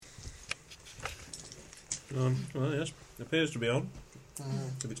Well, yes, appears to be on.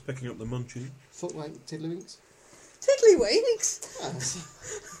 If it's picking up the munchie. Sort like Tiddlywinks. Tiddlywinks?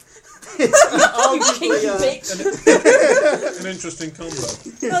 An interesting combo.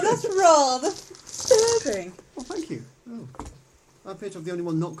 Oh, that's rather disturbing. Oh, thank you. Oh. I appear to have the only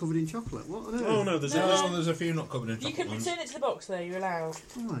one not covered in chocolate. What on earth? Oh no, there's there's a few not covered in You chocolate can ones. return it to the box though, you're allowed.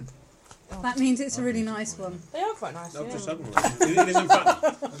 All right. That means it's a really nice one. They are quite nice, I've yeah. just had one. It is in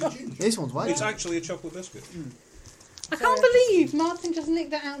fact. This one's white. It's actually a chocolate biscuit. I can't believe Martin just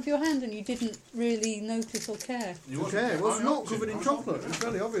nicked that out of your hand and you didn't really notice or care. Okay, well, it's not covered in chocolate. It's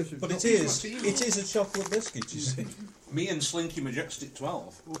fairly obvious. But it is. It is a chocolate biscuit, you see. Me and Slinky Majestic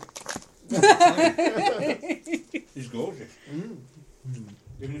 12. He's gorgeous.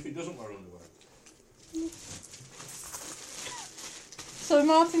 Even if he doesn't wear underwear. So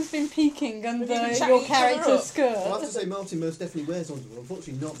Martin's been peeking under Have you been chatting your each other character's up? skirt. I'll have to say Martin most definitely wears underwear.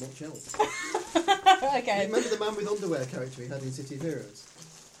 Unfortunately, not much else. Okay. Remember the man with underwear character he had in City of Heroes?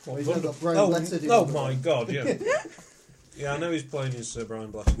 What, He's now got Brian oh, Blessed in oh underwear. my god, yeah. Yeah, I know he's playing his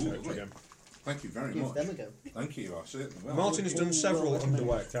Brian Blessed character again. Thank you very Give much. them a go. Thank you, I certainly will. Martin has done several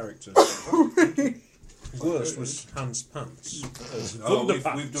underwear characters. Worst was Hans Pants. As Oh,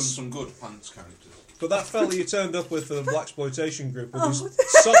 Thunderpants. we've done some good pants characters. But that fella you turned up with for the Blaxploitation group with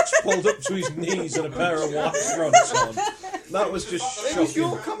his socks pulled up to his knees and a pair of white fronts on. That was just It was shocking.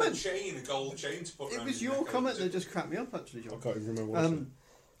 your comment. A gold chain to put It round was his your neck. comment that just cracked me up, actually, I John. can't even remember what it said.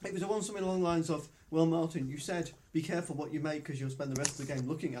 It was the one something along the lines of, well, Martin, you said be careful what you make because you'll spend the rest of the game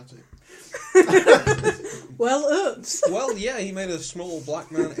looking at it. Well, oops. Well, yeah, he made a small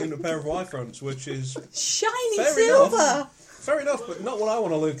black man in a pair of white fronts, which is Shiny Fair silver. enough. fair enough, but not what I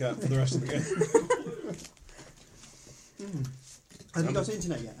want to look at for the rest of the game. Have you got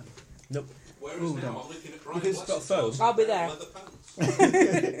internet yet? Nope. Where Oh, is now? no. I'm looking at Brian Because- Blessed Got those. I'll be there. leather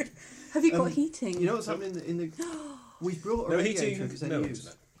pants. Have you got heating? You know what's happening in the... We've brought a No radiator heating, if it's any no use.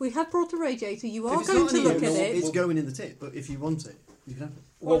 internet. We have brought a radiator. You If are it's going not to any look at use, it. it's going in the tip, but if you want it, you can have it.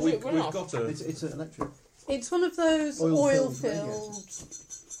 Well, What is it, we've runoff? got a... It's electric. It's one of those Oil-filled oil-filled.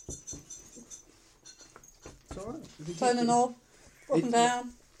 It's alright. Turn and knob, up and down.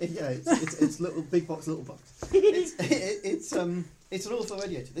 Yeah, it's little big box, little box. It's an oil-filled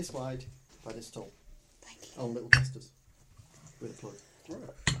radiator this wide by this tall. Thank you. On little testers with a plug.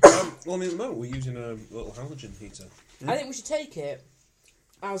 Well, I mean, at the moment we're using a little halogen heater. I think we should take it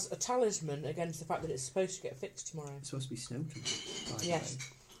as a talisman against the fact that it's supposed to get fixed tomorrow. It's supposed to be snow tomorrow. Yes.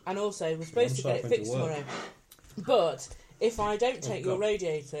 And also, we're supposed to get it starting to fixed work. tomorrow. But if I don't take your God.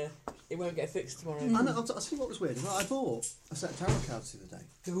 radiator, it won't get fixed tomorrow. And I'll see what was weird. I bought a set of tarot cards the other day.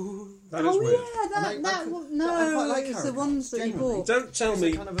 That is weird. Yeah, And I quite no, like it's the tarot ones that you generally. bought. Don't tell It's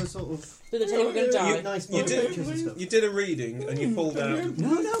me kind of a sort of Did they tell you we're going to die? nice you book did- of pictures and stuff. you did a reading and you pulled out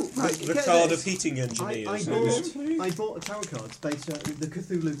No, right. the get card this. of heating engineers. I bought a tarot card based on the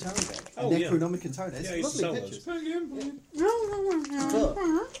Cthulhu tarot deck, Oh, yeah. Necronomicon tarot deck. Yeah, It's you used to lovely sell those. pictures.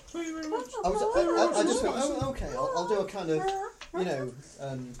 I just went, oh, okay, I'll do a kind of, you know,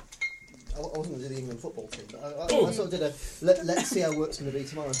 I wasn't going to do the England football team, but I sort of did a let's see how work's going to be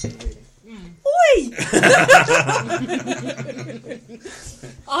tomorrow sort of reading. Oi!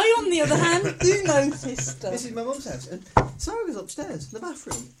 I, on the other hand, do notice stuff. This is my mum's house, and Sarah goes upstairs, in the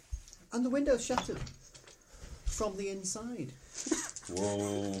bathroom, and the window's shattered from the inside.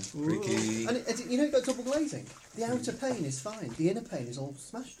 Whoa, freaky. And you know, you've got double glazing. The outer pane is fine, the inner pane is all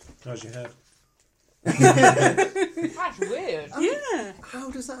smashed. How's your head? That's weird. Yeah. How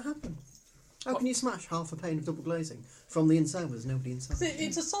does that happen? How can you smash half a pane of double glazing from the inside when there's nobody inside? So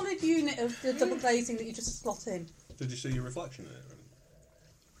it's a solid unit of the double glazing that you just slot in. Did you see your reflection in it?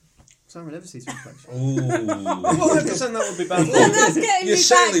 Sarah never sees reflection. Ooh. Well, 100% that would be bad. And that's getting You're me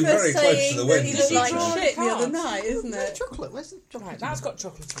back sailing for very close to saying the that wind, you isn't look it? like shit the other Cards. night, isn't Where's it? the chocolate? Where's the chocolate? Right, that's got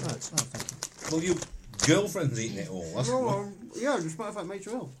chocolate in Right, it. oh, thank you. Well, your girlfriend's eating it all. That's Well, yeah, just matter of fact, made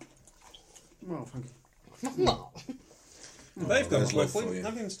you ill. Well, thank you. They've got there's love for lovely. you.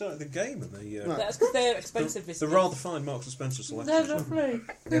 Having started the game and the Right. That's because they're expensive the biscuits. rather fine Marks and Spencer They're selection. lovely.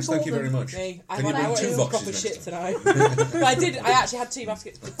 Yes, thank you very much. Me. I Can you want bring to two do boxes proper next shit time? tonight. But I did. I actually had two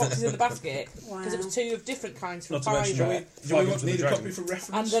boxes in the basket because Wow. it was two of different kinds from Not to mention Pfizer. that. Do we need a copy for And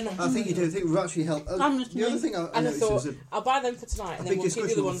reference? then I think you do. I think it would actually help. I'm just The other me. thing I and I noticed thought was I'll buy them for tonight, and a then big we'll keep the other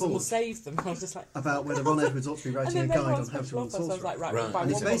discussion ones and we'll before. save them. I was just like, about whether Ron Edwards ought to be and writing a then guide everyone on how spent to run flop, so I was sorcerer. like, right, Right. we'll buy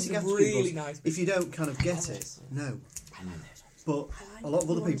And one it's box basically of has to be really good. nice. If you don't kind of get it, no. But a lot of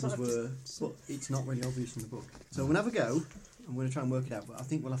other people's were, but it's not really obvious in the book. So we'll have a go. I'm going to try and work it out, but I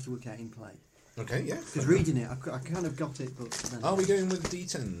think we'll have to work it out in play. Okay, yeah. Because reading it, I kind of got it, but then... Are we going with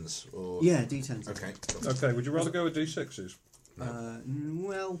D10s? Or... Yeah, D10s. Okay. Okay, would you rather go with D6s?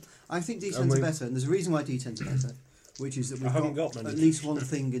 Well, I think D10s And are we- better, and there's a reason why D10s are better, which is that we've haven't got at many. least one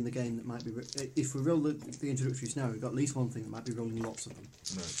thing in the game that might be... if we roll the introductory scenario, we've got at least one thing that might be rolling lots of them.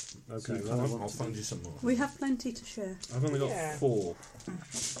 No, Okay, So well, I'll find you some more. We have plenty to share. I've only got Yeah. 4.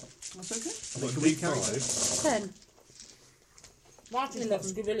 That's okay. I've got Can we carry that? D5. 10. Martin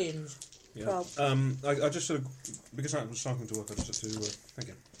 11 Gavillions. Yeah. 12. I just sort of, because I was starting to work, I just had to, thank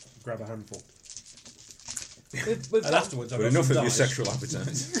you, grab a handful. We've And got, afterwards, I But got enough some of your dice. sexual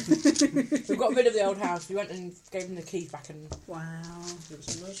appetite. we've got rid of the old house. We went and gave them the keys back and Wow. Give us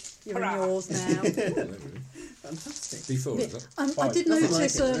some of those. You're in Hurrah. yours now. Fantastic. D4, is that? I Five. did Nothing like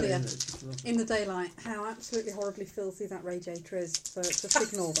notice it, really, earlier isn't it? It's just lovely. in the daylight how absolutely horribly filthy that radiator is, so just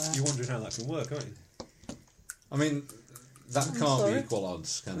ignore that. You're wondering how that can work, aren't you? I mean, that I'm can't sorry. be equal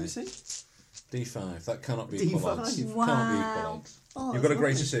odds, can Can we it? see? D5, that cannot be equal D5. odds. Wow. Can't be equal odds. Oh, You've got a that's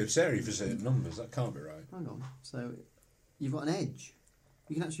greater lovely. save series for certain numbers, that can't be right. Hang on. So, you've got an edge.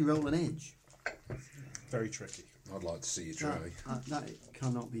 You can actually roll an edge. Very tricky. I'd like to see you try. That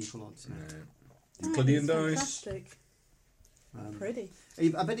cannot be equal odds. No. That Euclidean is dice. fantastic. Um, Pretty.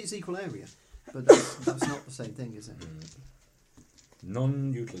 I bet it's equal area, but that's not the same thing, is it?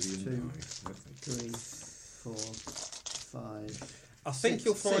 Non-Euclidean Two. dice. 3, 4, 5. I think Six.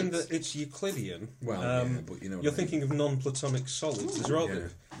 you'll find Six. that it's Euclidean. Well, yeah, but you know what You're I mean. thinking of non-platonic solids, is right Yeah,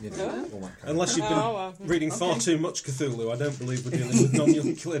 there. you know, all that kind Unless you've been Oh, well. reading far Okay. too much Cthulhu, I don't believe we're dealing with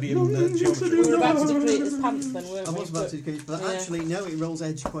non-Euclidean geometry. we were about to decree his pants then, weren't I we? was about to decrease, but Yeah. actually, no, it rolls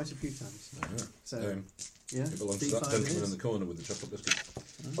edge quite a few times. of. So, Yeah. yeah, It belongs to that D5 gentleman it in is. the corner with the chocolate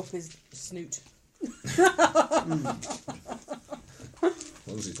biscuit. Up his snoot. As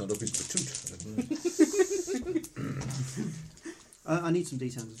long as it's not up his patoot. I need some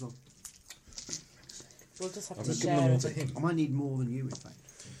D10s as well. We'll just have I've to just given share them all to it. him. I might need more than you, in fact.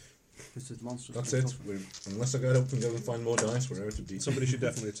 Because there's monsters. That's coming it. up. Unless I get up and go and find more dice, we're out of D10. Somebody should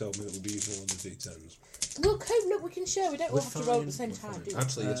definitely tell me that we'll be using all of the D10s. Look, look, we can share. We don't all have to roll at the same time, do we?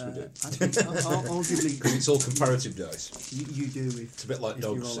 Actually, yes, we do. Actually, arguably, It's all comparative dice. you do if It's a bit like if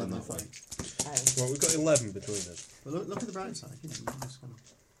you dogs roll in over that way. five. Oh. Well, we've got 11 between us. But look at the bright side. You know, you just kind of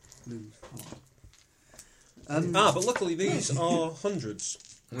lose a lot. But luckily these are hundreds,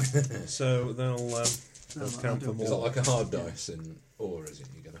 so they'll no, count I'll for do more. Is that like a hard dice in or is it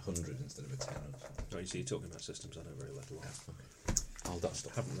you get 100 instead of a 10 or something? Oh, you see, you're talking about systems I know very little of. Okay. I'll that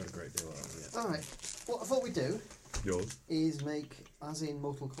stuff. Haven't read a great deal out of them yet. Alright, what I thought we'd do Yours. is make, as in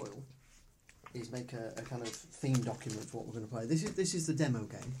Mortal Coil, is make a kind of theme document for what we're going to play. This is the demo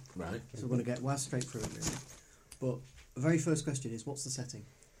game, Right. so we're going to get well straight through it really. But the very first question is, what's the setting?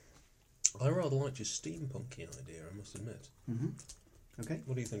 I rather liked your steampunky idea, I must admit. Mm-hmm. Okay.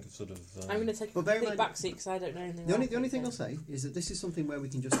 What do you think of sort of... I'm going to take Well, a bear in complete mind- backseat because I don't know anything The about only it, thing so- I'll say is that this is something where we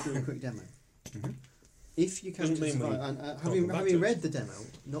can just do a quick demo. Mhm. If you can Doesn't mean survive, we and can't having come back having to it. read the demo,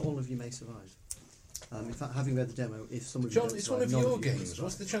 not all of you may survive. In fact, having read the demo, if some of you John, don't it's one survive, of none your you will games. survive.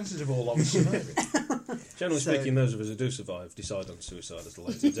 What's the chances of all of us surviving? Generally So- speaking, those of us who do survive decide on suicide at a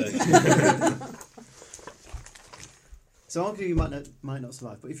later date. So arguably you might not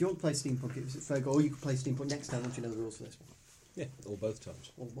survive, but if you want to play Steampunk, it's fair go, or you can play Steampunk next time once you know the rules for this one. Yeah, or both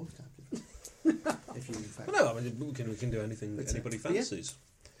times. Or both times. If you in fact. Well, no, I mean, we can do anything But, that anybody but yeah. fancies,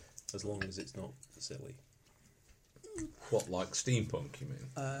 as long as it's not silly. What, like steampunk, you mean?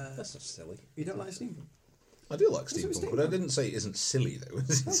 That's not silly. You don't like Steampunk? I do like That's what steampunk, it's but I steampunk. didn't say it isn't silly, though.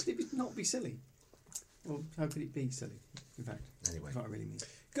 How could it not be silly? Well, how could it be silly? In fact, Anyway. that's what I really mean.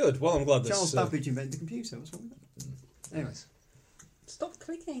 Good. Well, I'm glad Charles this. Babbage invented the computer. What's wrong with that? Anyway, Stop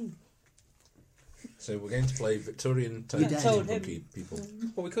clicking. So we're going to play Victorian You type did. Told him. steampunky people.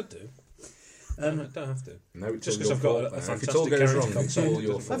 Well, we could do. um, Don't have to. No, it's Just all 'cause your I've got fault a now. If fantastic it all goes character wrong, it's all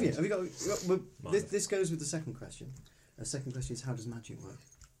your have fault. have you got? Well, Mine. this goes with the second question. The second question is, how does magic work?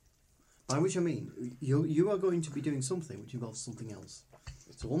 By which I mean, you are going to be doing something which involves something else.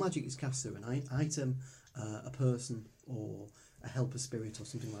 So all magic is cast through an item, a person, or a helper spirit, or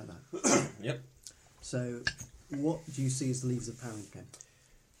something like that. Yep. So, what do you see as the levers of power in the game?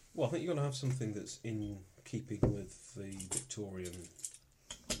 Well, I think you're going to have something that's in keeping with the Victorian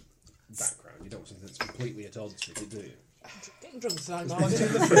background. You don't want something that's completely at odds with it, do you? Getting drunk tonight, It's Martin.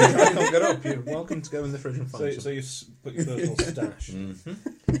 in the fridge. I can't get up. You're welcome to go in the fridge and So, find so you put your personal stash.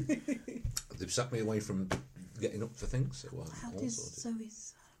 They've sat me away from getting up for things. So How all did sorted.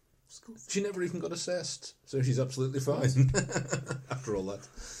 Zoe's school? She never even got assessed, so she's absolutely fine. After all that,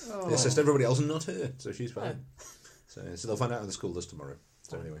 Oh. they assessed everybody else and not her, so she's fine. So they'll find out how the school does tomorrow.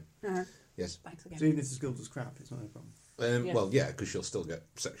 So anyway, yes. Thanks So again. even if the school does crap, it's not a problem. Yeah. Well, yeah, because she'll still get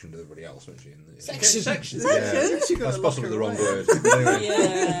sectioned with everybody else, won't she? In the, Section. Yeah, You've got that's to lock possibly her the wrong away. word. But anyway,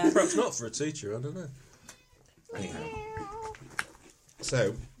 Yeah. Perhaps not for a teacher. I don't know. anyhow.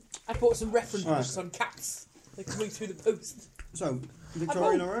 So, I bought some reference Right. books on cats. They're coming through the post. So,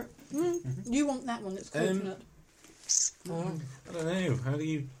 Victorian, alright? You want that one that's coconut. Oh. I don't know. How do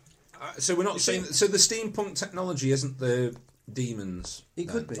you? So we're not saying. So the steampunk technology isn't the demons. It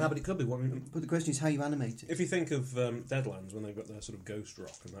could be. But it could be one. But the question is how you animate it. If you think of Deadlands, when they've got their sort of ghost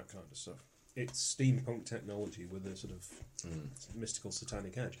rock and that kind of stuff, it's steampunk technology with a sort of mystical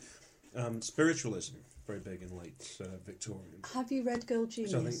satanic edge. Spiritualism, very big in late Victorian. Have you read Girl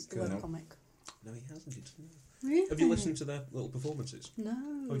Genius, think, the no. webcomic? No, he hasn't. He doesn't. Really? Have you listened to their little performances? No.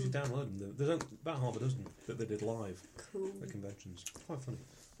 Oh, you should download them. There's about half a dozen that they did live Cool. at conventions. Quite funny.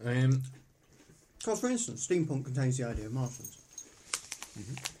 Because, for instance, steampunk contains the idea of Martians.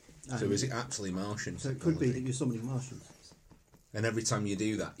 So is it actually Martian? So it could be that technology? you're summoning Martians. And every time you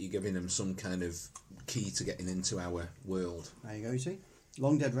do that, you're giving them some kind of key to getting into our world. There you go, you see?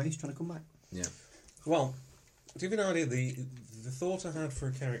 Long dead race trying to come back. Yeah. Well, to give you an idea, the thought I had for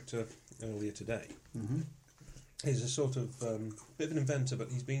a character earlier today is a sort of bit of an inventor, but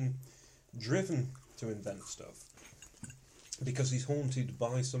he's been driven to invent stuff because he's haunted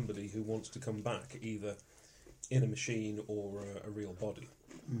by somebody who wants to come back, either in a machine or a real body,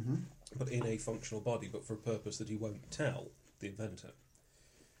 but in a functional body, but for a purpose that he won't tell the inventor.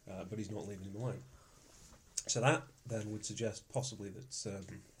 But he's not leaving him alone. So that then would suggest possibly that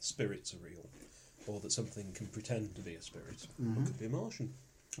spirits are real, or that something can pretend to be a spirit. It could be a Martian.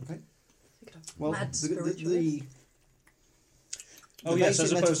 Okay. Well, Well, mad the spiritualist. Oh The yes,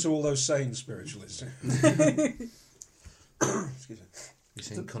 as basic opposed to all those sane spiritualists. Excuse me. You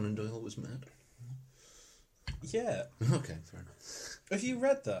saying Conan Doyle was mad? Yeah. Okay, fair enough. Have you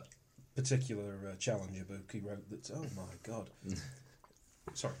read that particular Challenger book he wrote? That oh my god.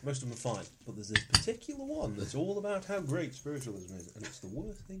 Sorry, most of them are fine, but there's this particular one that's all about how great spiritualism is, and it's the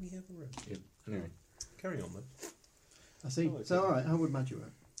worst thing he ever wrote. Yep. Anyway. Carry on then. I see. Oh, So, alright, how would magic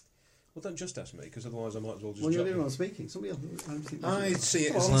work? Well, don't just ask me, because otherwise I might as well just. Well, you're jump the in. one speaking. Somebody else. How do you think I magic works? see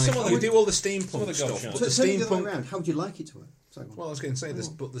it Well, as some like of you the- do all the some of steampunk the stuff, gotcha. but So, the turn it the other way steampunk. around. How would you like it to work? Sorry, go on. Well, I was going to say this,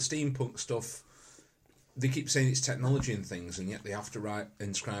 but the steampunk stuff. They keep saying it's technology and things, and yet they have to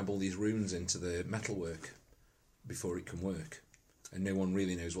inscribe all these runes into the metalwork before it can work, and no one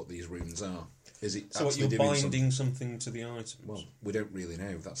really knows what these runes are. Is it So what, actually you're doing binding something to the items? Well, we don't really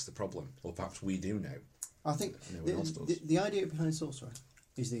know. That's the problem, or perhaps we do know. I think No one else does. the idea behind Sorcerer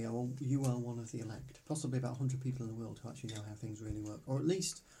is you are one of the elect. Possibly about 100 people in the world who actually know how things really work, or at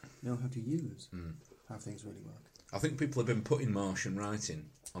least know how to use how things really work. I think people have been putting Martian writing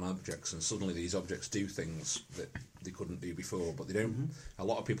on objects, and suddenly these objects do things that they couldn't do before. But they don't. A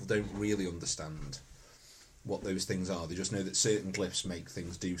lot of people don't really understand what those things are. They just know that certain glyphs make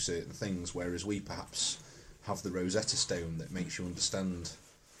things do certain things, whereas we perhaps have the Rosetta Stone that makes you understand.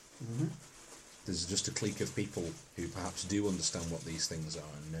 There's just a clique of people who perhaps do understand what these things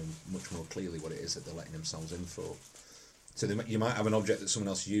are and know much more clearly what it is that they're letting themselves in for. So you might have an object that someone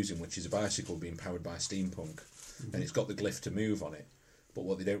else is using, which is a bicycle being powered by steampunk, and it's got the glyph to move on it. But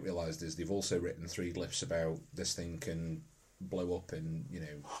what they don't realise is they've also written 3 glyphs about this thing can blow up in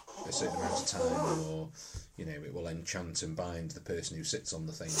a certain amount of time, or it will enchant and bind the person who sits on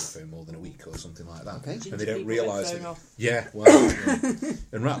the thing for more than a week or something like that. Okay. And they don't realise Going that. off. Yeah, well,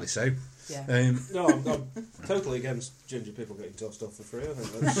 and rightly so. Yeah. No, I'm totally against ginger people getting tossed off for free. I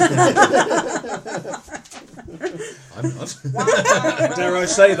think that's, I'm not. dare I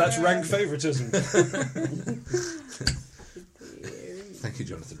say, that's rank favouritism. Thank you,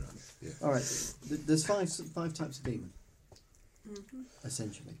 Jonathan. Yeah. All right. There's five types of demon,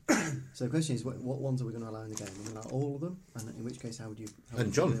 essentially. So the question is, what ones are we going to allow in the game? Are we going to allow all of them? And in which case, how would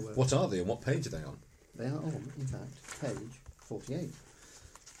And John, what are they and what page are they on? They are on, in fact, page 48.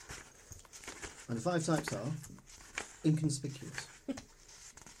 And the 5 types are inconspicuous.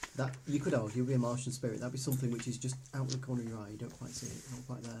 That you could argue would be a Martian spirit. That'd be something which is just out of the corner of your eye. You don't quite see it. Not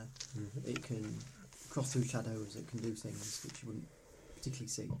quite there. It can cross through shadows. It can do things which you wouldn't particularly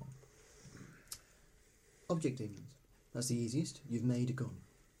see. Object demons. That's the easiest. You've made a gun.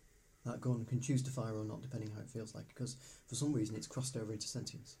 That gun can choose to fire or not, depending how it feels like, because for some reason it's crossed over into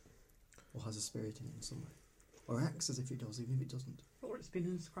sentience, or has a spirit in it in some way, or acts as if it does, even if it doesn't. Or it's been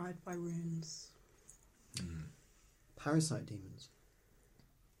inscribed by runes. Parasite demons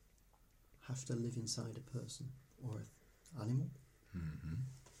have to live inside a person or an animal.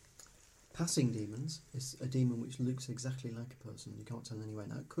 Passing demons is a demon which looks exactly like a person. You can't tell in any way.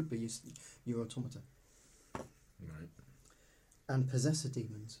 Now, it could be your automata. Right. And possessor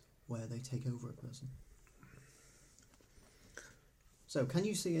demons, where they take over a person. So, can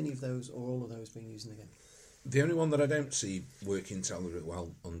you see any of those or all of those being used in the game? The only one that I don't see working terribly well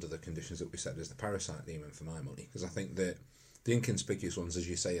under the conditions that we said is the parasite demon for my money, because I think that The inconspicuous ones, as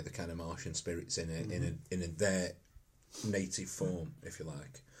you say, are the kind of Martian spirits in their native form, if you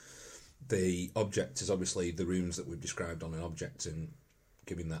like. The object is obviously the runes that we've described on an object and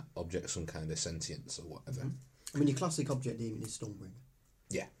giving that object some kind of sentience or whatever. I mean, your classic object demon is Stormbringer.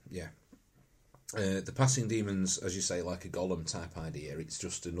 Yeah, yeah. The passing demons, as you say, like a golem type idea, it's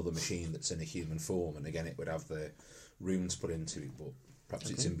just another machine that's in a human form, and again it would have the runes put into it, but perhaps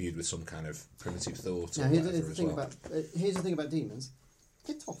it's imbued with some kind of primitive thought or Now, whatever here's the as thing well. about here's the thing about demons.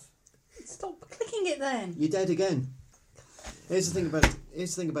 Get off. Stop clicking it then. You're dead again. Here's the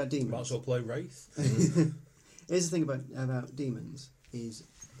thing about demons. Might as well play Wraith. Here's the thing about demons is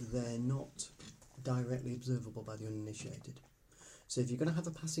they're not directly observable by the uninitiated. So if you're going to have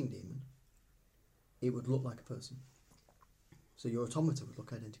a passing demon, it would look like a person. So your automata would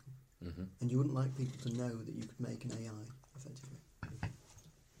look identical. Mm-hmm. And you wouldn't like people to know that you could make an AI, effectively.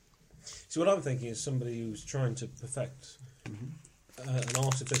 So what I'm thinking is somebody who's trying to perfect an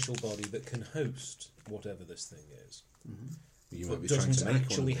artificial body that can host whatever this thing is, You but might be trying doesn't to make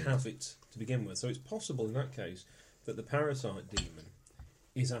actually one. have it to begin with. So it's possible in that case that the parasite demon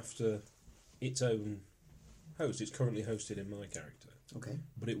is after its own host. It's currently hosted in my character, Okay.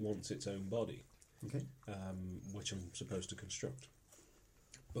 but it wants its own body, Okay. which I'm supposed to construct.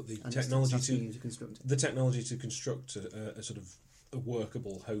 But the And technology it's asking to you to construct it. the technology to construct a sort of a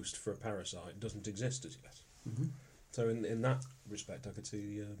workable host for a parasite doesn't exist as yet. Mm-hmm. So in that respect, I could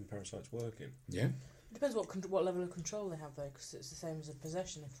see parasites working. Yeah. Depends what level of control they have, though, because it's the same as a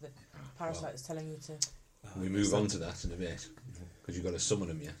possession. If the parasite is telling you to, We move on to that in a bit, because you've got to summon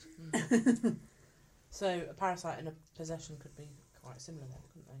them yet. so a parasite and a possession could be quite similar, then,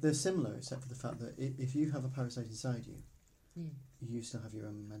 couldn't they? They're similar, except for the fact that if you have a parasite inside you, Mm. you still have your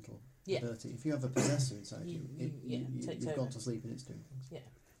own mental Yeah. ability. If you have a possessor inside you, takes you've over. gone to sleep and it's doing things. Yeah.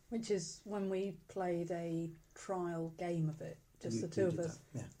 Which is when we played a trial game of it, just You- the two you of did us. that,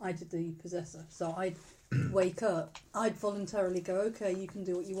 yeah. I did the possessor. So I'd wake up, I'd voluntarily go, okay, you can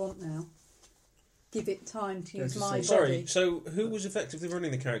do what you want now. Give it time to Go use to my sleep. Sorry, body. so who was effectively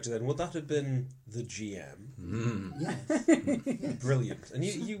running the character then? Would that have been the GM? Yes. Yes. Brilliant. And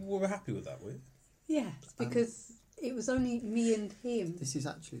you were happy with that, were you? Yes, because it was only me and him. This is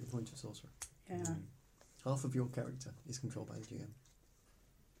actually the point of Sorcerer. Yeah. Half of your character is controlled by the GM.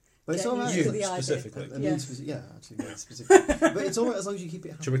 But it's Get all right. used You to the idea. specifically. Yeah. Yeah, actually, very specific. But it's all right as long as you keep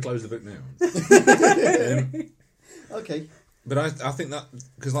it happy. Shall we close the book now? Okay. But I think that,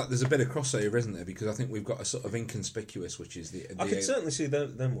 because like there's a bit of crossover, isn't there? Because I think we've got a sort of inconspicuous, which is the I could certainly see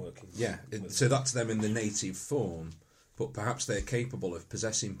them working. yeah. So that's them in the native form, but perhaps they're capable of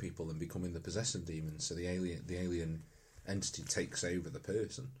possessing people and becoming the possessive demons. So the alien entity takes over the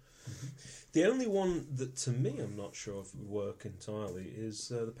person. The only one that, to me, I'm not sure if would work entirely is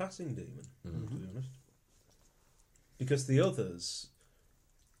the passing demon, to be honest. Because the others,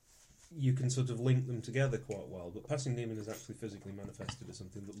 you can sort of link them together quite well, but passing demon is actually physically manifested as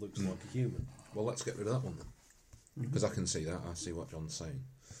something that looks like a human. Well, let's get rid of that one then, because I can see that. I see what John's saying.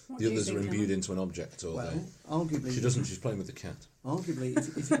 What The do you others are think, imbued Emma? into an object, or Well, arguably, she doesn't. She's playing with the cat. Arguably,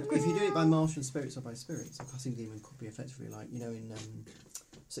 if you do it by Martian spirits or by spirits, a passing demon could be effectively like, you know, in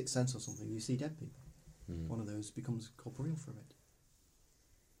Sixth Sense or something, you see dead people. One of those becomes corporeal for a bit.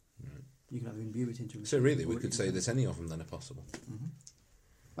 You can either imbue it into... So really, we or could it say can- that any of them then are possible.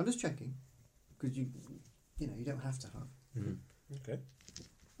 I'm just checking, because you know, you don't have to have. Okay.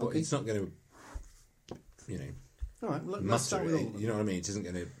 But Okay. it's not going to, you know, All right, well, let's start matter. with all of them. You know what I mean? It isn't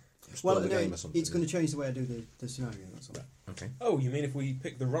going to Well, spoil the no, game or something. it's going to change the way I do the scenario, that's all. Okay. Oh, you mean if we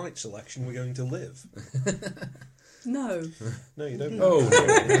pick the right selection, we're going to live? No. No, you don't. Oh.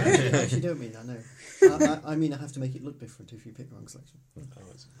 I actually don't mean that, no. I mean I have to make it look different if you pick the wrong selection. Oh,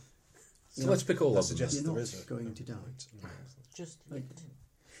 it's- So let's pick all that of them. suggests You're there not is a going to die. right. No, Just Like- licked.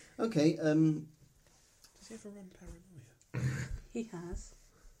 Okay, does he ever run paranoia? He has.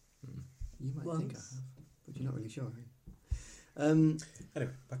 you might think I Once. have, but you're not really sure, are you?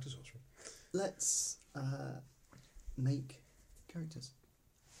 Anyway, back to sorcery. Let's make characters.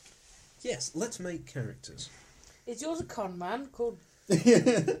 Yes, let's make characters. Is yours a con man called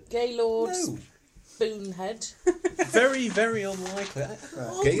Gaylord. Gaylord No, Spoonhead? very, very unlikely. I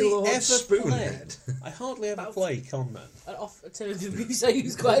hardly Gaylord ever Spoonhead. I hardly ever play Conman. And off to the say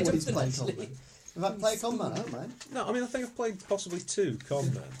who's quite Always often play actually. Conman. In fact, play a con man, I don't mind. No, I mean I think I've played possibly 2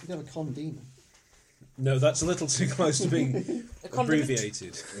 Conman. You can have a con demon. No, that's a little too close to being A condiment.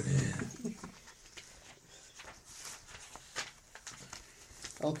 abbreviated.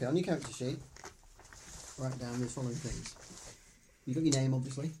 Okay, on your character sheet, write down the following things. You've got your name,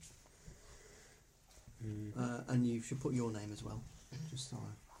 obviously, and you should put your name as well, just so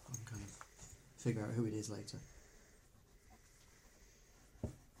I can kind of figure out who it is later.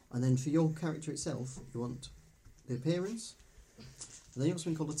 And then for your character itself, you want the appearance, and then you want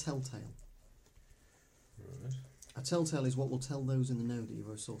something called a telltale. Right. A telltale is what will tell those in the know that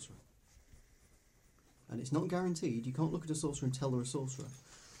you're a sorcerer. And it's not guaranteed. You can't look at a sorcerer and tell they're a sorcerer.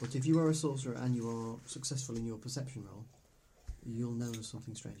 But if you are a sorcerer and you are successful in your perception roll, you'll know there's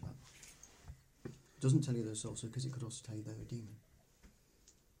something strange about them. It doesn't tell you they're a sorcerer because it could also tell you they're a demon.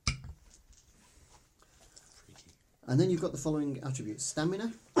 Freaky. And then you've got the following attributes.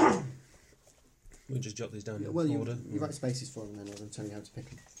 Stamina. We'll just jot these down in Well, order. you write spaces for them, and then I'll tell you how to pick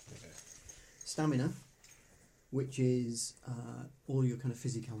them. Okay. Stamina, which is all your kind of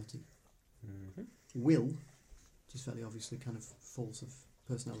physicality. Mm-hmm. Will, which is fairly obviously kind of force of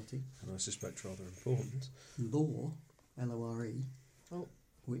personality. And I suspect rather important. Lore, L-O-R-E, Oh.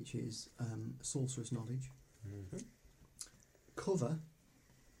 which is sorcerer's knowledge. Mm-hmm. Cover,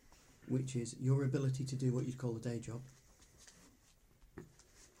 which is your ability to do what you'd call a day job.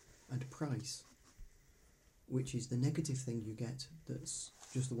 And price, which is the negative thing you get that's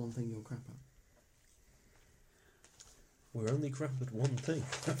just the one thing you're crap at. We're only crap at one thing.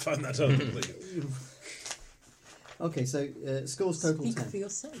 I find that unbelievable. Okay, so scores total Speak 10. for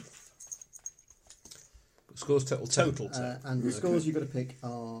yourself. Scores total 10. Total 10. And the Okay. scores you've got to pick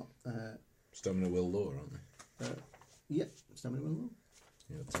are... Stamina, will, law, aren't they? Yep, stamina will.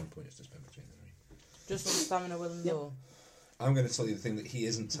 You got 10 points to spend between the three. Just on stamina, will, and Yep. law. I'm going to tell you the thing that he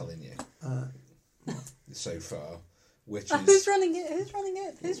isn't telling you so far, which Who's is... running it? Who's running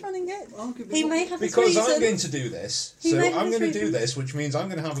it? Who's running it? Arguably He not. may have his Because reason. I'm going to do this, He so may have I'm his going to do reason. this, which means I'm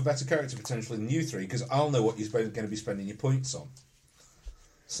going to have a better character potentially than you three, because I'll know what you're going to be spending your points on.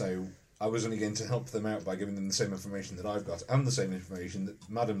 So I was only going to help them out by giving them the same information that I've got, and the same information that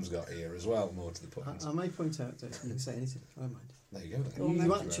Madam's got here as well, more to the point. I may point out that you can say anything. I don't mind. There you go then. Well, You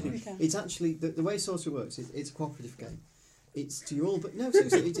no, actually, okay. it's actually the way sorcery works. It's a cooperative game. It's to your all, but no,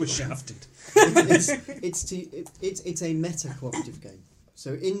 seriously, We're shafted. it's a meta cooperative game.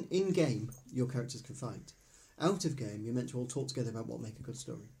 So in game, your characters can fight. Out of game, you're meant to all talk together about what make a good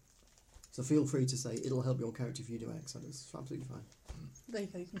story. So feel free to say it'll help your character if you do X. That's absolutely fine. There you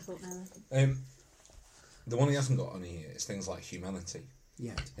go, you can talk now then. The one he hasn't got on here is things like humanity.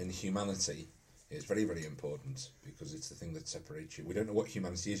 Yet. And humanity is very, very important because it's the thing that separates you. We don't know what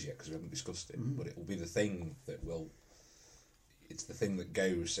humanity is yet because we haven't discussed it, but it will be the thing that will... It's the thing that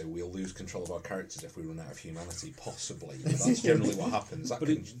goes, so we'll lose control of our characters if we run out of humanity, possibly. But that's generally what happens. That But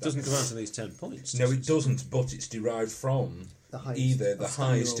can- it doesn't come out of these 10 points. No, does it doesn't, but it's derived from The highest either of the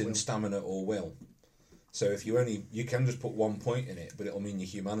stamina highest or in will. stamina or will. So if you can just put 1 point in it, but it'll mean your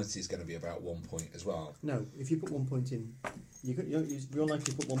humanity is going to be about 1 point as well. No, if you put 1 point in, you're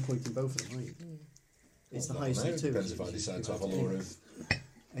likely to put 1 point in both of them, aren't you? It's Well, the I highest don't know, of two. Depends if I decide to have a law of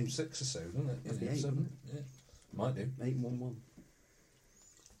Eight. 6 or so, doesn't it? That'd be Yeah, eight, 7. wouldn't Yeah. Might do. 8 and 1 1.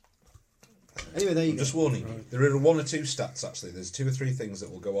 Anyway, there you I'm go. just warning you. Right. There are 1 or 2 stats actually. There's 2 or 3 things that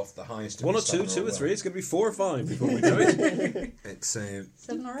will go off the highest. in 1 or stamina 2, 2 or will. 3. It's going to be 4 or 5 before we do it. It's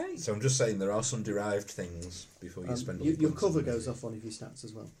 7 or 8. so I'm just saying there are some derived things before you spend all Your points cover on goes them. off one of your stats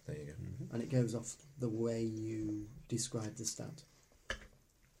as well, There you go. and it goes off the way you describe the stat.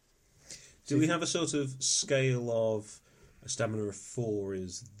 Do we have a sort of scale of a stamina of 4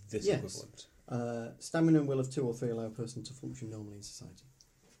 is this Yes. equivalent? Stamina and will of 2 or 3 allow a person to function normally in society.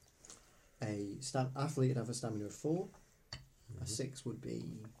 A athlete would have a stamina of 4. A 6 would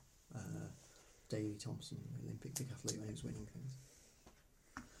be Daley Thompson, the Olympic decathlete when he was winning things.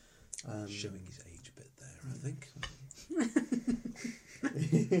 Showing his age a bit there, I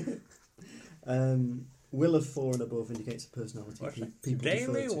think. Will of 4 and above indicates a personality. People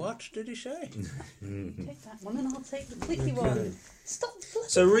defer to. what did he say? Take that one and I'll take the clicky Okay. one. Stop flipping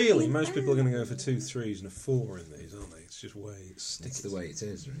So really, me most people are down. going to go for 2 3s and a 4 in these, aren't they? It's just way it's sticky. It's the way it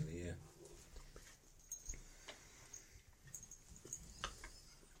is, really. Yeah.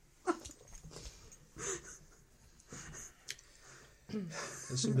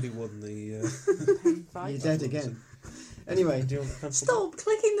 Has somebody won the... Right. You're dead again. Anyway, do you want the pencil? Stop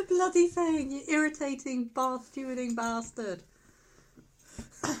clicking the bloody thing, you irritating stewarding bastard.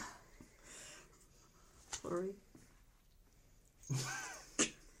 Sorry.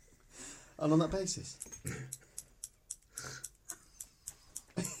 and on that basis,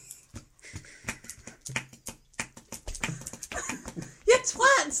 You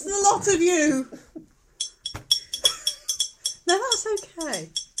twats, the lot of you! No, that's okay.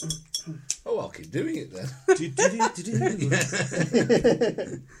 Oh, I'll keep doing it then.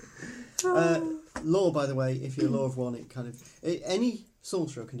 law, by the way, if you're a law of 1, it kind of... any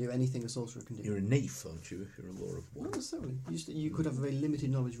sorcerer can do anything a sorcerer can do. You're a knave, aren't you, if you're a law of Not 1? necessarily. You could have a very limited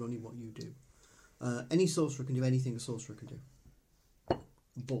knowledge of only what you do. Any sorcerer can do anything a sorcerer can do.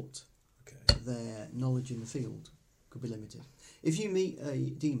 but Okay. their knowledge in the field could be limited. If you meet a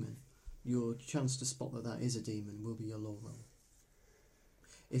demon, your chance to spot that is a demon will be your law roll.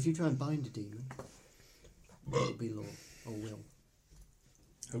 If you try and bind a demon, it will be law or will.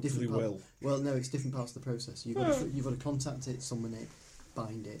 Hopefully, Different part- will. Well, no, it's different parts of the process. You've got to contact it, summon it,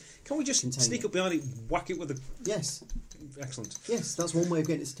 bind it. Can we just Contain sneak it. up behind it, whack it with a? Yes, Excellent. yes, that's one way of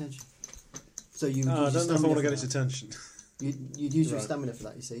getting its attention. So you. I use your don't know if I stamina want to for get its that. attention. You'd use your Right. stamina for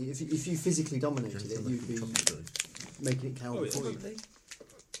that. You see, if you physically dominated it, you'd be making it count Oh, yeah. for you. Probably.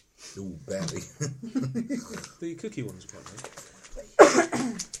 Ooh, barely. The cookie ones, quite nice.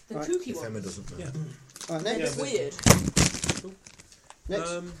 The Right. kooky If one. Emma doesn't know. Yeah. All right, They're next. a bit weird.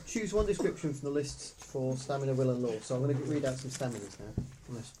 Next, choose one description from the list for stamina, will, and law. So I'm going to read out some staminas now,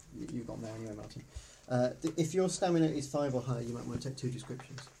 unless you've got them there anyway, Martin. If your stamina is 5 or higher, you might want to take 2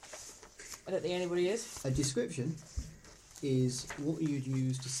 descriptions. I don't think anybody is. A description is what you'd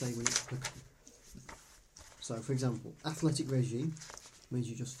use to say when it's applicable. So, for example, athletic regime means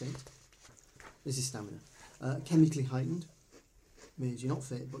you're just fit. This is stamina. Chemically heightened means you're not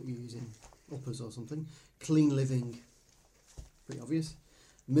fit, but you're using uppers or something. Clean living, pretty obvious.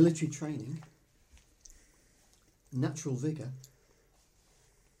 Military training. Natural vigour.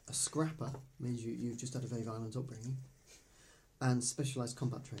 A scrapper means you've just had a very violent upbringing. And specialised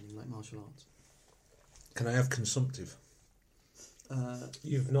combat training, like martial arts. Can I have consumptive?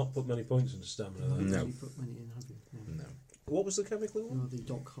 You've not put many points into stamina, though. No. You put many in, have you? No. No. What was the chemical one? You're the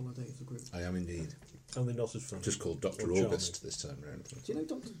Doc Holliday of the group. I am indeed. Only not as fun. Just called Dr. Or August this time round. Do you know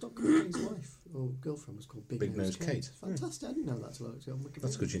Doc Holliday's wife or girlfriend was called Big Nose Kate. Fantastic! I didn't know that till I looked it on Wikipedia.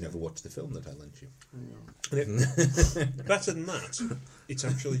 That's because you never watched the film that I lent you. Better than that, it's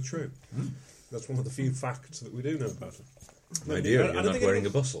actually true. That's one of the few facts that we do know about it. My dear, I you're don't not think wearing a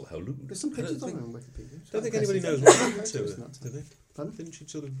anyone- bustle. How rude. There's some pictures think- on Wikipedia. It's don't think quite anybody impressive. knows what happened to Photos her, and that. do they? Pardon? Didn't she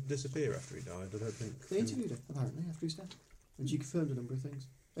sort of disappear after he died? I don't think. They interviewed her, apparently, after his death. And she confirmed a number of things.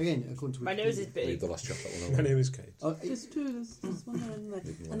 Again, according to My Wikipedia. nose is Leave big. the last chocolate one My over. name is Kate. Oh, There's 2. There's this one there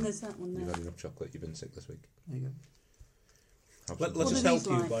and there's that one You've there. had enough chocolate. You've been sick this week. there you go. Have Let's some. What just are help these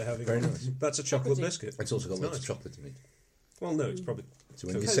you like? by having. Very nice. That's a chocolate Chocolatey. biscuit. It's also got It's lots nice. of chocolate in it. Well, no, it's probably. So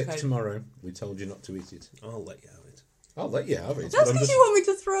when you're Cocoa. sick tomorrow, we told you not to eat it. I'll let you have it. I'll let you have it. That's but I'm because just- you want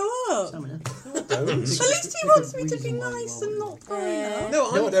me to throw up. Stamina. Don't. At least he wants me to be nice and not No, No,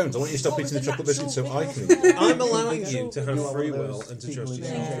 I I'm, don't. I want you to stop What eating was the the chocolate biscuit so natural I can vigour? eat it. I'm allowing you to You have are free one of will those and to people trust who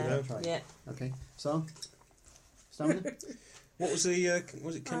yourself. say Yeah. that's right. Yeah. Okay, so stamina, What was the?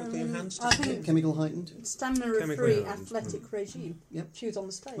 Was it chemically enhanced? I think chemical heightened. stamina Chemically free heightened. athletic regime. Yep. She was on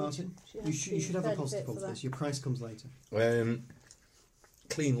the stage. Martin, She you had should, to you should have a be positive fit for for this. that. Your price comes later.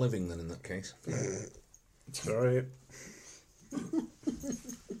 Clean living, then, in that case. Sorry.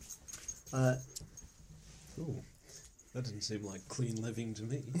 Ooh, that didn't seem like clean living to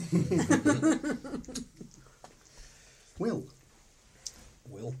me. Will,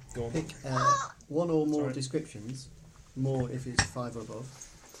 Will, go on. pick one or more Sorry. descriptions, more if it's 5 or above,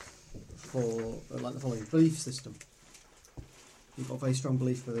 for like the following: belief system. You've got a very strong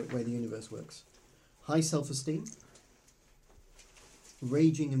belief for the way the universe works. High self-esteem.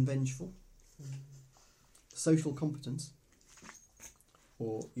 Raging and vengeful. Social competence.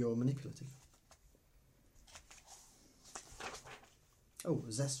 Or you're manipulative. Oh,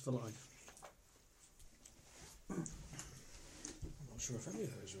 zest for life. I'm not sure if any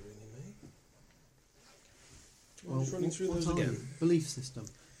of those are really me. I'm just running through what those are again. you? Belief system.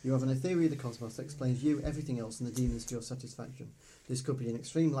 You have an theory of the cosmos that explains you, everything else, and the demons to your satisfaction. This could be an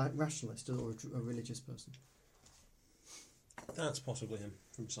extreme rationalist or a religious person. That's possibly him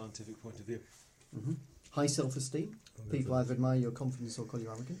from a scientific point of view. Mm-hmm. High self-esteem. People either admire your confidence or call you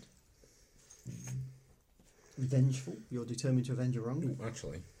arrogant. Vengeful. You're determined to avenge a wrong. Ooh,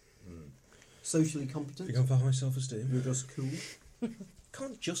 actually. Socially If competent. you go for high self-esteem, You're just cool.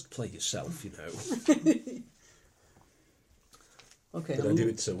 can't just play yourself, you know. Okay. Did I do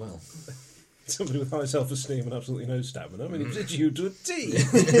it so well? Somebody with high self-esteem and absolutely no stamina. I mean, it's you to a T.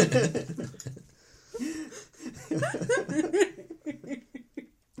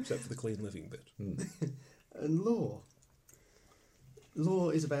 Except for the clean living bit. And law. Law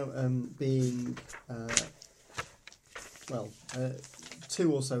is about being,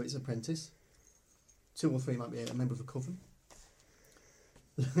 2 or so it's apprentice. 2 or 3 might be a member of a coven.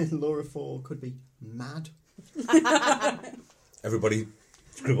 Law of 4 could be mad. Everybody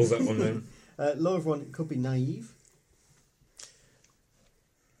scribbles that one down. Law of 1 could be naive.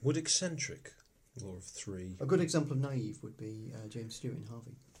 Would eccentric, law of 3. A good example of naive would be James Stewart in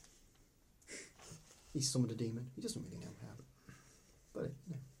Harvey. He's summoned a demon. He doesn't really know how, but it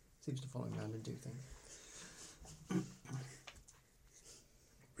seems to follow him around and do things.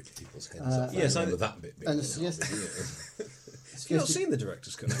 people's heads off. yes, I I- remember that bit. and being yes- on. Have you not seen the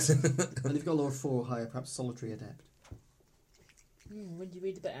director's cut? And you've got law 4 or higher, perhaps solitary adept. When did you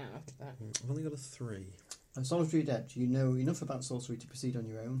read a bit out after that? I've only got a 3. A solitary adept, you know enough about sorcery to proceed on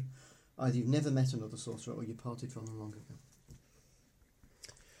your own. Either you've never met another sorcerer or you parted from them long ago.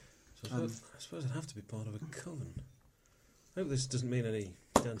 So I suppose I'd have to be part of a coven. I hope this doesn't mean any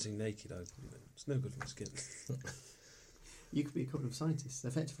dancing naked. It's no good for my skin. You could be a couple of scientists.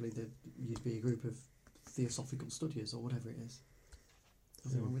 Effectively, you'd be a group of theosophical studiers or whatever it is.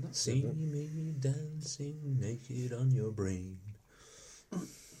 Nothing wrong with that. See me dancing naked on your brain.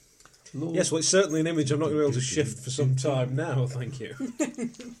 Law, Yes, well, it's certainly an image I'm not going to be able to shift for some time now, thank you.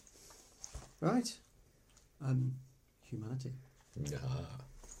 Right. Humanity.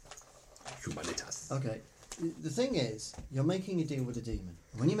 Humanitas. Okay. The thing is, you're making a deal with a demon.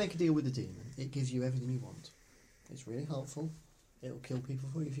 When you make a deal with a demon, it gives you everything you want. It's really helpful. It'll kill people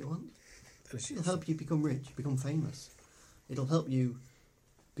for you if you want. It'll help you become rich, become famous. It'll help you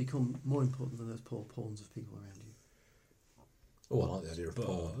become more important than those poor pawns of people around you. Oh, I like the idea of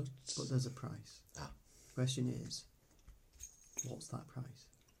porn. But there's a price. Ah. The question is, what's that price?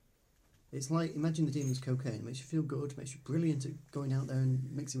 It's like, imagine the demon's cocaine. It makes you feel good, makes you brilliant at going out there and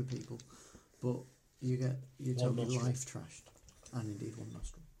mixing with people, but you get your One total nostril. life trashed, and indeed one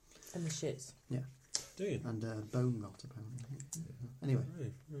nostril. And the shits. Do you? And bone rot, apparently. Anyway,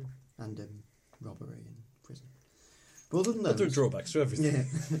 Right, right. and robbery in prison. But other than But there are those... drawbacks to everything.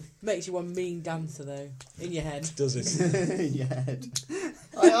 Yeah, Makes you one mean dancer though, in your head. Does it? in your head.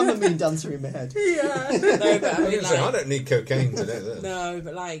 I am a mean dancer in my head. Yeah. No, but I I was mean, going to say, I like, don't need cocaine today. Then. no,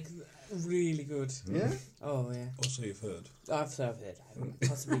 but like, really good. Yeah? Oh yeah. Also, you've heard. I've served it. I haven't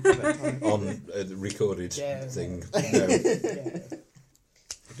possibly given it time. On a recorded Yeah. thing. No. Yeah.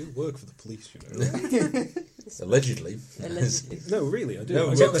 I do work for the police, you know. Allegedly. Allegedly. No, really, I do. No,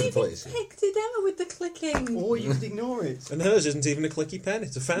 I we work work for- for the police. Picked it out with the clicking. Or you could ignore it. And hers isn't even a clicky pen,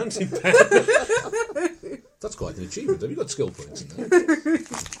 it's a fountain pen. That's quite an achievement. Have you got skill points in there?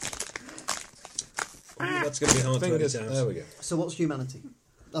 That's going to be hard to Fingers. edit out. There we go. So what's humanity?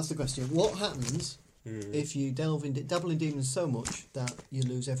 That's the question. What happens if you dabble in demons so much that you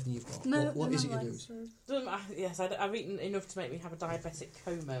lose everything you've got? No, what no, is it you like lose? so. Doesn't matter. Yes, I've eaten enough to make me have a diabetic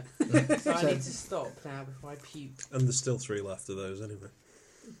coma, so I need to stop now before I puke. And there's still 3 left of those anyway.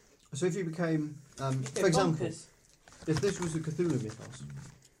 So if you became, Go for example, bonkers. if this was a Cthulhu mythos,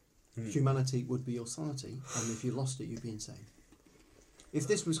 humanity would be your sanity, and if you lost it, you'd be insane. If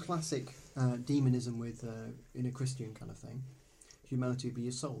this was classic demonism with in a Christian kind of thing, humanity would be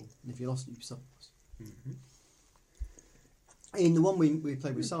your soul, and if you lost it, you'd be soulless. In the one we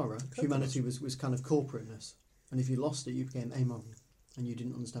played with Sarah, humanity was kind of corporateness, and if you lost it, you became amoral, and you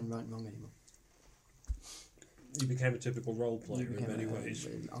didn't understand right and wrong anymore. You became a typical role player You in became many a- ways.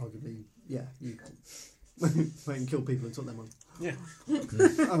 Arguably, yeah, you went and killed people and took their money. Yeah.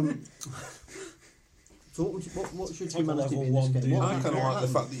 So what should Like a humanity be in level this one game? What I kind of what like the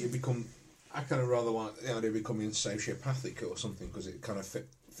happens? fact that you become. I kind of rather like the idea of becoming sociopathic or something because it kind of fit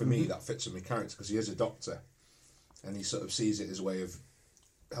for me. That fits with my character because he is a doctor, and he sort of sees it as a way of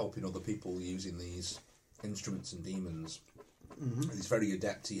helping other people using these instruments and demons. And he's very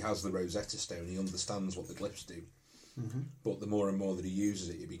adept. He has the Rosetta Stone. He understands what the glyphs do. But the more and more that he uses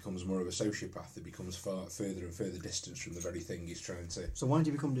it, he becomes more of a sociopath. He becomes far further and further distance from the very thing he's trying to. So why do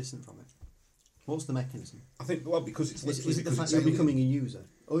you become distant from it? What's the mechanism? I think because it's literally Is it the because fact it's you're alien. becoming a user?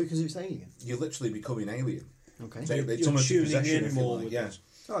 Or because it's alien? You're literally becoming alien. Okay. So it's You're almost a tuning possession, in if you more like. with Yeah. this.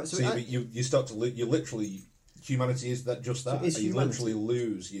 Alright, so, So you start to you literally humanity is that just that. So is you humanity- literally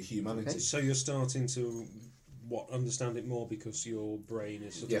lose your humanity. Okay. So you're starting to understand it more because your brain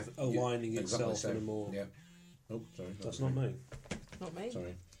is sort Yeah, of aligning exactly itself so. in a more. Yeah. Oh, sorry. That's not me. Not me.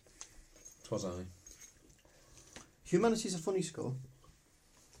 Sorry. 'Twas I. humanity's a funny score.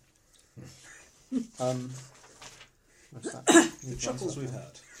 What's that? The chuckles we've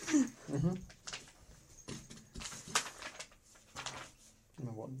had. I don't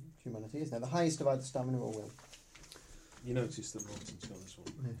know what humanity is now. The highest of either stamina or will. You noticed that Martin's got this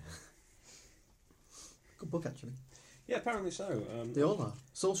one. Good book, actually. Yeah, apparently so. They all are.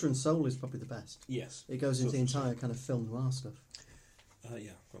 Sorcerer and Soul is probably the best. Yes. It goes into the Sorcerer and entire kind of film noir stuff.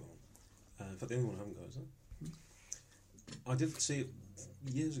 Yeah, I've got that one. In fact, the only one I haven't got is that. I did see it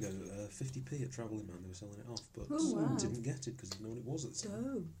years ago, 50p at Travelling Man, they were selling it off, but Oh, wow. didn't get it because I didn't know what it was at the time.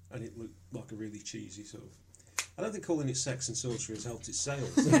 Oh. And it looked like a really cheesy sort of. I don't think calling it sex and sorcery has helped its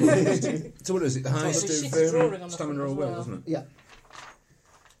sales. So what is it? The highest It's a of shit drawing on the stamina front or as will, well. wasn't it? Yeah.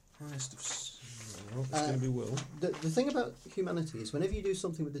 Highest of. Well, it's going to be Will. The thing about humanity is whenever you do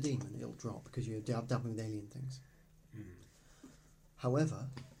something with the demon, it'll drop because you're dabbling with alien things. However,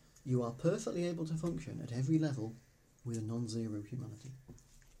 You are perfectly able to function at every level with a non-zero humanity.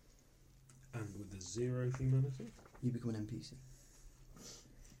 And with a 0 humanity? You become an NPC.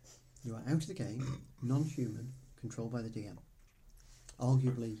 You are out of the game, non-human, controlled by the DM.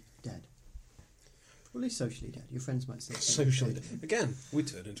 Arguably dead. Or at least socially dead. Your friends might say Socially. Again, we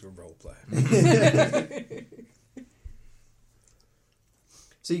turn into a role player.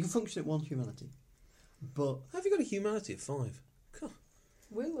 So you can function at 1 humanity. But Have you got a humanity of 5? God.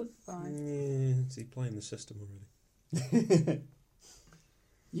 Will of 5. Yeah, is he playing the system already?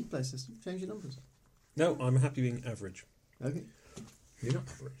 you can play a system, change your numbers. No, I'm happy being average. Okay. You're not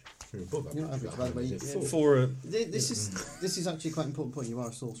average. You're above average. You're not average, by the way. You're Yeah. full. For a... This is actually quite an important point. You are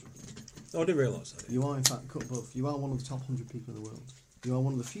a sorcerer. Oh, I didn't realise that. You are in fact cut above. You are one of the top 100 people in the world. You are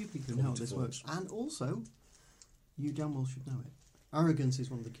one of the few people who know how this works. And also, you damn well should know it. Arrogance is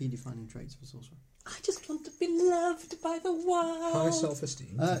one of the key defining traits of a sorcerer. I just want to be loved by the world. High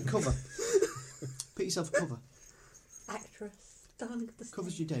self-esteem. Cover. Put yourself a cover. Actress. Darling of the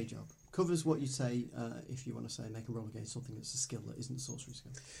Covers your day job. Covers what you say if you want to say make a roll against something that's a skill that isn't a sorcery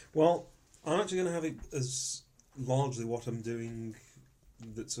skill. Well, I'm actually going to have it as largely what I'm doing,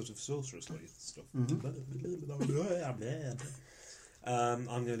 that sort of sorceress-like stuff. I'm going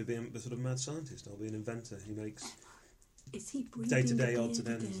to be a sort of mad scientist. I'll be an inventor who makes Is he breathing day-to-day again odds and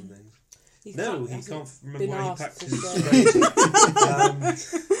ends and again? things. He's No, not- he hasn't can't remember been why he asked packed to his say.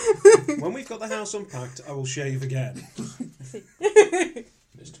 razor. When we've got the house unpacked, I will shave again. Mr.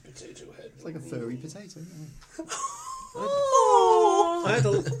 Potato Head. It's like a furry potato. Yeah. Oh. I had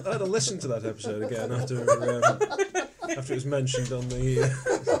to listen to that episode again after it was mentioned on the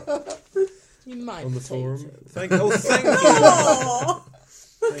You might on the potato. forum. Thank you.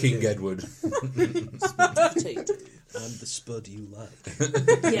 King Edward. Potato. And the spud you like.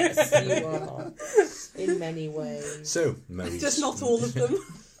 Yes, you are. In many ways. So, Mary's. Just not all of them.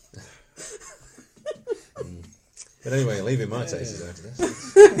 But anyway, leaving my tastes out of this.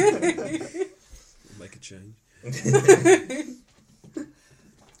 Make a change.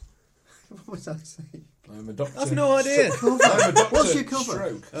 What was I saying? I'm a doctor. I've no idea. I'm a doctor. What's your cover?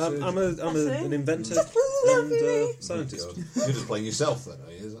 Stroke. I'm an inventor and scientist. God. You're just playing yourself then,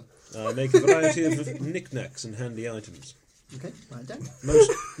 are you? Is that? I make a variety of knickknacks and handy items. Okay, right down.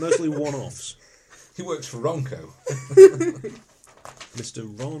 Mostly one-offs. He works for Ronco. Mr.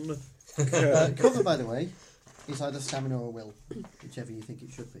 Ron. Cover, by the way, is either stamina or will, whichever you think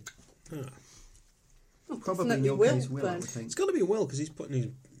it should be. Probably in your case, will, I would think. It's got to be Will because he's putting his.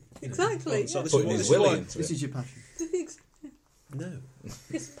 Exactly, So yeah. this Putting is his why- willy into This it. is your passion. No.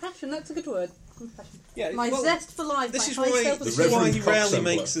 It's passion, that's a good word. Passion. Yeah. My well, zest for life, This my is high why. self-esteem. This is why Reverend he rarely Coxsempler.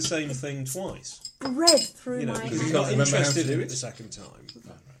 makes the same thing twice. Red through You know, my because he's hands. not Remember how interested to in do it it? the second time.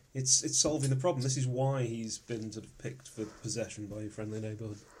 It's solving the problem. This is why he's been sort of picked for possession by your friendly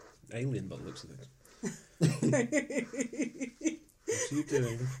neighbourhood alien, by the looks of it. What's you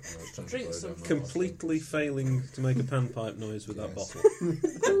doing? Drink some. Completely failing to make a panpipe noise with that Yes. bottle.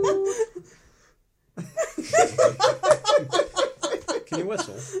 Can you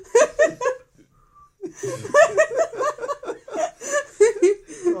whistle?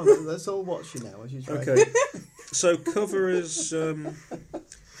 Come on, let's all watch you now as you try. Okay. So cover is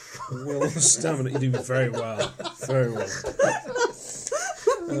will stamina. You do very well. Very well.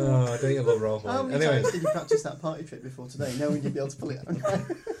 Oh, don't you love role How playing? many Anyway, times did you practice that party trick before today, knowing you'd be able to pull it out?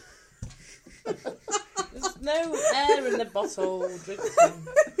 There's no air in the bottle. Drink some.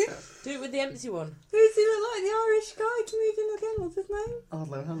 Do it with the empty one. Who's he look like? The Irish guy comedian again, what's his name?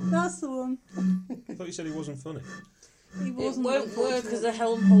 Ardlow Hanlon. That's the one. I thought you said he wasn't funny. He It wasn't. won't work as unfortunately. a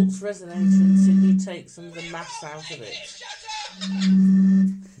Helmholtz resonator until you take some of the mass out of it.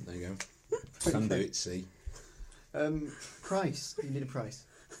 there you go. Can do it, see. Price. You need a price.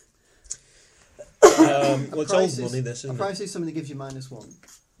 Well, it's price old is- money, this, A isn't price it? is something that gives you -1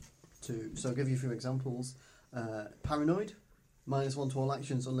 to. So I'll give you a few examples. Paranoid, -1 to all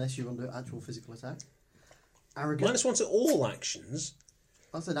actions unless you're under actual physical attack. Arrogant. -1 to all actions.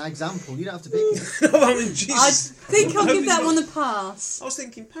 That's an example. You don't have to pick it. No, I mean, I Jesus. think I'll I hope give he's that not- one a pass. I was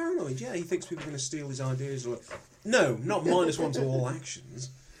thinking paranoid. Yeah, he thinks people are going to steal his ideas. Or no, not -1 to all actions.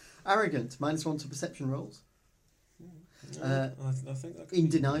 Arrogant, -1 to perception rolls. No, I think that could In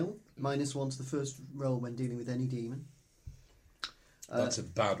be- denial, -1 to the first roll when dealing with any demon. That's a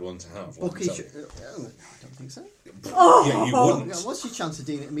bad one to have. Bookish. Like, I don't think so. yeah, you wouldn't. Yeah, what's your chance of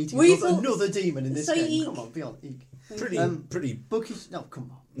meeting Weasel- another demon in this Say game? eek. Come on, be on. Eek. Pretty, pretty. Bookish. No,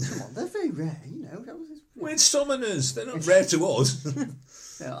 come on. They're very rare, you know. We're summoners. They're not rare to us.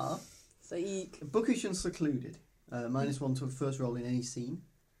 They are. So eek. Bookish and secluded. -1 to a first roll in any scene.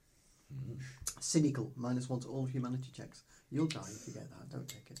 Cynical. -1 to all humanity checks. You'll die if you get that. Don't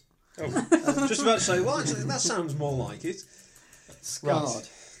take it. Just about to say, well, actually, that sounds more like it. Scarred.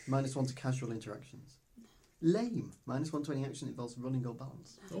 -1 to casual interactions. Lame. -1 to any action that involves running or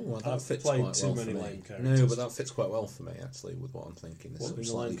balance. Oh, well, that I've fits played quite too well many for me. lame characters. No, but that fits quite well for me, actually, with what I'm thinking. This What, sort of being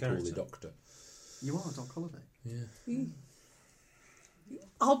a lame slightly poorly character? doctor. You are Doc Holliday. Yeah.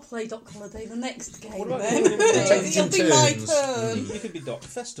 I'll play Doc Holiday the next game. What about then. doing it- Take it in It'll be my turns. turn. You could be Doc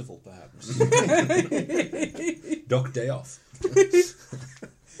Festival, perhaps. Doc Day Off.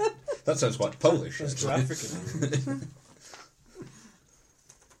 That sounds quite Polish. That's too actually. African.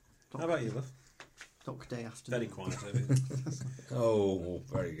 How about you, love? Doc Day Afternoon. Very quiet over here. Oh,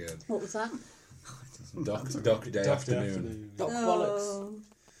 very good. What was that? Doc Day Doc Day Afternoon. Doc Oh. bollocks.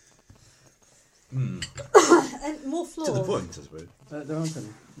 And more flaws. To the point, I suppose. There aren't any.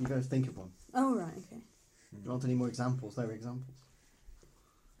 You've got to think of one. Oh, right, okay. There aren't any more examples. There are examples.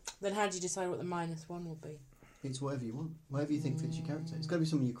 Then how do you decide what the -1 will be? It's whatever you want. Whatever you think fits your character. It's got to be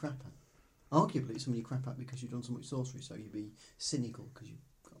something you crap at. Arguably, it's something you crap at because you've done so much sorcery, so you'd be cynical because you've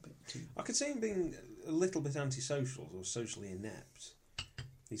got a bit too... I could see him being a little bit antisocial or socially inept.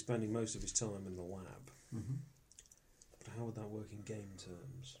 He's spending most of his time in the lab. Mm-hmm. But how would that work in game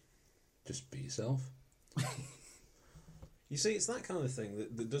terms? Just be yourself. You see, it's that kind of thing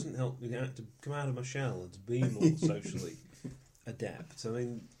that doesn't help me to come out of my shell and to be more socially adept. I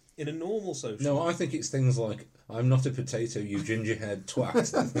mean, in a normal social... No, I think it's things like, I'm not a potato, you gingerhead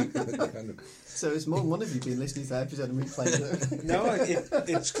twat. Kind of- So it's more than one of you been listening to that episode and replaying it. No,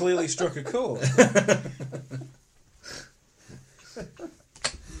 it's clearly struck a chord.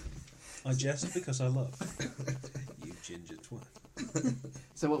 I jest because I love. You ginger twat.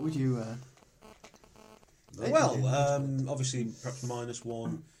 So what would you... Well, obviously, perhaps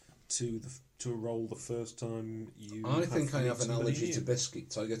 -1 to roll the first time you. I think to I meet have an somebody allergy new. to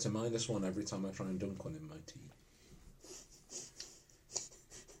biscuits. I get a -1 every time I try and dunk one in my tea.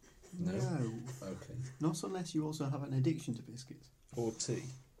 No. Okay. Not unless you also have an addiction to biscuits. Or tea,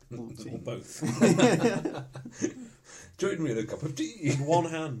 Or tea. or both. Join me in a cup of tea. In one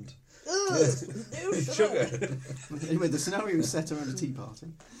hand. Sugar. Anyway, the scenario is set around a tea party.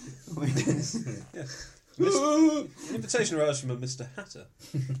 An invitation arrives from a Mr. Hatter.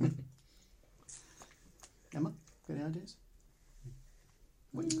 Emma, got any ideas?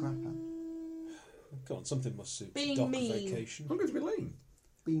 What you crap at? Come on, something must suit Being Doc mean. Vacation. I'm going to be lame.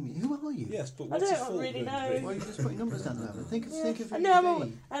 Beamy. Who are you? Yes, but I what's don't his fault really going to know. be? Why are you just putting numbers down there? Think of who No,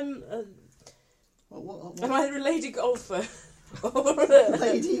 you I'm, be. am I a lady golfer? Or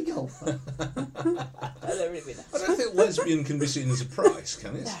Lady golfer. I don't really know. I don't think lesbian can be seen as a price,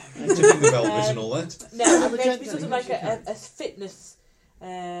 can it? Tipping the velvet and all that. No, Yeah, I'm but going to be gently, sort of yes, like you a fitness...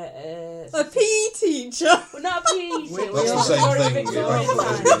 A PE teacher. Well, not a PE teacher. We That's the are- same Victorian thing. Victorian Yeah,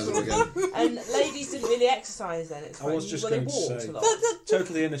 times. lesbianism again. And ladies didn't really exercise then. It's I was quite- just well, they going to walked say- a lot.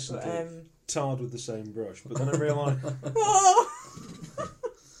 Totally innocently But, tarred with the same brush, but then I realised.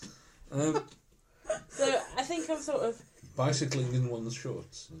 so I think I'm sort of... Bicycling in one's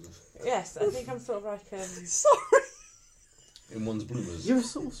shorts. Yes, I think I'm sort of like... Sorry. In one's bloomers. You're a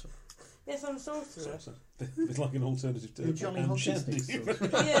sorcerer. yes, I'm a sorcerer. It's like an alternative to You're Johnny Anne Hockey Shandy. Sticks.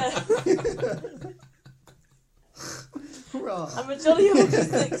 Yeah, Hurrah! I'm a Jolly Hockey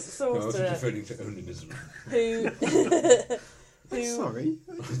Sticks No, I was sorcerer referring to onanism. who... Sorry.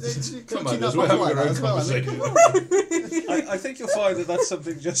 Come on, we're having our own conversation. I think you'll find that that's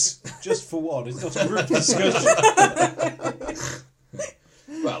something just for one. It's not a group discussion.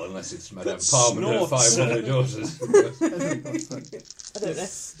 Well, unless it's Madame But Palm and her snorts. 5 lovely daughters. I don't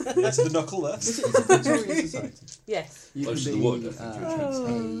know. That's the knuckle there. It's a Victorian society. Yes. You Close can to be, the wood, I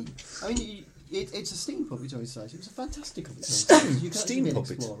think, I mean, it's a steampunk Victorian society. It's a fantastical Victorian society. You can actually be an Steam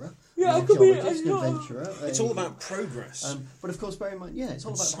puppet. explorer, Yeah, an I could be- archaeologist, an I'm not- adventurer. It's all about progress. But of course, bear in mind, it's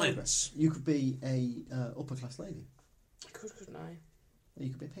all And about science. progress. You could be a upper class lady. Couldn't I? You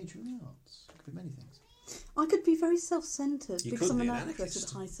could be a patron of the arts. You could be many things. I could be very self-centred You because could I'm be an an actress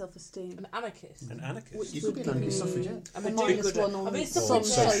anarchist. with high self-esteem. An anarchist. An anarchist. Which You could be would an give me suffragette. I'm a a -1 do-gooder. on I'll be a some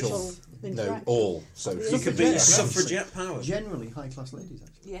suffragette. social No, interaction. all. So You You could be Suffragette. suffragette powered. Generally, high class ladies,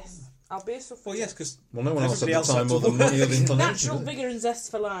 actually. Yes, I'll be a suffragette. Well, yes, because well, no one else at Everybody the else time had or to the money or the Natural inclination. vigour and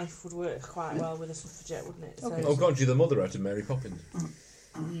zest for life would work quite well with a suffragette, wouldn't it? So, Okay. Oh God, you're the mother out of Mary Poppins.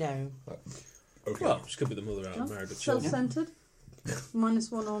 no. Okay. well, she could be the mother out of married with children. Self-centred.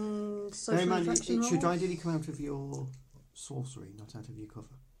 -1 on Bear social in mind, interaction it should roll. ideally come out of your sorcery, not out of your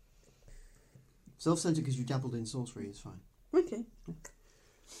cover. Self-centered because you dabbled in sorcery is fine. Okay.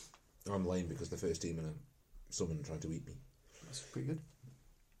 I'm lame because the first demon someone tried to eat me. That's pretty good.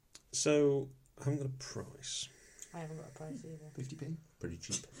 So, I haven't got a price. I haven't got a price either. 50p. Pretty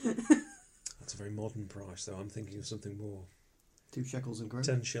cheap. That's a very modern price, though. I'm thinking of something more 2 shekels and grow.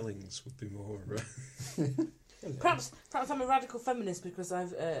 10 shillings would be more. Perhaps I'm a radical feminist because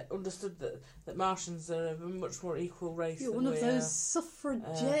I've understood that Martians are a much more equal race. You're than one of we are. those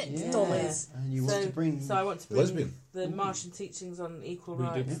suffragette Yeah. dollies. And you want to bring. So I want to bring Lesbian. the Martian teachings on equal We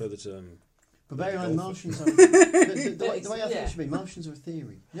rights. did further term. But bear in mind, Goldfish. Martians are. The way I think Yeah. it should be, Martians are a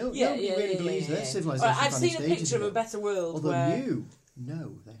theory. Nobody Yeah, really believes their civilization. Well, I've seen a vanished ages picture of a ago. better world Although where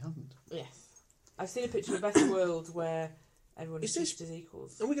no, they haven't. yes, I've seen a picture of a better world where everyone is Is this- treated as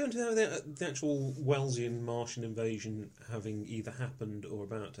equals. Are we going to have the actual Wellesian Martian invasion having either happened or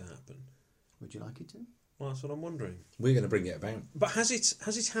about to happen? Would you like it to? Well, that's what I'm wondering. We're going to bring it about. But has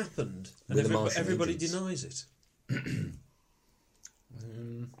it happened? And With the Martian everybody agents. denies it.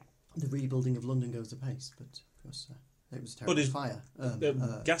 The rebuilding of London goes apace, but of course it was a But terrible is- fire.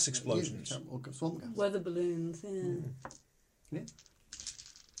 Gas explosions. Yeah, or swamp gas. Weather balloons, yeah.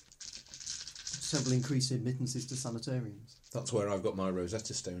 Several increased admittances to sanitariums. That's where I've got my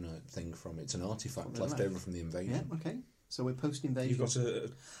Rosetta Stone thing from. It's an artifact Oh, left right. over from the invasion. Yeah, okay. So we're post-invasion. You've got a.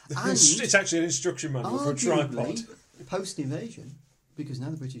 And it's actually an instruction manual for a tripod. Post-invasion, because now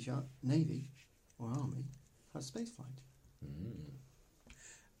the British Navy or Army has spaceflight.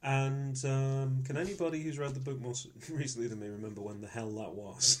 And can anybody who's read the book more recently than me remember when the hell that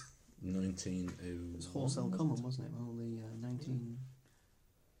was? 1901. It was Horsell Common, wasn't it? Well, the 19...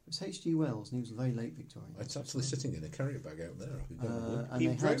 It was H.G. Wells, and he was very late Victorian. It's actually sitting in a carrier bag out there. I could go and look. And He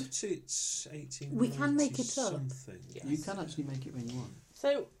they wrote had... it 1890 We can make it up. something. Yes. You can actually make it when you want.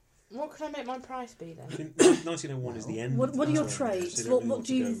 So, what can I make my price be then? I think 1901 is the end. What are your of the traits? so you don't What really do want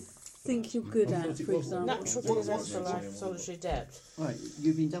you to go- think you're good I at, thought it for was example? Natural What- disaster what- life, solitary depth. Right,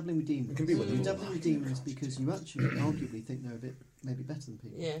 you've been dabbling with demons. It can be You've been whatever you dabbling with like. demons because you actually arguably think they're a bit maybe better than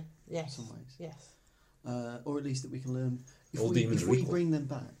people. Yeah, In yes, some ways. yes, Or at least that we can learn. All demons if are we equal. bring them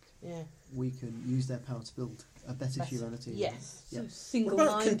back, yeah, we can use their power to build a better Better. humanity. yes, Yeah. So What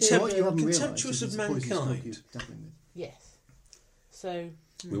about single-minded. So what you haven't realised Contemptuous is of it's a poisonous drug mankind. you're dabbling with. yes. So,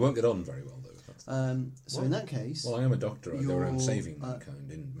 We won't get on very well, though. That's So in that case, well, I am a doctor. I go around You're, saving uh, mankind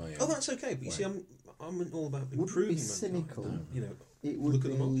in my own. Oh, that's okay. But you Wow. see, I'm all about Wouldn't it improving be mankind. cynical? You know, it would look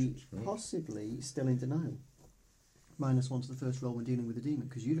at the be Martians. possibly still in denial. -1 to the first roll when dealing with a demon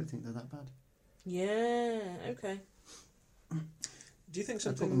because you don't think they're that bad. yeah, okay. do you think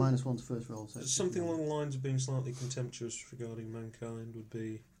So put something the -1 to first roll. So it's something different. along the lines of being slightly contemptuous regarding mankind would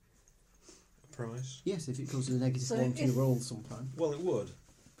be a price? Yes, if it causes a negative So 1 to your if- roll sometime. Well, it would.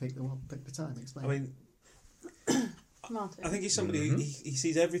 Pick the time. Explain. I mean, Martin. I think he's somebody who he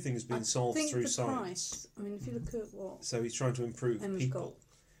sees everything as being I solved think through the science. price. I mean, if you look at what So he's trying to improve Emma's people.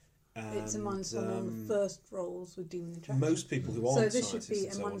 it's a And, -1 on the first rolls with demon attraction. most people who So aren't this should scientists be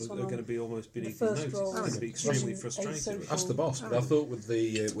and a so on -1 are on going to be almost the beneath first notice. roll It's going to be was extremely a frustrating. social- Ask the boss, but I thought with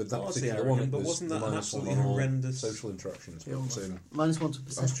the with that Well, that's the particular one, arrogant, it but was wasn't the that an -1 absolutely on all horrendous- social interactions. Yeah, But, -1 to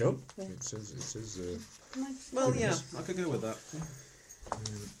that's perception. job. Yeah. It says. Well, yeah, I could go with that.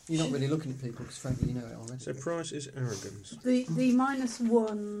 You're not really looking at people because frankly you know it already. So price is arrogance. The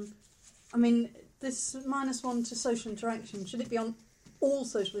 -1. I mean, this -1 to social interaction. Should it be on all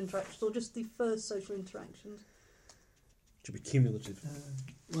social interactions or just the first social interactions? Should be cumulative.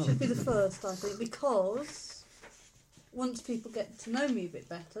 Well, Should be the first, I think, because once people get to know me a bit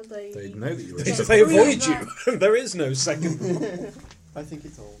better, they They know that you're a They- They, psychopath. they Really avoid you. There is no second. I think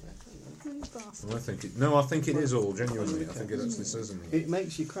it's all there. Well, I think it is all genuinely. I think it actually says in the. It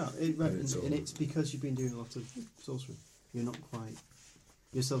makes you crap, It's all- and it's because you've been doing a lot of sorcery. You're not quite.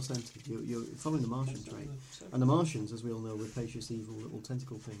 You're self-centered. You're following the Martian trait, and the Martians, as we all know, are rapacious, evil little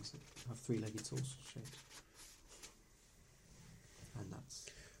tentacle things that have three-legged saucer shapes, and that's.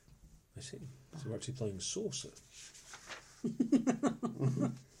 I see. So we're actually playing saucer.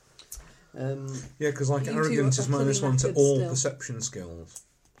 Yeah, because like You two arrogance are is fully -1 to knackered all still. perception skills.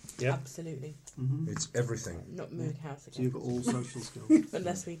 Yeah. Absolutely. Mhm. It's everything. Not moving house So you've again. got all social skills.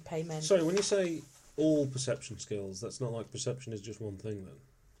 Unless we pay men. Sorry, when you say all perception skills, that's not like perception is just one thing then.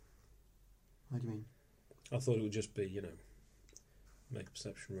 How do you mean? I thought it would just be, you know, make a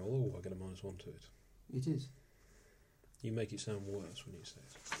perception roll. Oh, I get a -1 to it. It is. You make it sound worse when you say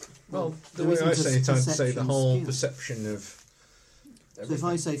it. Well, the there way isn't I a say it, I'd say the perception whole skill. perception of. So if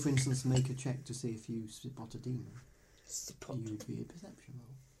I say, for instance, make a check to see if you spot a demon, Spot. you would be a perception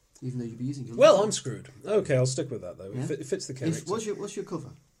roll, even though you'd be using your. Well, logic. I'm screwed. Okay, I'll stick with that though. Yeah? It fits the character. What's your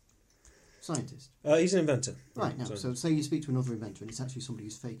cover? Scientist. He's an inventor. Right, now, so say you speak to another inventor and it's actually somebody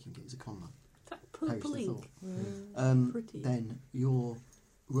who's faking it, it's a con man. That Perish purple the ink. thought. Mm. Pretty. Then your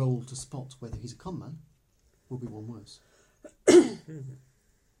roll to spot whether he's a con man will be one worse.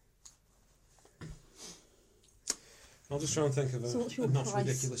 I'll just try and think of So what's a your not price?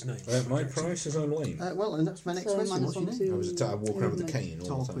 ridiculous name. My price is on Lane. Well, and that's my next So question. What's your -1 name? to I walk around with a movement. cane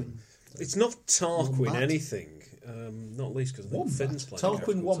all the time. Tarquin. It's not Tarquin Wombat. anything, not least because I think Wombat. Finn's playing Tarquin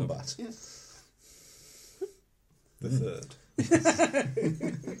Captain Wombat. Yeah. The third.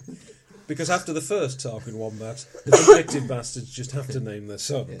 Because after the first Tarquin Wombat, the convicted bastards just have to name their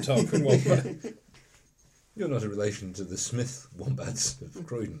son Tarquin Wombat. You're not a relation to the Smith Wombats of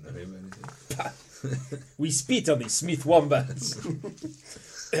Croydon, are you? We spit on the Smith Wombats.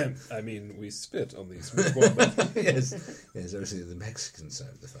 I mean, we spit on the Smith Wombats. Yes, obviously the Mexican side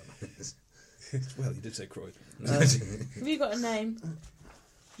of the family. Well, you did say Croydon. Have you got a name?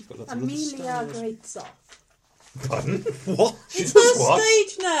 You've got lots of little Amelia stars. Greatsoff. Pardon? What? She It's does her what?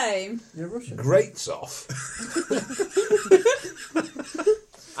 stage name. You're Russian. Grates off.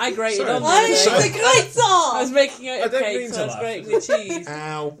 I grated Sorry. on Why the is other the day. Greatsoff? I was making I oat don't cake, mean so to I was laugh. grating the cheese.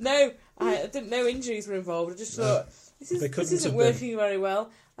 Ow. No, I didn't know injuries were involved. I just thought, They this couldn't isn't have been. working very well.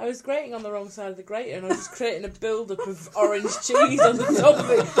 I was grating on the wrong side of the grater and I was just creating a build-up of orange cheese on the top of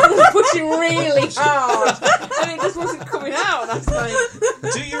it. I was pushing really hard and it just wasn't coming out. And I was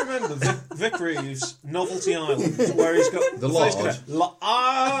like, Do you remember Vic Reeves' Novelty Island, where he's got The face lard. connect-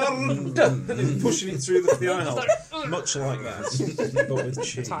 lard, and he's pushing it through the eye hole, much like that, but with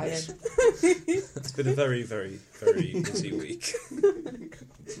cheese. tired. It's been a very, very, very busy week.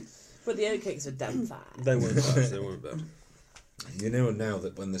 But the oatcakes are damn fat. They weren't bad. They weren't bad. You know now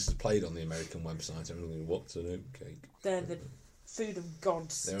that when this is played on the American website, I'm going, what's an oatcake? They're the food of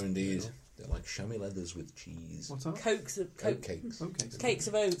gods. They're indeed. They're like chamois leathers with cheese. What's that? Cokes of coke, Oatcakes. Okay. cakes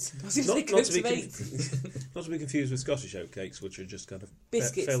of oats. I was going to say Not cokes to be of oats. not to be confused with Scottish oatcakes, which are just kind of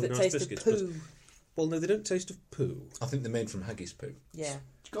Biscuits fairly that nice taste biscuits. of poo. Well, no, they don't taste of poo. I think they're made from haggis poo. Yeah.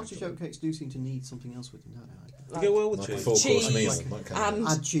 Scottish oatcakes do seem to need something else with them, don't they? They go well with Like a cheese. 4-course Cheese meal. Like- That kind of And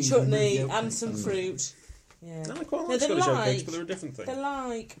Add cheese chutney and and oatcake some and- fruit. Yeah. No, I quite No, like they're Scottish oatcakes, like- but they're a different thing. They're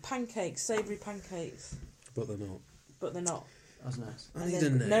like pancakes, savoury pancakes, But they're not. but they're not. That's nice. I And need they're-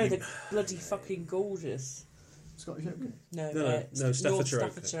 a name. No, they're bloody fucking gorgeous. Scottish oatcake. No, No, they're no, North Staffordshire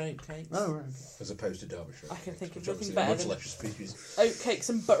Staffordshire oatcakes. Oh, right. Okay. As opposed to Derbyshire. I can think of which nothing obviously are better much than- lesser species. Oatcakes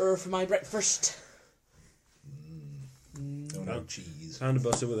and butter for my breakfast. No, no cheese. Pound of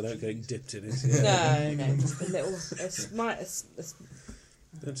butter with an oatcake dipped in it. No, just a little.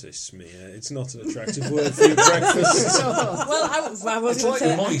 Don't say smear. It's not an attractive word for your breakfast. Well, I was It's going like to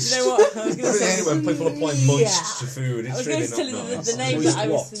say. moist. You know what? I was going to say. Anyway, when people apply moist to food, I it's was really going to tell you not the nice. name Moist that I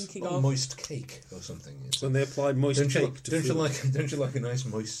was what? thinking Well, of. moist cake or something. It's When they apply moist Don't you, cake to don't, you food. don't you like a nice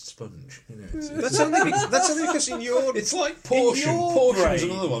moist sponge? You know, That's only because in your... It's like portion. your Portion's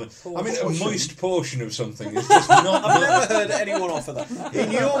brain. another one. I mean, Portion. a moist portion of something is just not. I've never heard anyone offer that. In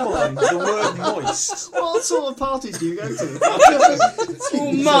your mind, the word moist... What sort of parties do you go to?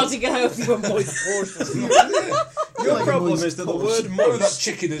 Oh, Mardi Gras of a moist portion. Your Like a problem moist is that the portion. word Oh, that moist...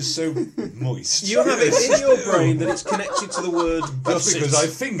 chicken is so moist. You have it in your brain that it's connected to the word That's gusset. because I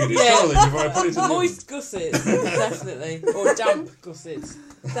fingered it Yeah. thoroughly before I put it in the Moist gussets, definitely. Or damp gussets.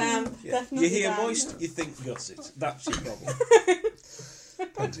 Damn, Yeah. definitely You hear damn. moist, you think gusset. That's your problem.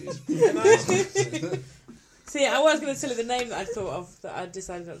 panties. See, I was going to tell you the name that I thought of that I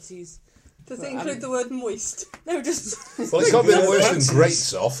decided not to use. Does But it include the word moist? No, just. Well, it can't be worse Panties. than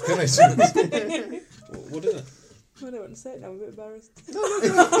grates off, can it? What is it? I don't want to say it now, I'm a bit embarrassed. How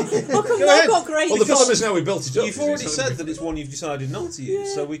come Go I've ahead. got great? Well, the problem is now we built it up. You've already said that it's one you've decided not to use,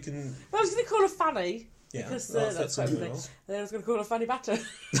 Yeah. so we can... Well, I was going to call her Fanny. Yeah, Because well, that's that quite sounds funny. well. And then I was going to call her Fanny Batter.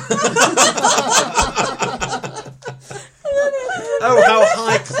 Oh, how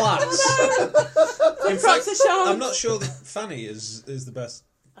high class! In fact, That's a charm. I'm not sure that Fanny is the best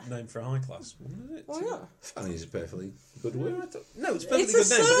name for a high class woman, is it? Why not? Fanny is a perfectly good word. No, it's a perfectly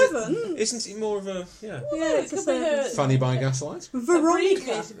It's a good name. But servant. isn't it more of a... Yeah. Yeah, it could be her. Fanny by gaslight.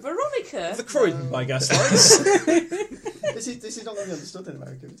 Veronica. Veronica. The Croydon by gaslights. This is not going to be understood in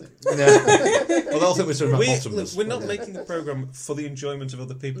America, is it? No. Well, they'll think we're talking about Look, bottomless. we're not Yeah. making a programme for the enjoyment of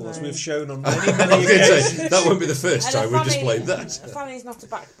other people, as No. we've shown on I many, I many was going to occasions. say, that won't be the first And a time we've fanny- displayed that. A fanny is not a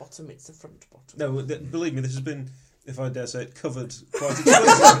back bottom, it's a front bottom. No, believe me, this has been, if I dare say it, covered quite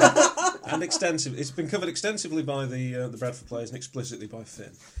explicitly and extensive. It's been covered extensively by the Bradford players and explicitly by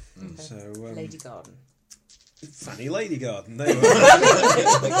Finn. So, Lady Garden. Fanny Lady Garden. There you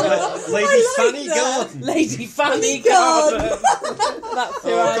are. Lady Fanny Garden. Lady Fanny Garden. Garden. That's who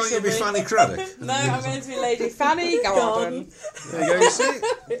Oh, I can't you shall be Fanny Craddock? No, I'm going to be Lady Fanny Garden. There you go, you see?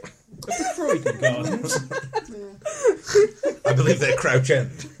 Of the Croydon Gardens. I believe they're Crouch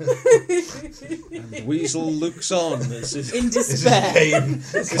End. And Weasel looks on as if In This despair. game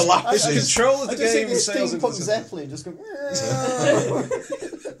his collapses. control of I the just see game this sails into steampunk the... Zeppelin just go.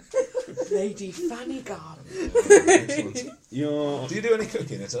 Lady Fanny Garden. Excellent. You're Do you do any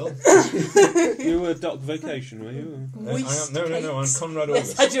cooking at all? you were Doc Vacation, were you? Moist No, I'm cakes. Conrad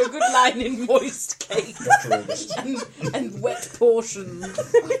Yes, August. I do a good line in moist cake Dr. August. and wet portions.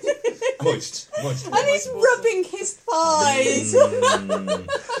 Moist. And he's rubbing his thighs.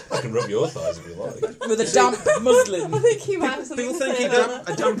 I can rub your thighs if you like. With a damp muslin. I think he might have something People to think say you about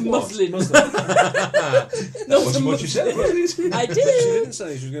a damp what? Muslin. That wasn't what you said, was it? I She did. didn't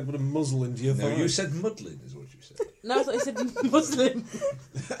say she was going to put a muzzle into your No, thigh. you said muddling is what you said. No, I thought you said muslin.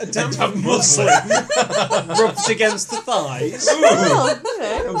 a damp muzzle. rubbed against the thighs.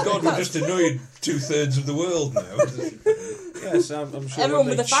 Oh God, we've just annoyed 2/3 of the world now. Yes, I'm sure. Everyone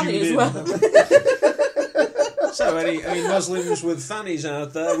when with they a fanny tune as in- So, any Muslims with fannies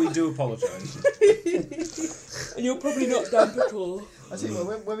out there, we do apologise. And you're probably not damp at all. I see. Well,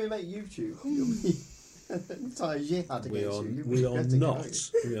 when we make YouTube, you'll be entire jihad We against are, you. You'll we be are regretting it, not.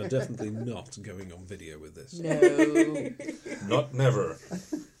 won't you? We are definitely not going on video with this. No. Not never.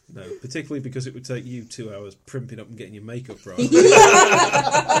 No, particularly because it would take you 2 hours primping up and getting your makeup right.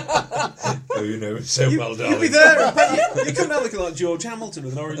 Oh, you know, so well, darling. You'll be there. You come out looking like George Hamilton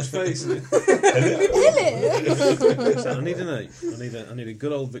with an orange face. So I need a name. I need a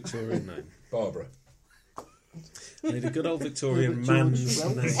good old Victorian name. Barbara. I need a good old Victorian George man's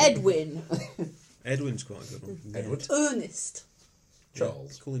Wells. name. Edwin. Edwin's quite a good one. Ned. Edward. Ernest.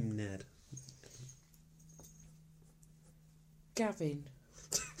 Charles. Call him Ned. Gavin.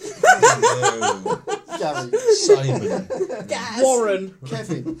 No. Gary, Simon. Warren.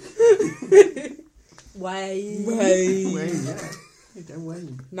 Kevin, Wayne. Wayne. Wayne, yeah. Hey, don't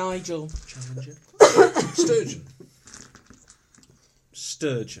Wayne. Nigel. Challenger. Sturgeon.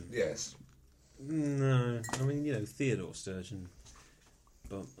 Sturgeon. Yes. No, I mean, Theodore Sturgeon.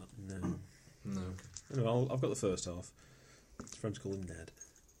 But no. No. Anyway, I've got the first half. His friends call him Ned.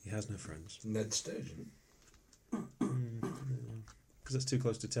 He has no friends. Ned Sturgeon. Because that's too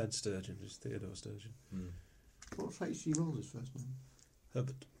close to Ted Sturgeon, it's Theodore Sturgeon. What's H.G. Wells' first name?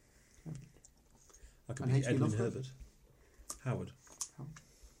 Herbert. I could And be H.P. Edwin Lovecraft? Herbert. Howard.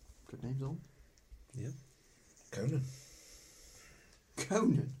 Good names all. Yeah. Conan.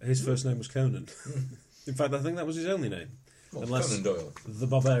 Conan. His first name was Conan. In fact, I think that was his only name. Well, Unless- Conan Doyle. The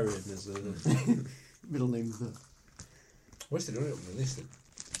Barbarian is Middle name The. Where's the real release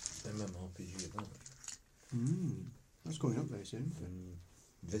the MMORPG of that? That's coming up very soon.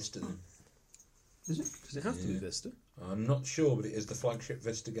 Vista then. Is it? Does it have to be Yeah. Vista? I'm not sure, but it is the flagship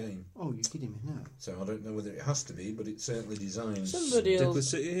Vista game. Oh, you're kidding me now. So I don't know whether it has to be, but it's certainly designed. Somebody Stick with else.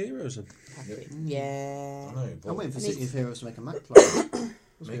 City of Heroes then. Yeah. I know, I'm but waiting for And City he's- of Heroes to make a Mac Clyde. Must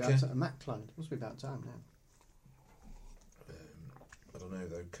be Make about a- a Mac Clyde. Must be about time now. I don't know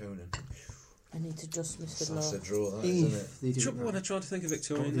though. Conan. I need to just miss the That's a law. draw, that isn't it? If they The do it trouble when I right. try to think of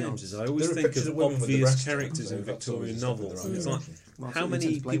Victorian Got the names is odds. I always There are think pictures of of women with the obvious breasts characters on, in so that's always Victorian the stuff with novels. the It's right like, direction. Well, how something to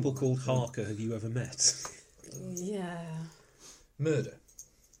many explain people what- called Harker have you ever met? Yeah. Murder.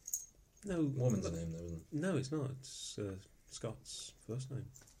 No. Woman's name though, isn't it? No, it's not. It's Scott's first name.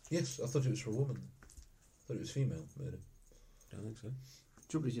 Yes, I thought it was for a woman. I thought it was female. Murder. Don't think so.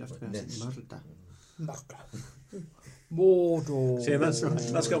 Trouble is you have to Like pronounce it Nest. Murder. Mordor. See, and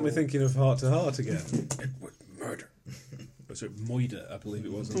that's got me thinking of Heart to Heart again. It was murder. Or sorry, Moida, I believe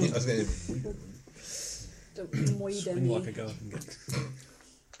it was. I was going Don't moid Swing like a garden gate.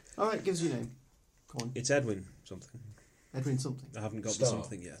 Alright, give us your name. Go on. It's Edwin something. Edwin something. I haven't got Star. the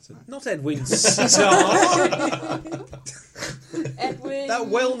something yet. Not Edwin Starr. Edwin. That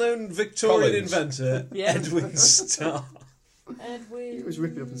well-known Victorian Collins. inventor, Yeah. Edwin Starr. Edwin. It was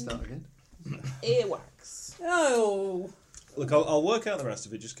rip it up and start again. Earwax. Oh. Look, I'll work out the rest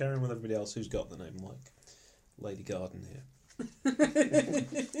of it. Just carry on with everybody else who's got the name, like Lady Garden here.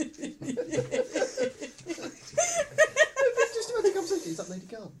 Just about the conversation. Is that Lady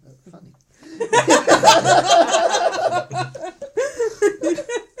Garden? Fanny.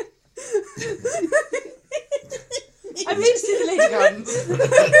 I've been to the Lady Gardens.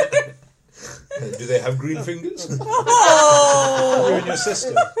 Do they have green fingers? You and your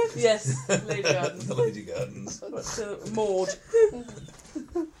sister. Yes, Lady Gardens. The Lady Gardens. So, Maud.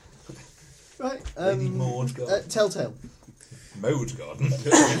 Right. Lady Maud Garden. Telltale. Maud Garden.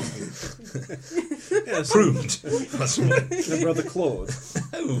 Yes, Pruned. That's right. the brother Claude.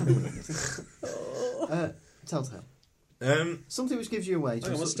 Telltale. Oh. Something which gives you away to,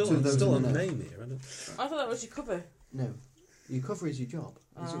 Hang on, we're to still those on in the know. name here, isn't it? I thought that was your cover. No. Your cover is your job.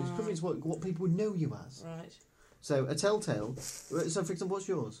 It's covering is what people would know you as. Right. So, a telltale. So, for example, what's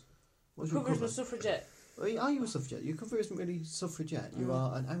yours? What's your Cover is cover? my suffragette. Are you a suffragette? Your cover isn't really suffragette. You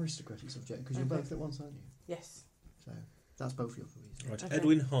are an aristocratic suffragette because you're Okay. both at once, aren't you? Yes. So, That's both your careers. Right, Okay.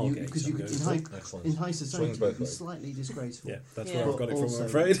 Edwin Hargate. Because you I'm could, going in for. high, Excellent. in high society, Swings both it'd be ways. slightly disgraceful. Yeah, that's Yeah. where I've got it from, Also, I'm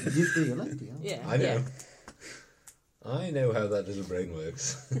afraid. You'd be a lefty, aren't you? Yeah. I know. Yeah. I know how that little brain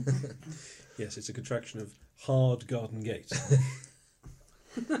works. Yes, it's a contraction of Hard Garden Gate.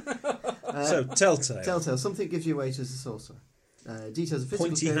 Uh, So, Telltale. Telltale, something gives you away as a sorcerer. Details of physical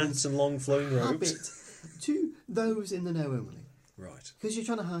Pointy appearance, hats and long flowing robes. habit to those in the know only. Right. Because you're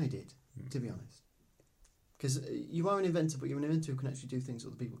trying to hide it, to be honest. Because you are an inventor, but you're an inventor who can actually do things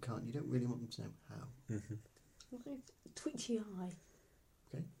other people can't. You don't really want them to know how. Mm-hmm. Twitchy eye.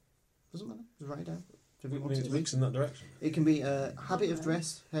 Doesn't matter. Just write it down. I If you mean, want it it to be. looks in that direction. It can be habit of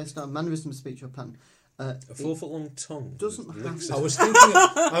dress, hairstyle, mannerism of speech or pattern. A 4-foot-long tongue. doesn't with have links to- I was thinking.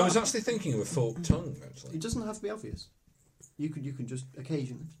 I was actually thinking of a forked tongue. Actually, It doesn't have to be obvious. You can just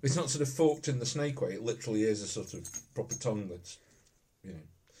occasionally. it's not sort of forked in the snake way. It literally is a sort of proper tongue that's,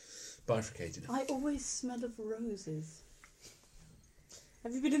 bifurcated. I always smell of roses.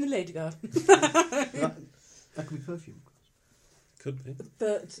 Have you been in the Lady Garden? that could be perfume. Could be.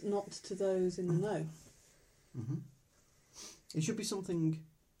 But not to those in the know. Mm-hmm. It should be something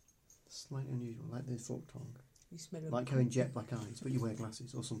slightly unusual, like the forked tongue. You smell of Like having jet black eyes, but you wear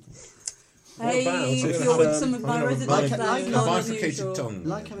glasses or something. What Hey, about if if, you're with um, some of my I'm gonna residents, like- that's like not a bifurcated unusual. tongue.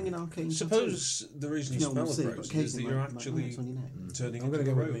 Like having an arcane Suppose the reason you tattoo. smell will of see, but roses is that occasionally you're might actually it's on your neck. turning I'm into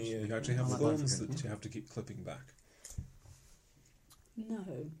gonna a go with rose. me, You actually I have like thorns bifurcated. that you have to keep clipping back. No.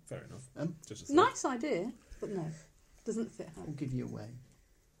 Fair enough. Just a thought. Nice idea, but no. Doesn't fit Will how. give you away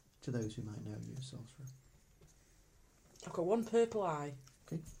to those who might know you're a sorcerer. I've got one purple eye.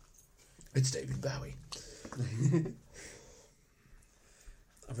 It's David Bowie.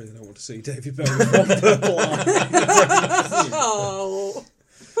 I really don't want to see David Bowie with one purple eye. Oh.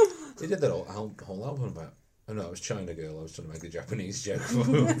 He did that whole album about. Oh no, it was China Girl. I was trying to make a Japanese joke.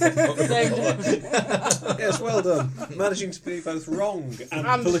 Yes, well done. Managing to be both wrong and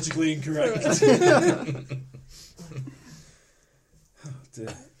And- politically incorrect. Oh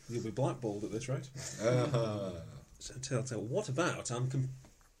dear. You'll be blackballed at this rate. So, Telltale, what about I'm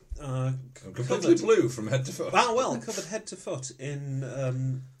completely blue from head to foot. covered head to foot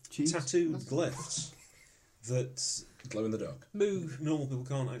in Cheese? tattooed glyphs that Glow in the dark. Move. normal people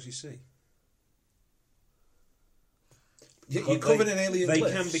can't actually see. You're But covered they- in alien They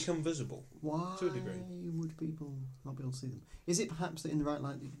glyphs. can become visible. Why To a degree. would people not be able to see them? Is it perhaps that in the right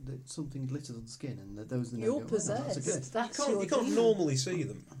light that something glitters on the skin and that those that know You're go, "Oh, that's a possessed. good." That's You your can't demon. normally see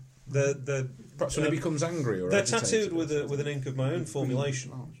them. They're Perhaps when he becomes angry or they're agitated tattooed or with something. an ink of my own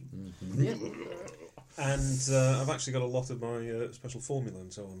formulation, Mhm. Yeah. and I've actually got a lot of my special formula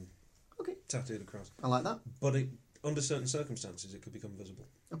and so on Okay. tattooed across. I like that. But under certain circumstances, it could become visible.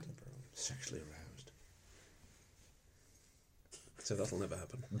 Okay. Temporarily. Sexually aroused. So that'll never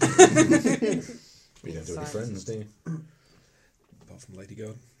happen, You don't do any friends, do you? apart from Lady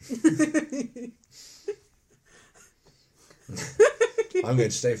Garden. I'm going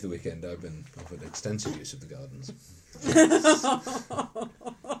to stay for the weekend. I've been offered extensive use of the gardens.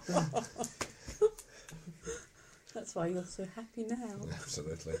 That's why you're so happy now.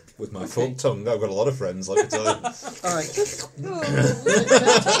 Absolutely. With my forked tongue, I've got a lot of friends, let me tell you. All right.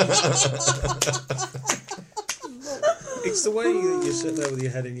 It's the way that you sit there with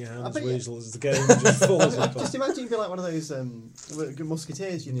your head in your I hands, bet you- weasel, as the game just falls apart. Just imagine you feel like one of those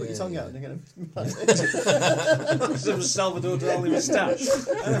musketeers. You put Yeah, your tongue yeah. out and you're going Some Salvador Dali moustache,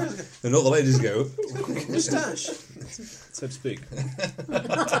 And all the ladies go, moustache, so to speak.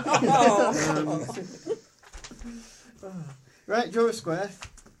 Right, draw a square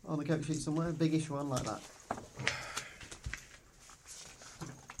on the coat sheet somewhere, a biggish one like that.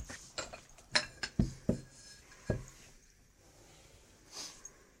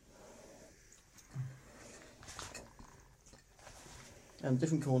 And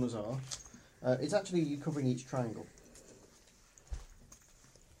different corners are. It's actually covering each triangle.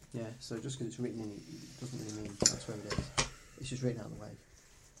 Yeah, so just because it's written in, it doesn't really mean that's where it is. It's just written out of the way.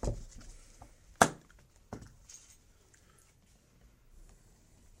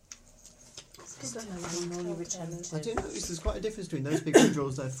 Still don't know why I'm only retentive. I do notice there's quite a difference between those people who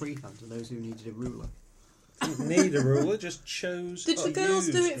draws their freehand and those who needed a ruler. Didn't need a ruler, just chose. Did the to girls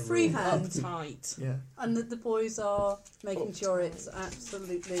do use it a freehand? Uptight. Yeah. And that the boys are making sure it's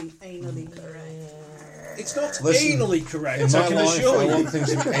absolutely anally correct. ruler. It's not Listen, anally correct, In I my can life, assure I you. want things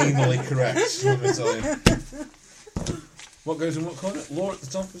to be anally correct, let me tell you. What goes in what corner? Law at the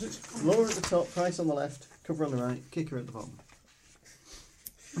top, is it? Lower at the top, price on the left, cover on the right, kicker at the bottom.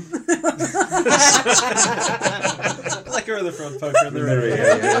 Liquor in the front, poker in the rear.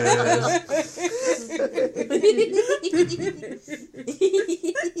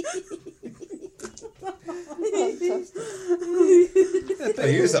 I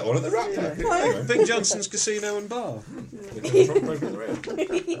used that one at the Rat Pack. Anyway. Big Johnson's Casino and Bar. Look at the front road of the road.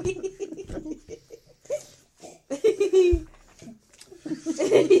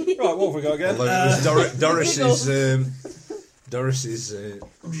 Right, what have we got again? Although it was Doris's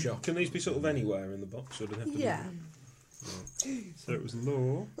shop. Can these be sort of anywhere in the box, or do they have to Yeah. be... So it was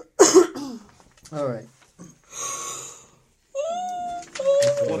law. All right.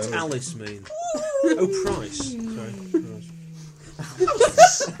 What's Alice mean? Oh, Price. Sorry.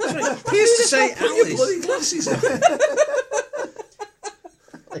 Appears to say Alice. Bloody glasses on.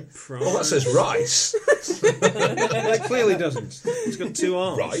 Price. Well, that says rice. That clearly doesn't. It's got two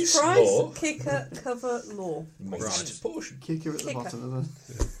arms. Rice, Price, law, kicker, cover, law. right. Portion. Kicker at the Kicker. bottom of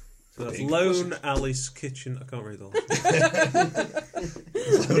the. So that's Big Lone Alice Kitchen. I can't read the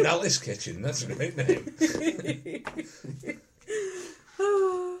last Lone Alice Kitchen, that's a great name.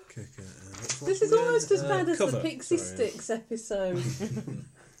 Kicker. This is almost as bad as cover. the Pixie Sorry. Sticks episode.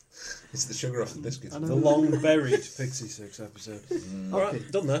 It's the sugar off the biscuits. I know. The long buried Pixie Six episode. Mm. All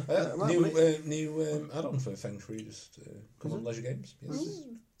right, done there. Right, New add-on for Feng Shui, just come on Leisure Games. Yes.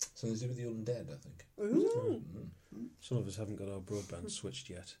 Something to do with the undead, I think. Ooh. Some of us haven't got our broadband switched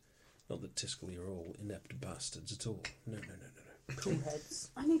yet. Not that Tiscally are all inept bastards at all. No. Poo heads.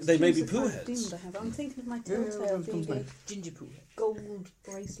 I need to They may choose be the poo kind of heads. demon I have. I'm thinking of my Yeah, Telltale it comes DD back. Ginger poo head. gold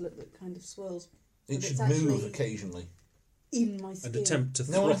bracelet that kind of swirls It But should it's move actually- occasionally. in my An skin. attempt to No,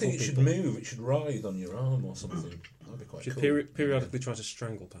 throttle I think it should people. move. It should writhe on your arm or something. That'd be quite Should cool. periodically try to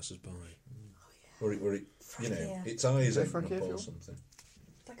strangle passers-by. Or it, you know, Yeah. its eyes Go open for a up kill. or something.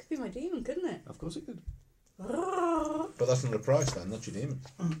 That could be my demon, couldn't it? Of course it could. But that's not a price then. That's your demon.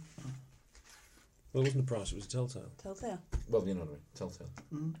 Well, it wasn't a price, it was a Telltale. Telltale. Well, you know what I mean.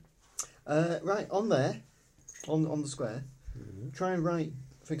 Telltale. Right, on there, on the square, try and write,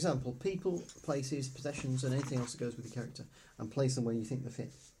 for example, people, places, possessions, and anything else that goes with the character, and place them where you think they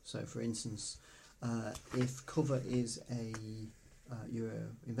fit. So, for instance, if cover is you're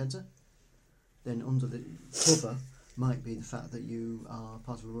an inventor, then under the cover might be the fact that you are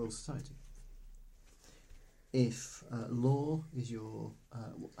part of a royal society. If law is your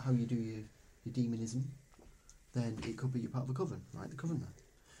how you do your demonism, then it could be you're part of a coven. Write the coven there.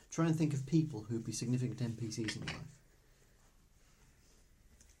 Try and think of people who'd be significant NPCs in your life.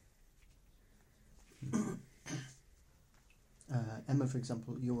 Emma, for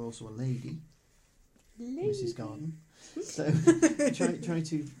example, you're also a lady, Mrs. Garden. So try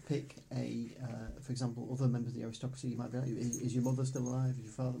to pick for example, other members of the aristocracy. You might be. Is your mother still alive? Is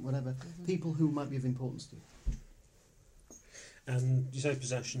your father? Whatever. People who might be of importance to you. And you say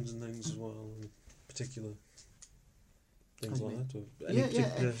possessions and things as well, and particular things How do like you that? Or any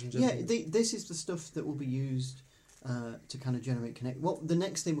particular possessions? This is the stuff that will be used to kind of generate connect. What the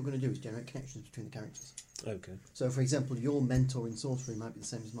next thing we're going to do is generate connections between the characters. Okay. So, for example, your mentor in sorcery might be the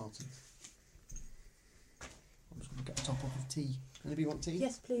same as Martin. I'm just going to get a top up of tea. Anybody want tea?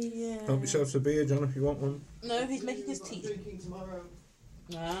 Yes, please. Yeah. Help yourself to beer, John, if you want one. No, he's making his tea. Drinking tomorrow.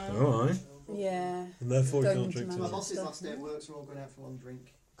 All right. Yeah. And therefore you Going can't into drink my My tonight. boss's last day at work, so we're all going out for one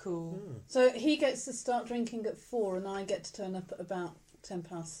drink. Cool. Oh. So he gets to start drinking at 4 and I get to turn up at about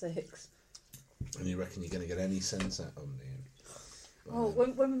 6:10. And you reckon you're going to get any sense out of him? Oh,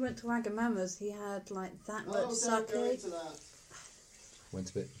 when we went to Agamemma's, he had like that much sake. that. Went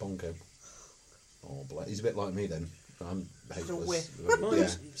a bit bongo. Oh, he's a bit like me then. I'm hopeless. whiff. No, Yeah.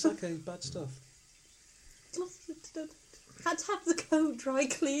 sake is bad stuff. Had to have the coat dry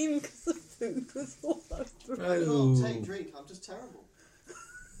clean because the food was all over. Oh. Take drink, I'm just terrible.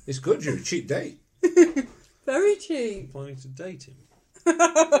 It's good. You're a cheap date. Very cheap. Planning to date him.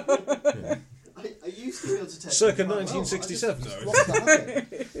 Yeah. I used to be able to take Circa quite well. 1967, I just though. lost the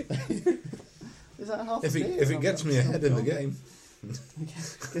habit. Is that half If a it beer? if it gets me ahead in the game.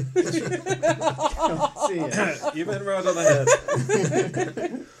 See ya. You men ride on ahead.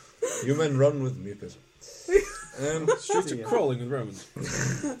 You men run with mucus. Straight See to ya. crawling with Romans.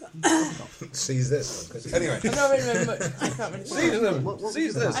 Seize this. Anyway. I don't really remember much. I can't really Seize them. What was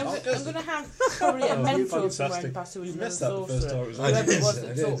Seize it? this. I'm going to have probably a Oh, mentor fantastic. somewhere in Bassel who's You no missed that the first time it was sorcerer. I Whoever did, it was I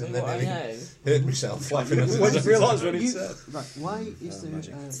that did, taught me and then what I nearly know. hurt myself flapping up. When did you realise when he You- said? Right, why is there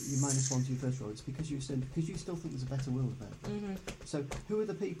magic. you -1 to your first roll? It's because you still think there's a better world about it. Mm-hmm. So, who are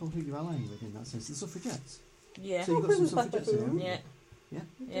the people who you're allying with in that sense? The suffragettes. Yeah. So you've got some suffragettes in there. Yeah.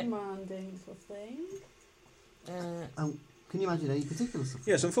 Yeah. Demanding for things. Can you imagine any particular suffragette?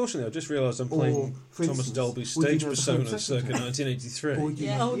 Yes, unfortunately, I just realised I'm Or, playing for Thomas instance, Dolby's would you stage know the persona Home circa Secretary? 1983. Or do you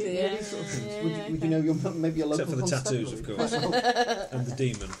Yeah. know Oh, dear. these sort of things? Yeah, Would yeah, you know your maybe a local Except for the tattoos, of constabulary? course. And the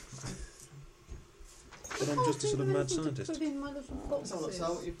demon. But I'm just a sort of mad scientist. Put in my little boxes.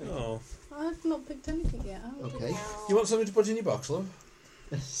 So what you think? Oh, I've not picked anything yet. Okay. You want something to put in your box, love?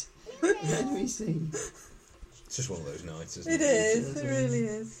 Let me see. It's just one of those nights, isn't It it? is. It really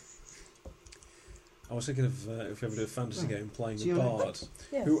is. I was thinking of if we ever do a fantasy game playing So a you're- bard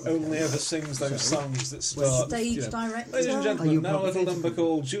Yes. who only ever sings those songs that start. Stage you know, director. Ladies and Are gentlemen, you now a little propagating- number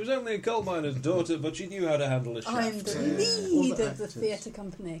called "She was only a coal miner's daughter, but she knew how to handle a I'm shaft." the All lead the of the actors. theatre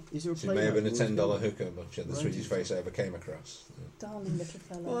company. Is there a She may have been a playwright who $10 was hooker, but she had the Right. sweetest face I ever came across. Darling little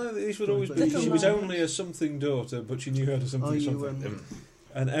fellow. Well, these would always be. Little She was man. only a something daughter, but she knew how to Are something you, something.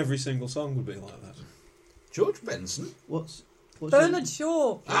 And every single song would be like that. George Benson? what's Bernard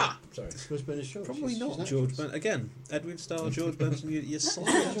Shaw. Ah! Sorry. What's Bernard Shaw? Probably She's not an George actress. Benson. Again, Edwin Starr, George Benson, you're Is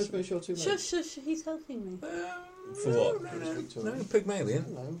sly. George Bernard Shaw too late? Shush, shush, he's helping me. For what? No, Pygmalion.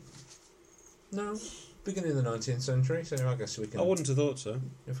 Hello. No. Beginning of the 19th century, so I guess we can. I wouldn't have thought so.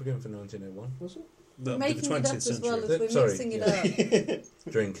 If we're going for 1901. Was it? That would be the Making it up 20th as well century. as we're Sorry, mixing yeah. it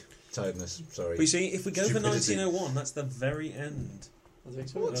up. Drink. Tiredness. Sorry. But you see, if we go for Stupidity. 1901, that's the very end Are they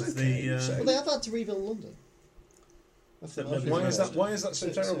of too? the. Well, they have had to rebuild London. Except That's nobody Why is that? knows. Why is that so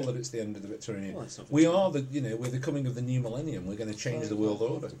So- terrible so- that it's the end of the Victorian? Well, it's not We are the, we're the coming of the new millennium. We're going to change the world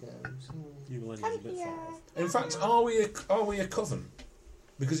order. New millennium's a bit far off. In fact, are we a coven?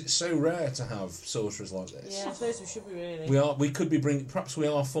 Because it's so rare to have sorcerers like this. Yeah, I suppose we should be really. We could be perhaps we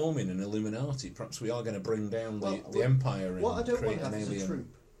are forming an Illuminati. Perhaps we are going to bring down the empire and What I don't create want to an have is a alien. troop.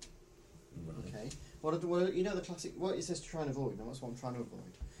 Right. Okay. What you know the classic. What it says to try and avoid, and that's what I'm trying to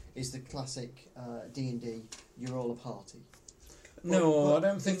avoid, is the classic D&D. You're all a party. No, But I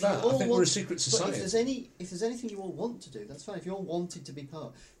don't think if you that. I all think we're a want- secret But society. if there's anything you all want to do, that's fine. If you all wanted to be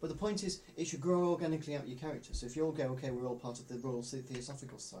part, but the point is, it should grow organically out of your character. So if you all go, okay, we're all part of the Royal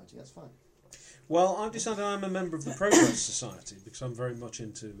Theosophical Society, that's fine. Well, I've decided I'm a member of the Progress Society because I'm very much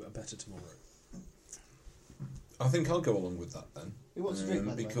into a better tomorrow. I think I'll go along with that then. Who wants to drink,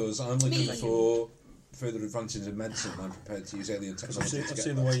 by the way? Because I'm looking for further advances in medicine. And I'm prepared to use alien Because I've technology seen, to I've get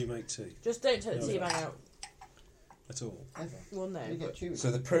seen the that. way you make tea Just don't take the No, tea no. bag out. at all. Ever. Well, no. You get But chewed. So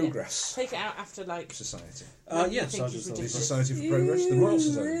the Progress take it out after, like. Society, No, you Yes, think I it's just thought the ridiculous. Society for Progress, the Royal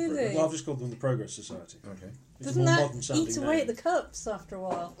Society Really? for Progress. Well, I've just called them the Progress Society. Okay. It's Doesn't a more that modern sounding eat away name. at the cups after a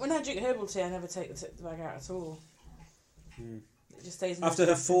while? When I drink herbal tea, I never take the bag out at all. Hmm. It just stays in After my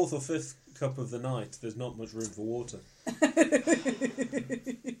her fourth or fifth cup of the night, there's not much room for water.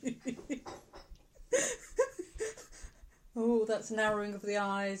 Oh, that's narrowing of the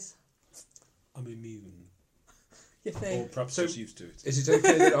eyes. I'm immune. You Or think? perhaps So- just used to it. Is it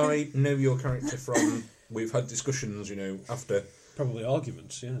okay that I know your character from? We've had discussions, after Probably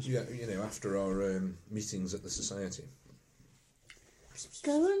arguments, yes. after our meetings at the society.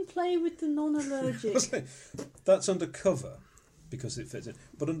 Go and play with the non-allergic. That's under cover because it fits in.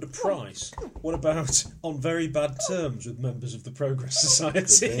 But under price, what about on very bad terms with members of the Progress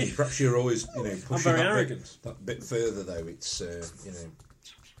Society? Perhaps you're always, pushing I'm very that arrogant. that bit further though. It's Shouldn't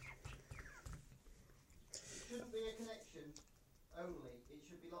be a connection only. It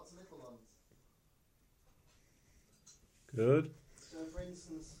should be lots of little ones. Good. So, for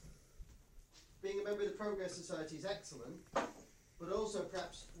instance, being a member of the Progress Society is excellent, but also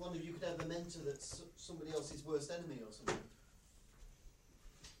perhaps one of you could have a mentor that's somebody else's worst enemy or something.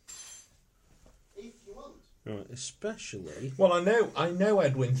 If you want. Right, especially. well, I know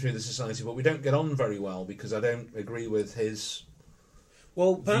Edwin through the society, but we don't get on very well because I don't agree with his.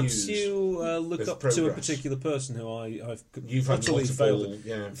 Well, perhaps Views you look with up to a progress. particular person who I've You've had utterly multiple,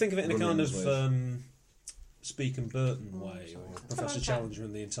 failed. Think of it in a kind run-ins of with. Speak and Burton way, or Professor Challenger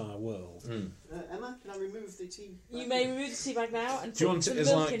in the entire world. Emma, can I remove the tea? You may remove the tea bag now and Do you put want some it as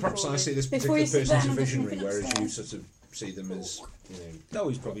milk like in perhaps for I me. see this Before particular you sit person down, as a I'm just visionary, moving whereas you upstairs. sort of see them as No,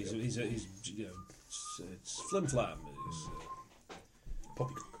 he's probably he's it's flim flam.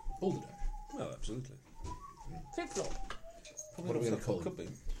 poppycock, balderdash. Well, absolutely. Flip flop. What are we going to call Could him? be.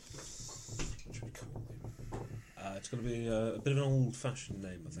 What should we call him? It's going to be a bit of an old-fashioned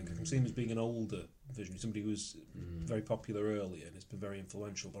name, I think. I can see him as being an older visionary, somebody who was very popular earlier and has been very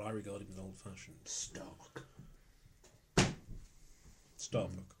influential, but I regard him as old-fashioned. Stark.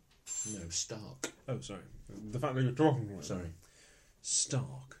 Starbuck. No, Stark. Oh, sorry. The fact that you're talking about Sorry,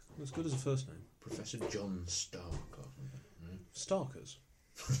 Stark. That's good as a first name. Professor John Stark. Starkers.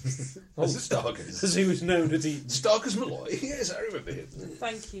 Oh, Starkers. As he was known as he... Starkers Malloy. Yes, I remember him.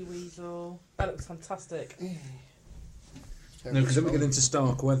 Thank you, Weasel. That looks fantastic. No, because then we get into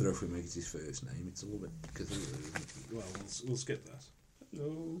Stark weather if we make it his first name. It's a little bit Cthulhu. Well, we'll skip that.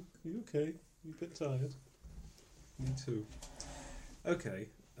 Hello, you okay? You a bit tired? Me too. Okay,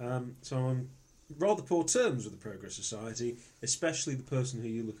 so I'm on rather poor terms with the Progress Society, especially the person who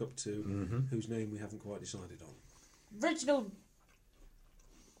you look up to, whose name we haven't quite decided on. Reginald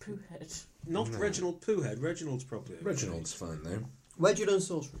Poohead. Not Reginald Poohead. Reginald's probably okay. Reginald's fine though. Where do you learn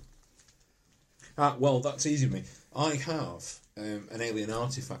sorcery? Well, that's easy for me. I have an alien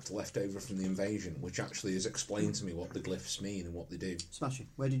artifact left over from the invasion, which actually has explained to me what the glyphs mean and what they do. Smashing.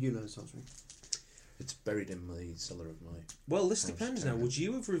 Where did you learn sorcery? It's buried in the cellar of my... Well, this depends now. Would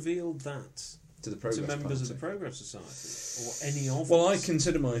you have revealed that To the Progress to members of the Party. Progress Society? Or any of Well, I us?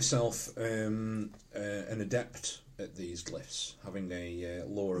 consider myself an adept at these glyphs, having a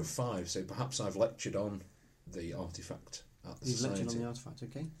lore of 5, so perhaps I've lectured on the artifact at the You've society. lectured on the artifact,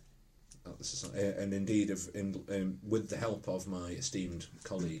 okay? At the society, and indeed, with the help of my esteemed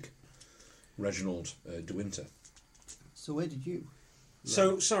colleague, Reginald de Winter. So where did you?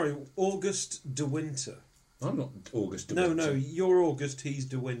 So, sorry, August de Winter. I'm not August de No, Winter. no, you're August, he's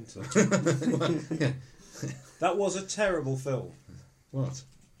de Winter. Yeah. That was a terrible film. What?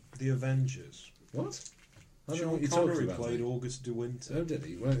 The Avengers. What? I don't know Sean what you're talking Connery about. played mate. August de Winter. Oh, did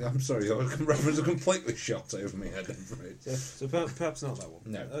he? Well, I'm sorry, the reference is completely shot over my head, I'm afraid. So perhaps not that one.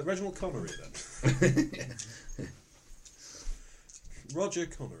 No. Reginald Connery then. Roger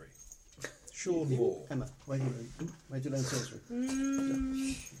Connery. Sean Moore. Emma, where do you learn sorcery?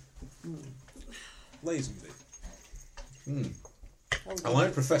 Lazenby. I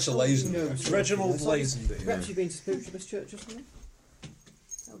like Professor Lazenby. No, actually. Reginald Yeah. Lazenby. Perhaps you've been to Spiritualist Church or something?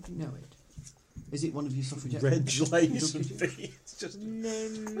 How do you know it? Is it one of your suffragette? Reg Lazenby. It's just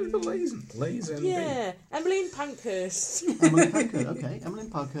Lazenby. Yeah, Emmeline Pankhurst. Emily Pankhurst, okay. Emily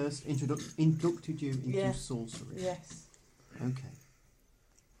Pankhurst inducted you into Yeah. sorcery. Yes. Okay.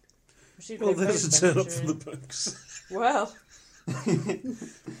 She well, played there's a both turn up for the actually. books. Well, And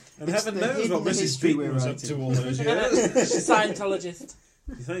It's heaven the knows hidden what Mrs. history Beaton we're was up writing. to all those she's years. a Scientologist.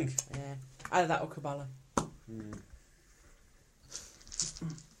 You think? Yeah, either that or Kabbalah. Not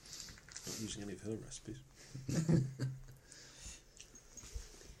using any of her recipes.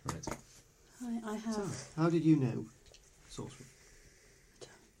 Right. I have. So, how did you know sorcery?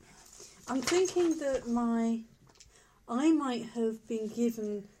 I'm thinking that I might have been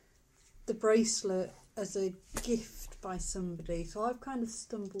given the bracelet as a gift by somebody, so I've kind of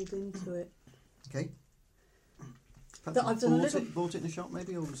stumbled into it. Okay. Perhaps That you I've done a little- bought it in a shop,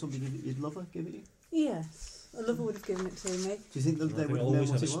 maybe, or somebody your lover give it you? Yes, a lover would have given it to me. Do you think that they I would will know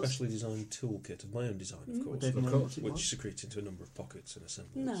always what have it a was? specially designed toolkit of my own design, of Would course, they have Of known course. what it which was? secretes into a number of pockets and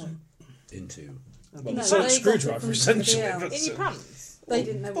assembles. No, Into. Okay. Well, No, it's like a they got it screwdriver, from essentially. somebody but, else. In your pants. they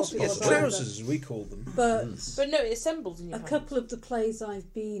didn't know what possibly it it's was either. trousers, as we call them. But But no, it assembles in your a pants. couple of the plays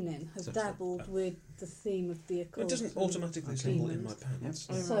I've been in have So- dabbled with the theme of the occult. It doesn't and automatically assemble in my pants.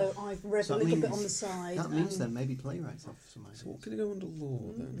 Yep. So I've read So a that little bit means- on the side. That means and then maybe playwrights have some ideas. So what could go under law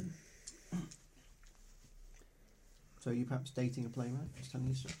then? So are you perhaps dating a playwright? Just telling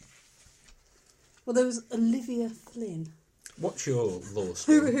you so. Well, there was Olivia Flynn, What's your law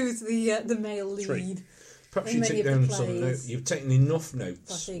school? who's the male lead. Three. Perhaps in you many take of the down some plays. notes. You've taken enough I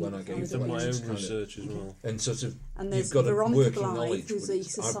notes think when I I've gave You've the done my lectures, own kind of, research as well. and sort of And you've there's got a Veronica working Blythe, knowledge. who's but a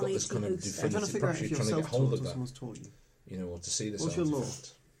it's- I've got this kind of society host. I'm trying to definitive. figure out Perhaps if you're you're trying to get hold self-taught of or that. someone's taught you. You know, or to see this What's your law?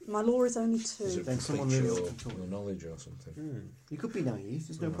 artifact. My law is only Is it two. Then someone complete really your, can talk. your knowledge or something? You could be naive,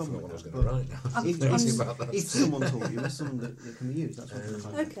 there's no I problem forgot what I was with going that. to write now. I'm- If, I'm- Thinking about that. if someone taught you, there's someone that can be used. That's what I'm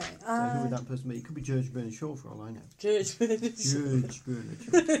trying to Okay. say. So who would that person be? It could be George Bernard Shaw for all I know. George Bernard. George Bernard.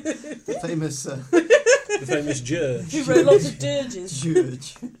 Famous The famous Judge. He wrote lots of dirges.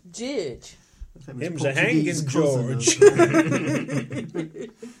 George. George. The famous Him's a hanging Portuguese cousin of- George.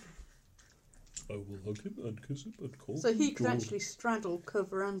 I will hug him and kiss him and call So him he could George. actually straddle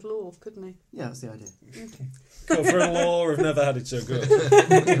cover and law, couldn't he? Yeah, that's the idea. Cover and law have never had it so good.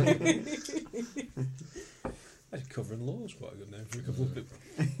 Actually, Cover and law is quite a good name for a couple of people.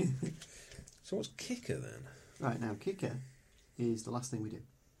 So what's kicker then? Right, now, kicker is the last thing we do.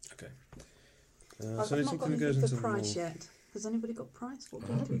 Okay. I've So not something got that goes the into price law. yet. Has anybody got price? What I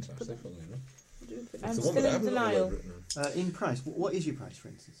do I do? haven't Put actually, that- funnily enough. what do you put I'm It's the still one that I in haven't got the denial. word written on. In price, what is your price, for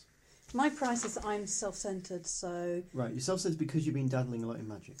instance? My price is that I'm self-centred, so Right, you're self-centered because you've been dabbling a lot in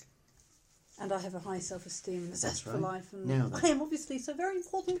magic. and I have a high self-esteem and a zest for right. life, and Now then. I am obviously so very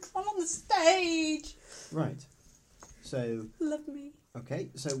important because I'm on the stage. Right. So, Love me. okay,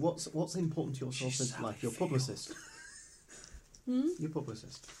 so what's important to your self-centered life? Your publicist. Your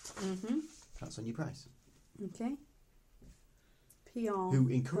publicist. Mm-hmm. That's on your price. Okay. PR. Who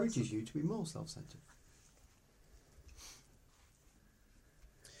encourages you to be more self-centered.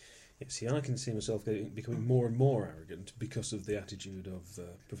 Yeah, see, I can see myself becoming more and more arrogant because of the attitude of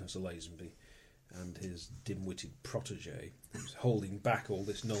Professor Lazenby and his dim-witted protege, who's holding back all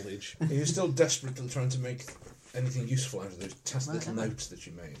this knowledge. Are you still desperately trying to make anything useful out of those Right, little am I? notes that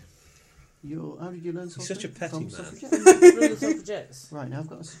you made? How did you learn He's sorcery? such a petty From man. suffragettes? From the suffragettes. Right, now I've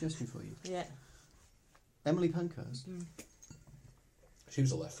got a suggestion for you. Yeah. Emily Pankhurst She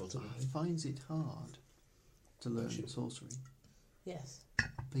was a left-footer. finds it hard to learn She- sorcery Yes.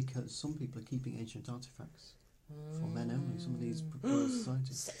 because some people are keeping ancient artifacts for men only. Some of these prefer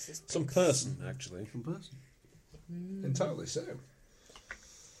society. Sexist. Some person, actually. Some person. Entirely so.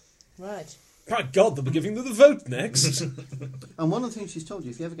 Right. My God, they'll be giving them the vote next. And one of the things she's told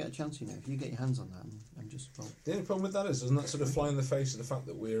you, if you ever get a chance, if you get your hands on that and just roll. The only problem with that is, doesn't that sort of fly in the face of the fact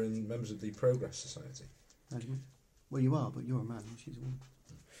that we're members of the Progress Society? How do you mean? Well, you are, but you're a man and she's a woman.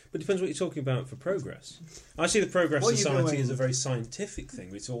 But it depends what you're talking about for progress. I see the Progress What are you Society going- as a very scientific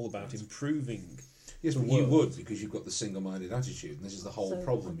thing. It's all about improving. Yes, The but you world. would, because you've got the single-minded attitude, and this is the whole So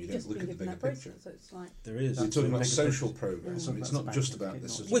problem. You I've don't just look been at the given bigger that picture. bracelet, so it's like There is. We're talking about Mega social pictures. progress, and Mm, it's that's not about just it, about it's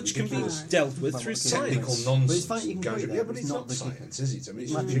this not- sort of Which can be ridiculous Right. dealt with But through what can- technical science. nonsense. But it's fine, you can gadget. go there, Yeah, but but it's it's not not the kicker. science, is it? I mean,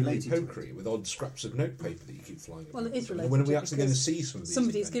 it's It might be purely related to it. pokery with odd scraps of notepaper that you keep flying Well, about. it is I mean, related when are to we it actually going to because see some of these?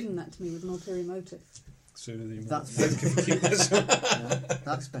 somebody's inventions? given that to me with an ulterior motive. So the That's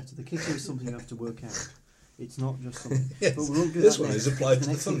that's better. The kicker is something you have to work out. It's not just something. Yes, But we won't do this that one next. is applied The to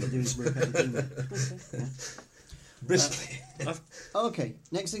the next thing thunder. to do is work out your demon. Okay. Briskly. Okay,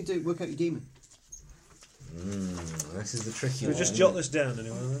 next thing to do, work out your demon. This is the tricky Should we one. just jot this down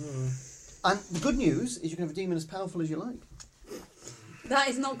anyway? And the good news is you can have a demon as powerful as you like. That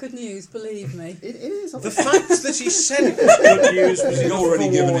is not good news, believe me. It is. The fact that he said it was good news was You've enough already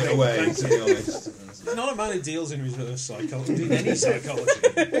for given warning, it away, thank to you. be honest. Not a man who deals in reverse psychology, in any psychology.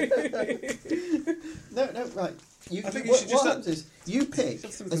 No, right. I think you what should just happens is you pick.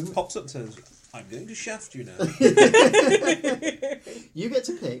 Something as that pops up and says, I'm going to shaft you now. You get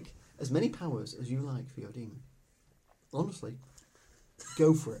to pick as many powers as you like for your demon. Honestly,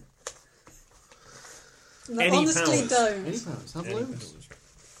 go for it. No, Any honestly, powers. don't. Any powers, have Any loads. powers.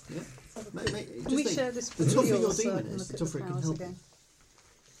 Yeah. Can we share this the with tougher you your so I demon can is, look the at tougher the it can powers help again?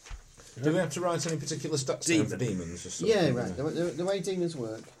 Do we have to write any particular stats down for demons? Or something? Yeah, right. The way demons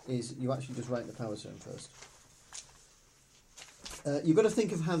work is you actually just write the powers down first. You've got to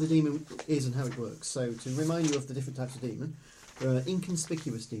think of how the demon is and how it works. So, to remind you of the different types of demon, there are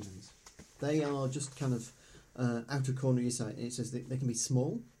inconspicuous demons. They are just kind of outer corner of your sight. It says that they can be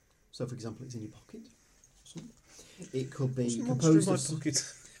small. So, for example, it's in your pocket. It could be Monster in my pocket.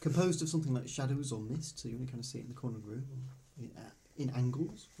 composed of something like shadows or mist, so you only kind of see it in the corner of the room, or in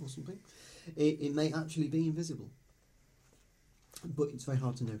angles or something. It may actually be invisible, but it's very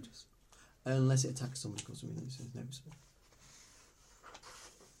hard to notice, unless it attacks someone, of course, something that is noticeable.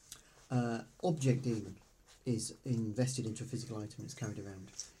 Object demon is invested into a physical item and it's carried around.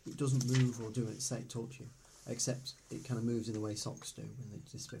 It doesn't move or do it, say it touch you, except it kind of moves in the way socks do when they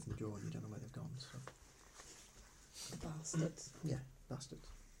disappear from the drawer and you don't know where they've gone. So. Bastards. Yeah, bastards.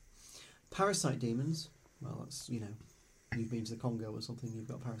 Parasite demons, well, that's, you've been to the Congo or something, you've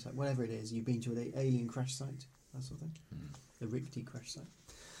got a parasite, whatever it is, you've been to an alien crash site, that sort of thing. The Rickety crash site.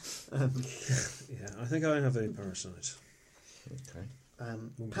 Yeah, I think I have a parasite. Okay.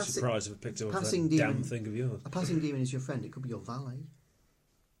 Wouldn't be surprised if I picked up passing that damn demon. thing of yours. A passing demon is your friend, it could be your valet.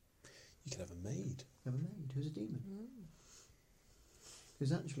 You could have a maid. You have a maid who's a demon.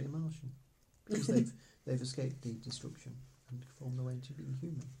 Who's actually a Martian. Because they've escaped the destruction and formed their way into being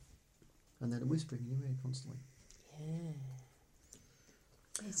human. And they're whispering in your ear constantly. Yeah.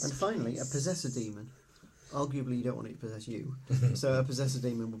 And finally, a possessor demon. Arguably, you don't want it to possess you. So a possessor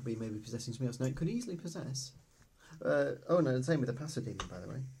demon would be maybe possessing something else. Now, it could easily possess. The same with a passer demon, by the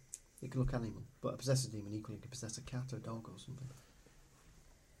way. It can look animal. But a possessor demon equally could possess a cat or a dog or something.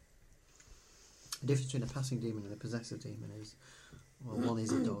 The difference between a passing demon and a possessor demon is, well, one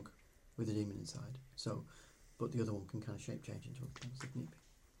is a dog with a demon inside. So, but the other one can kind of shape change into a if need be.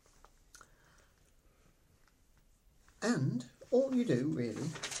 And all you do, really,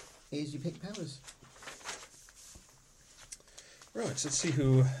 is you pick powers. Right, let's see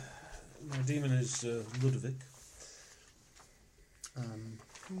who. My demon is Ludovic.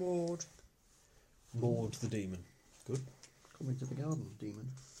 Maud. Maud the demon. Good. Coming to the garden, demon.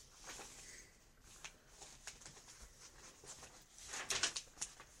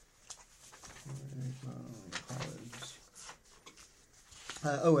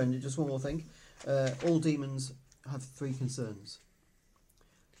 And just one more thing. All demons have three concerns.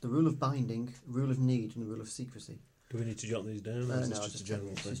 The rule of binding, rule of need, and the rule of secrecy. Do we need to jot these down? Or is this just a general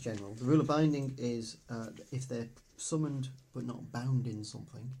it's thing? just general. The rule of binding is if they're summoned but not bound in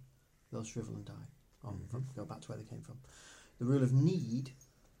something, they'll shrivel and die. Go back to where they came from. The rule of need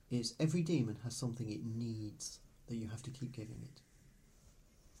is every demon has something it needs that you have to keep giving it.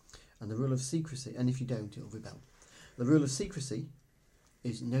 And the rule of secrecy, and if you don't, it'll rebel. The rule of secrecy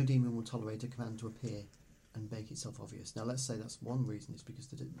is no demon will tolerate a command to appear and make itself obvious. Now, let's say that's one reason, it's because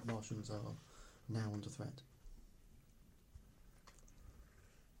the Martians are now under threat.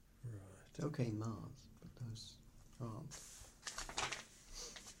 Okay, Mars, but those aren't.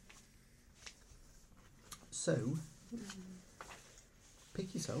 So,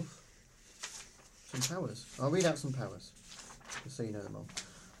 pick yourself some powers. I'll read out some powers, just so you know them all.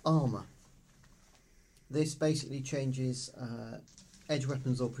 Armour. This basically changes edge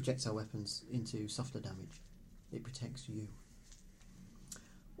weapons or projectile weapons into softer damage. It protects you.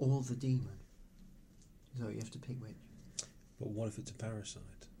 Or the demon. So you have to pick which. But what if it's a parasite?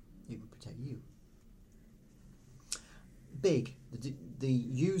 It would protect you. Big. The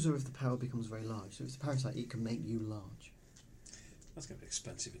user of the power becomes very large. So if it's a parasite, it can make you large. That's going to be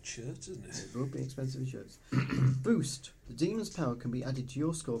expensive in shirts, isn't it? It would be expensive in shirts. Boost. The demon's power can be added to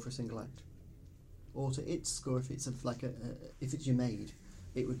your score for a single act, or to its score if it's if it's your maid,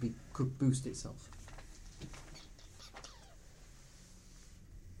 it could boost itself.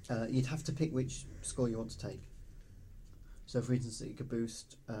 You'd have to pick which score you want to take. So, for instance, it could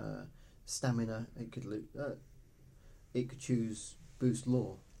boost stamina. It could choose boost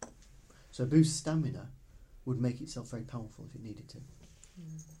law. So, boost stamina would make itself very powerful if it needed to.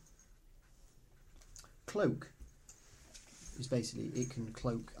 Cloak is basically it can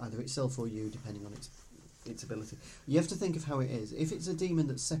cloak either itself or you, depending on its ability. You have to think of how it is. If it's a demon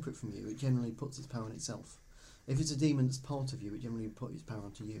that's separate from you, it generally puts its power on itself. If it's a demon that's part of you, it generally puts its power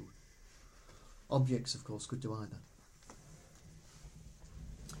onto you. Objects, of course, could do either.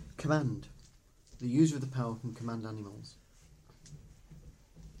 Command. The user of the power can command animals.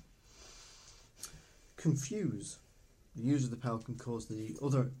 Confuse. The user of the power can cause the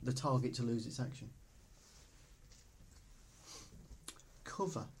target to lose its action.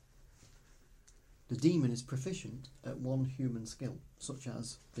 Cover. The demon is proficient at one human skill, such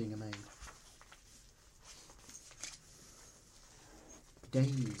as being a maid.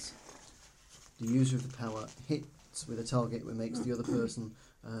 Daze. The user of the power hits with a target that makes the other person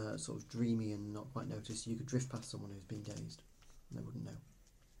sort of dreamy and not quite notice. You could drift past someone who's been dazed and they wouldn't know.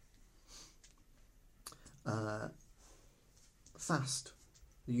 Fast.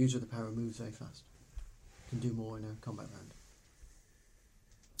 The user of the power moves very fast. Can do more in a combat round.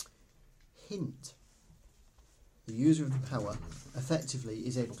 Hint. The user of the power effectively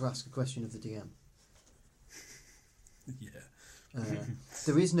is able to ask a question of the DM. Yeah.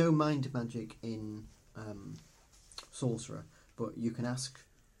 There is no mind magic in Sorcerer, but you can ask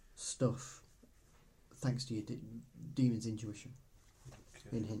stuff thanks to your demon's intuition.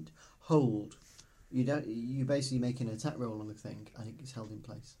 Okay. In Hint. Hold. You basically make an attack roll on the thing and it is held in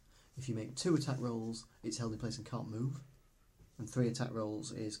place. If you make 2 attack rolls, it's held in place and can't move. And 3 attack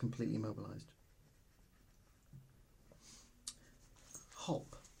rolls is completely immobilised.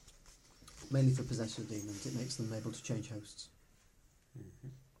 Hop. Mainly for possession of demons, it makes them able to change hosts.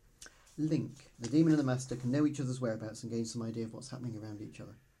 Link. The demon and the master can know each other's whereabouts and gain some idea of what's happening around each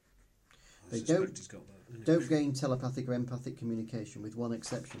other. I They suspect he's got that. Don't gain telepathic or empathic communication, with one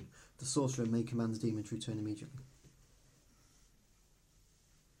exception. The sorcerer may command the demon to return immediately.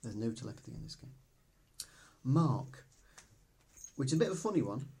 There's no telepathy in this game. Mark. Which is a bit of a funny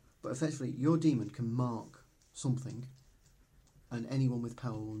one, but effectively your demon can mark something and anyone with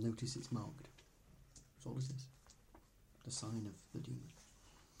power will notice it's marked. That's all it is. The sign of the demon.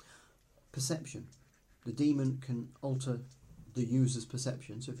 Perception. The demon can alter the user's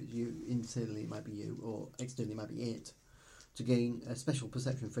perception, so if it's you, internally it might be you, or externally it might be it, to gain a special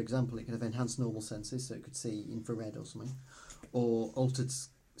perception. For example, it can have enhanced normal senses, so it could see infrared or something, or altered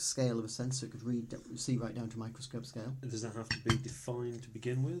scale of a sense, so it could see right down to microscope scale. Does that have to be defined to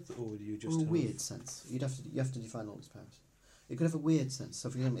begin with, or do you just Or a have... weird sense. You have to define all its powers. It could have a weird sense. So,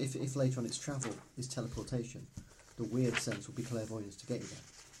 for example, if later on its travel is teleportation, the weird sense would be clairvoyance to get you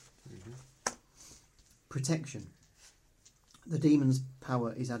there. Mhm. Protection. The demon's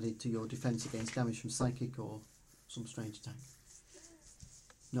power is added to your defence against damage from psychic or some strange attack.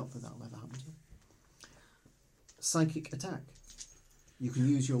 Not that that'll ever happen to you. Psychic attack. You can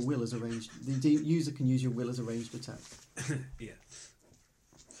use your will as a ranged... The user can use your will as a ranged attack. Yeah.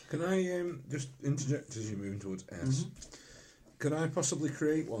 Can I just interject as you're moving towards S? Could I possibly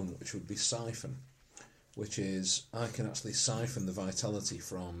create one which would be Siphon? Which is, I can actually siphon the vitality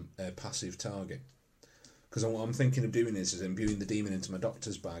from a passive target. Because what I'm thinking of doing is imbuing the demon into my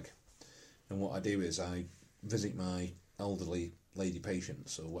doctor's bag. And what I do is I visit my elderly lady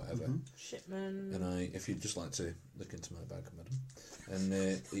patients or whatever. Shipman. And if you'd just like to look into my bag, madam.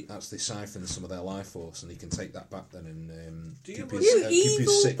 And he actually siphons some of their life force, and he can take that back then and Do keep you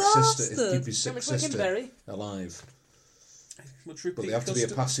his sick bastard. sister, keep his How sick much sister Wickenberry? alive. Much But repeat they have to be a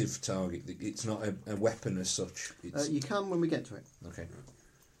custom? passive target. It's not a weapon as such. It's, You can when we get to it, okay.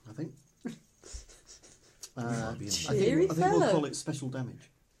 I think. Might be in I there. think Cheery we'll fellow. call it special damage.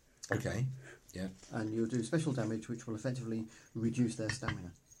 Okay. Yeah. And you'll do special damage, which will effectively reduce their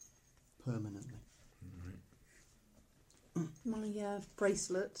stamina permanently, My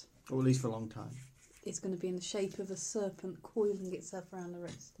bracelet or at least for a long time. is going to be in the shape of a serpent coiling itself around the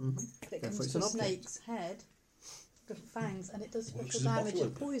wrist. Mm-hmm. It Therefore comes it's to an a object. snake's head, got fangs, and it does Which physical is a damage bottle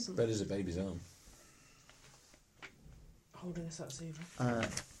and opener. poison. Bed as a baby's arm. Holding a satsuma.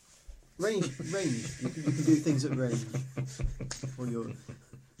 Range. You can do things at range. Or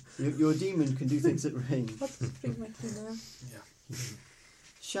your demon can do things at range. I'll just drink my tea now.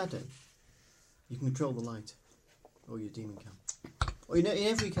 Shadow. You can control the light, or your demon can. Or in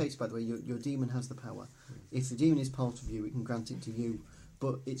every case, by the way, your demon has the power. If the demon is part of you, it can grant it to you.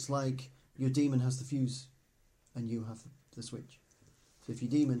 But it's like your demon has the fuse, and you have the switch. So if your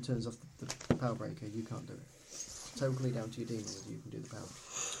demon turns off the power breaker, you can't do it. Totally down to your demon whether you can do the power.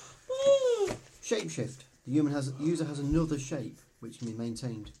 Shapeshift. The user has another shape which can be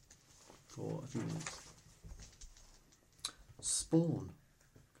maintained for a few minutes. Spawn.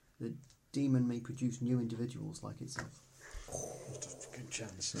 The demon may produce new individuals like itself. What a fucking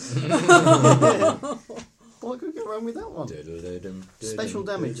chance. What could go wrong with that one? Special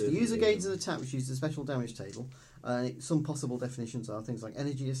damage. The user gains an attack which uses the special damage table. Some possible definitions are things like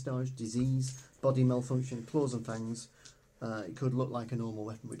energy discharge, disease, body malfunction, claws and fangs. It could look like a normal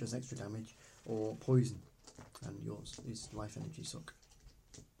weapon which does extra damage, or poison. And yours is life energy suck.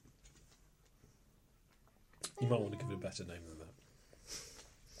 You might want to give it a better name than that.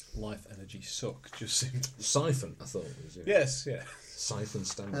 Life energy suck just seemed. Siphon, I thought. Was it? Yes, yeah. Siphon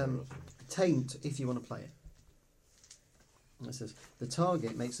stamina. Taint, if you want to play it. It says, the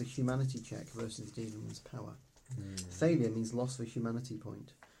target makes a humanity check versus the demon's power. Failure means loss of a humanity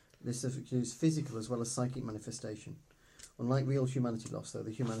point. This includes physical as well as psychic manifestation. Unlike real humanity loss, though,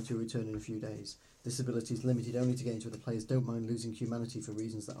 the humanity will return in a few days. This ability is limited only to games where the players don't mind losing humanity for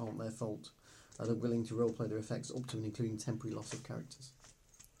reasons that aren't their fault, and are willing to roleplay their effects up to and including temporary loss of characters.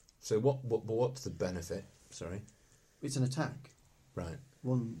 So what's the benefit? Sorry. It's an attack Right.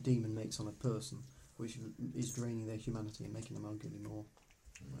 one demon makes on a person, which is draining their humanity and making them arguably more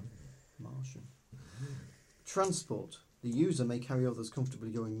Martian. Transport. The user may carry others comfortably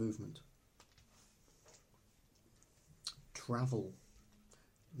during movement. Travel.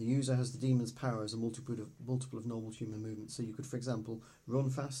 The user has the demon's power as a multiple of normal human movement. So you could, for example, run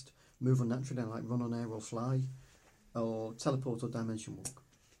fast, move unnaturally, like run on air or fly, or teleport or dimension walk.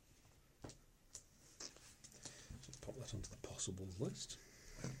 So pop that onto the possibles list.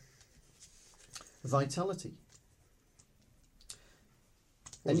 Vitality.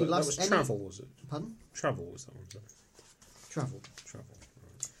 What was that? That was travel, was it? Pardon? Travel was that one, sorry. Travel. Travel.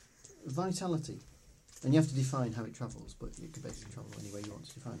 Right. Vitality. And you have to define how it travels, but you can basically travel any way you want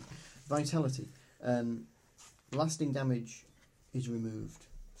to define it. Vitality. Lasting damage is removed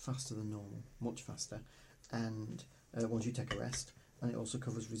faster than normal, much faster, and once you take a rest, and it also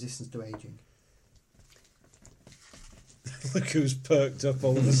covers resistance to aging. Look who's perked up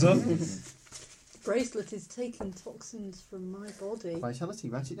all of a sudden. Bracelet is taking toxins from my body, Vitality,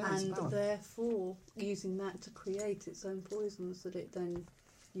 write it down. It's a and power. therefore using that to create its own poisons that it then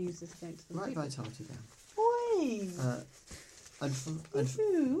uses against the Write people. vitality down. Oi!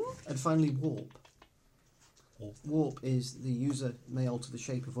 And finally, warp. Warp. Warp is the user may alter the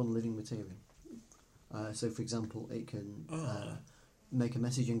shape of unliving material. So, for example, it can make a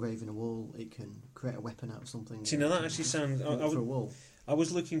message engraved in a wall. It can create a weapon out of something. See, now that actually sounds. For a wall. I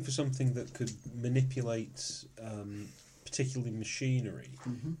was looking for something that could manipulate, particularly machinery,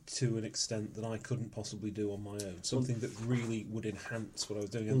 to an extent that I couldn't possibly do on my own. Something that really would enhance what I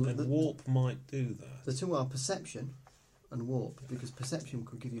was doing, and warp might do that. The two are perception and warp, because perception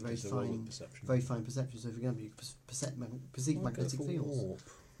could give you very Because they're all fine, with perception. very fine perception. So, for example, you could perceive I'll go magnetic for fields. warp.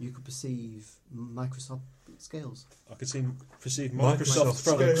 You could perceive Microsoft scales. I could perceive Microsoft Microsoft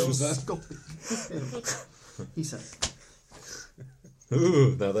products. scales. Was that? Scales. He said.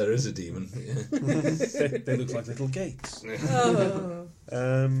 Ooh, now there is a demon. Yeah. They look like little gates. Oh.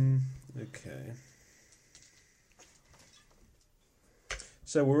 Okay.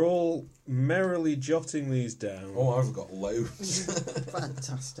 So we're all merrily jotting these down. Oh, I've got loads.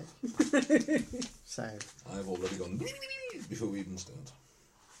 Fantastic. So, I've already gone before we even start.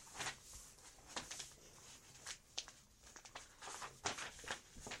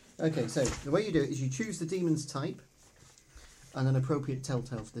 okay, so the way you do it is you choose the demon's type and an appropriate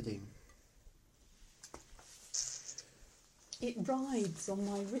telltale for the demon. It rides on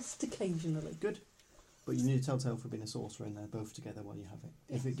my wrist occasionally. Good. But you need a telltale for being a sorcerer, and they're both together while you have it.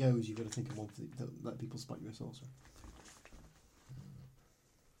 If it goes, you've got to think of one for don't let people spot you're a sorcerer.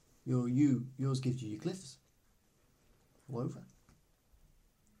 Yours gives you your glyphs all over.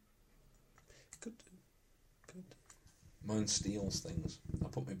 Mine steals things. I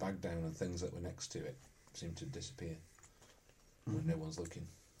put my bag down and things that were next to it seem to disappear when no one's looking.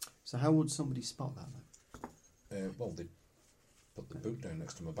 So how would somebody spot that then? Well, they put the boot down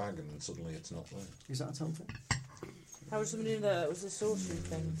next to my bag and then suddenly it's not there. Is that a telltale? How would somebody know that it was a sorcery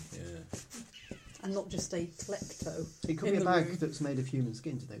thing? Yeah. And not just a klepto. It could In be a the bag room. that's made of human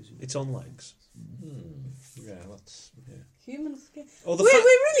skin to those who It's on legs. Yeah, that's... Yeah. Human skin. Or We're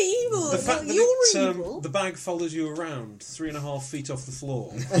really evil. the fact that You're it, evil. the bag follows you around 3.5 feet off the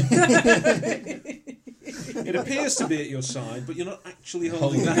floor. It appears to be at your side, but you're not actually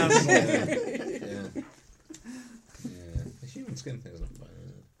holding the handle. Yeah. Yeah. The human skin thing's not fine,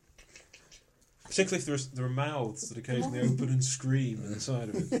 is it? Particularly if there are mouths that occasionally open and scream inside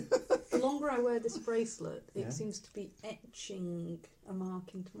of it. The longer I wear this bracelet, it Yeah. seems to be etching a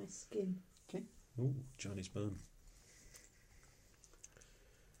mark into my skin. Ooh, Johnny sperm.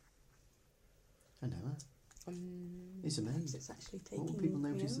 I know that. It's Perhaps amazing. it's actually taking What will people me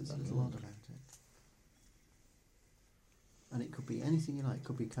notice over. there's a little odd about it? And it could be anything you like. It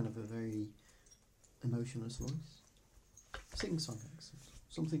could be kind of a very emotionless voice. Sing-song accent.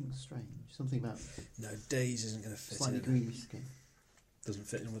 Something strange. Something about No, Days isn't going to fit slightly in. greeny skin. Doesn't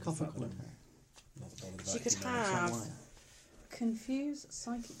fit in with the Copper fact that coloured I'm hair. not bothered She about could humanity. Flat have wire. Confuse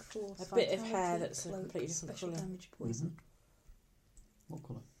psychic force. a bit of vitality, hair that's a cloak, completely different special colour. damage, poison. What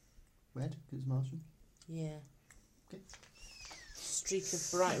colour? Red? Because it's Martian. Yeah. Okay. Streak of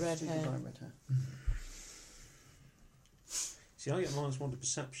bright red Streak of hair. bright red hair. See, I get -1 to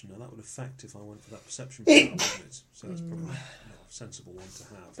perception. Now that would affect if I went for that perception power, wouldn't it? So that's probably not a sensible one to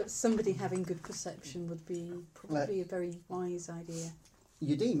have. But somebody having good perception would be probably a very wise idea.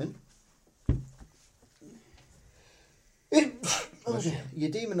 Your demon. Your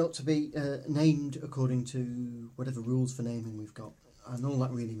demon ought to be named according to whatever rules for naming we've got. And all that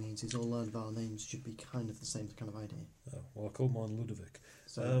really means is all of our names should be kind of the same kind of idea. Oh, well, I called mine Ludovic.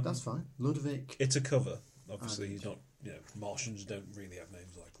 So that's fine. Ludovic. It's a cover. Obviously, And- he's not. You know, Martians don't really have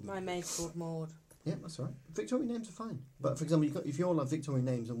names like Ludovic. My maid's called Maud. Yeah, that's all right. Victorian names are fine. But for example, if you all have Victorian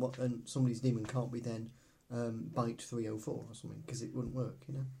names and somebody's demon can't be then Bite 304 or something, because it wouldn't work,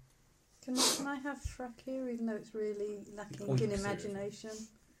 you know. Can I have Frakir, even though it's really lacking Oh, you in can say it. imagination?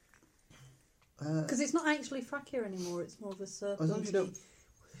 Because it's not actually Frakir anymore, it's more of a serpent. As long as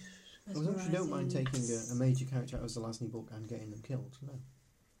you don't mind taking a major character out of the Zelazny book and getting them killed, no.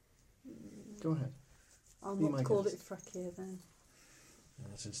 Go ahead. I'll be not my call guest. it Frakir then. Well,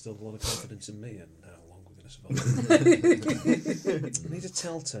 that's instilled a lot of confidence in me and how long we're going to survive. I need a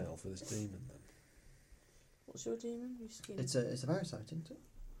telltale for this demon then. What's your demon? Your skin? It's a parasite, isn't it?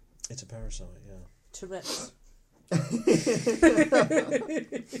 It's a parasite, yeah. Tourette's. But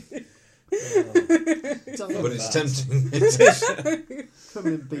it's tempting.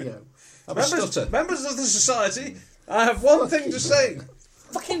 Coming in BO. Members of the society, I have one thing to say.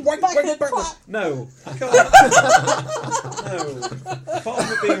 Fucking wank, wank. No, I can't. No. Apart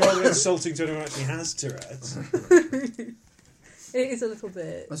from it being rather insulting to anyone who actually has Tourette's. It is a little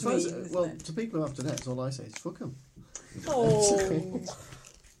bit. As far as, mean, isn't well, it? to people who have Tourette's, all I say is fuck them. Oh.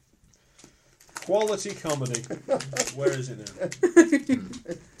 Quality comedy. Where is it now?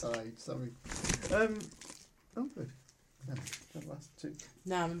 Died, sorry. Oh, good. No, that last two.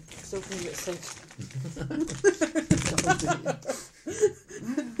 No, I'm still feeling a bit sick.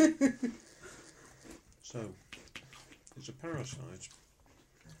 So, it's a parasite.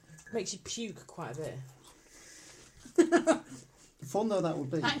 Makes you puke quite a bit. Fun though that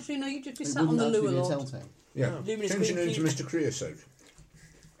would be. Actually, no, you'd just be It sat on the wouldn't loo a actually be a lot. telltale. Yeah. No. Luminous Change your green name to puke. Mr. Creosote.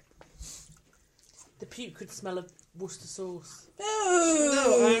 The puke could smell of Worcester sauce.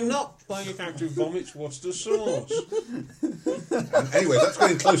 No, I'm not playing a character who vomits Worcester sauce. And anyway, that's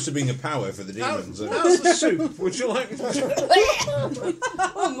getting close to being a power for the demons. How's the soup? Would you like me to...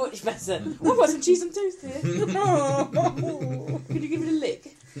 Oh, much better. I've got some cheese and toast here. Oh, could you give it a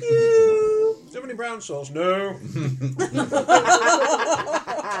lick? Do you have any brown sauce? No.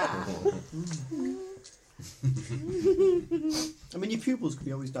 I mean, your pupils could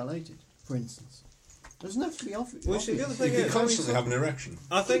be always dilated, for instance. Doesn't have to be off. Well, see, the other You thing could is... constantly have an erection.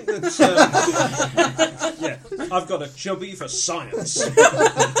 I think that... yeah, I've got a chubby for science.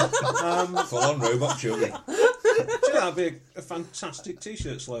 Full on robot chubby. Do you know, that'd be a fantastic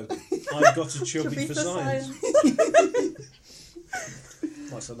T-shirt slogan. I've got a chubby for science.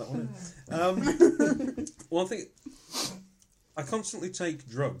 Might have said that one in. Well, I think I constantly take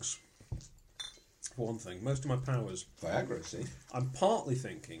drugs. For one thing, most of my powers. Viagra, see? I'm partly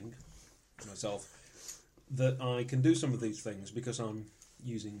thinking to myself that I can do some of these things because I'm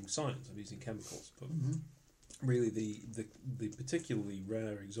using science. I'm using chemicals, but really the particularly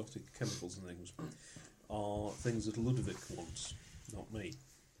rare exotic chemicals and things are things that Ludovic wants, not me.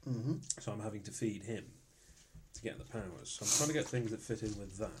 Mm-hmm. So I'm having to feed him to get the powers. So I'm trying to get things that fit in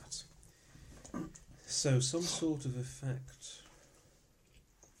with that. So some sort of effect.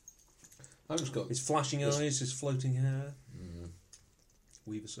 I've just got His flashing This- eyes, his floating hair.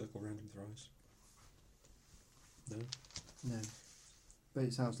 Weave a circle round him thrice. No? No. But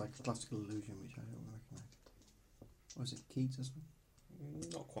it sounds like a classical illusion, which I don't recognise. Was it Keats or something?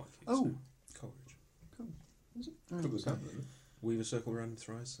 Not quite. Keats, Oh. no. Coleridge. Is it? Could be okay. that. Weave a circle round him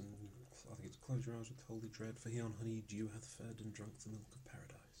thrice, and I think it's close your eyes with holy dread, for he on honey dew hath fed and drunk the milk of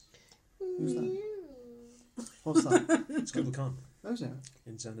paradise. Who's that? What's that? It's Kubla Khan. Oh, is it?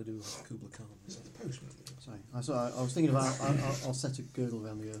 In Xanadu of Kubla Khan. Is that the postman? Sorry. I was thinking about I'll set a girdle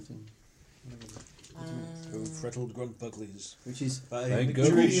around the earth in Who frettled grunt buglies. which is Thank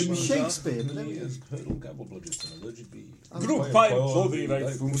William God. Shakespeare. But there we go. Hurdle gabble bludgers and alleged be. Group pipe clothing like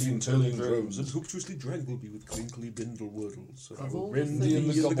foosing turling drums, and hooptuously drangle be with crinkly bindle wordles. So I Of will all rend the thee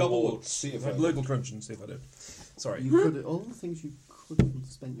things- in the gobble. See if Have I legal crunch and see if I do. Sorry. You could all the things you could have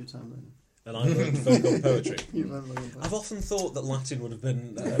spent your time learning. And I learned vocal poetry. You remember I've often thought that Latin would have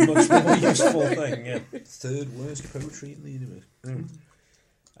been a much more useful thing, yeah. Third worst poetry in the universe.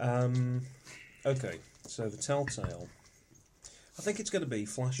 Okay, so the telltale. I think it's going to be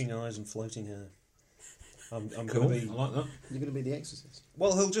flashing eyes and floating hair. I'm Cool. going to be... I like that. You're going to be the Exorcist.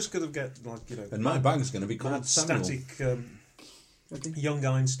 Well, he'll just kind of get, like, you know... And my bag's going to be mad called Samuel. static Okay. young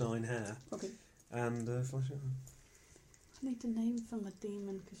Einstein hair. Okay. And flashing eyes. I need a name for my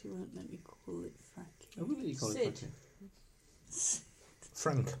demon because you won't let me call it Frankie. Oh, what do you call Sid. it?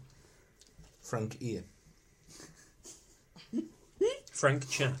 Frankie? Frank Ear. Frank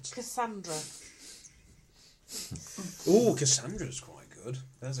Chat. Cassandra. Oh, Cassandra's quite good.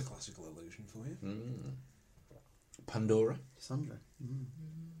 There's a classical illusion for you. Pandora. Cassandra.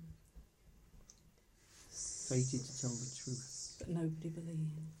 Fated to tell the truth. But nobody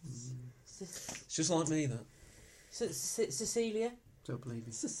believes. It's just like me, that. Cecilia. Don't believe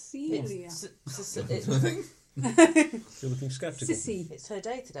it. Cecilia. You're looking sceptical. Sissy. It's her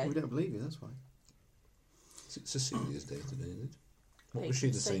day today. We don't believe you, that's why. Cecilia's day today, is it? What was she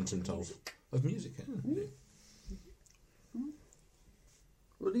the saint and told? Of music, yeah.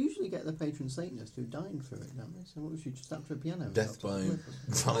 Well, they usually get the patron Satanists who died for it, don't they? So what was she just after a piano? Death Felt by like-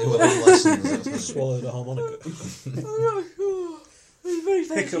 valuable lessons. That's what Swallowed a harmonica. There's a very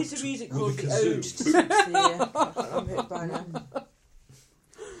famous Hiccuped piece of music with called a The kazoo. Ode to Cecilia. I'm hit by now.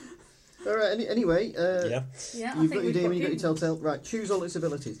 All right. Anyway, Yeah. Yeah, you've got your demon, you've got your telltale. Right. Choose all its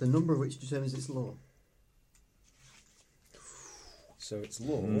abilities. The number of which determines its law. So it's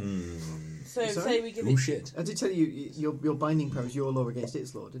law. So Sorry? say we give Oh it. shit. I did tell you your binding power is your law against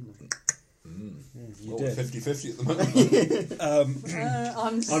its law, didn't I? You Oh, did. 50-50 at the moment. I'm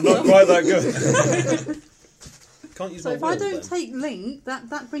I'm not quite that good. Can't use So my if I will, don't then. take link,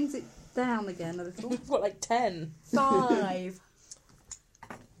 that brings it down again a little. What, like 10? 5.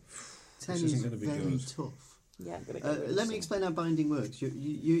 10 This is isn't gonna be very good. tough. Yeah, I'm going to go. Let me explain how binding works.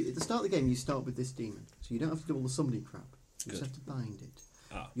 You at the start of the game, you start with this demon, so you don't have to do all the summoning crap. You just Good. have to bind it.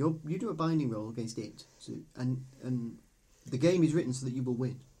 Ah. You do a binding roll against it, so, and the game is written so that you will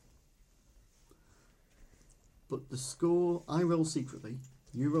win. But the score, I roll secretly,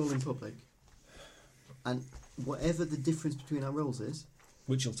 you roll in public, and whatever the difference between our rolls is,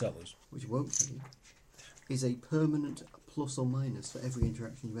 Which you'll tell us. which won't tell you, is a permanent plus or minus for every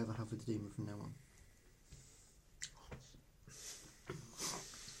interaction you ever have with the demon from now on.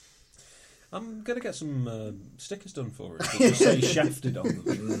 I'm going to get some stickers done for it. That just say shafted on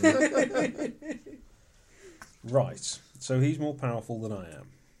them. Right. So he's more powerful than I am.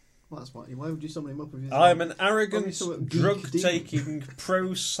 Well, that's why would you summon him up if you I'm an arrogant, Obviously, what, geek drug-taking,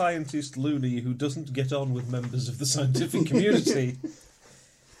 pro-scientist loony who doesn't get on with members of the scientific community.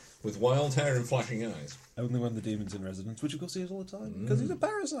 With wild hair and flashing eyes. Only when the demon's in residence, which of course he is all the time, because he's a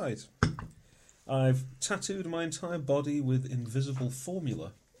parasite. I've tattooed my entire body with invisible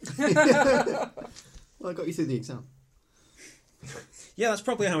formula. Well, I got you through the exam. Yeah, that's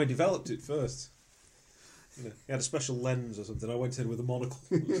probably how he developed it first. You know, he had a special lens or something. I went in with a monocle.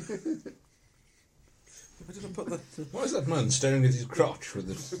 Where did I put the... Why is that man staring at his crotch with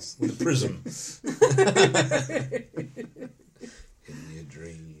a prism? In your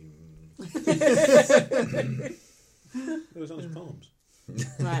dream. It was on his palms.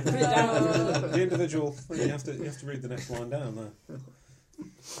 Right, put it down. The individual... You have to read the next line down there.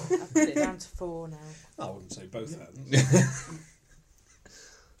 I've put it down to 4 now. I wouldn't say both hands.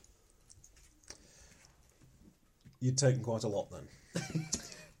 You'd taken quite a lot then.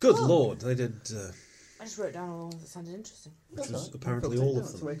 Good lord, they did... I just wrote down all the ones that sounded interesting. which was apparently all of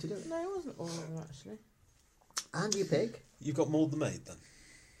That's the them. way to do it. No, it wasn't all of them actually. And you pick, You've got more than made then.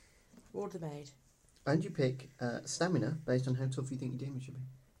 Order made. stamina based on how tough you think your demon should be.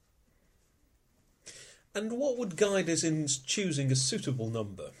 And what would guide us in choosing a suitable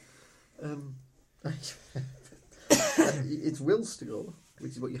number? It's will score,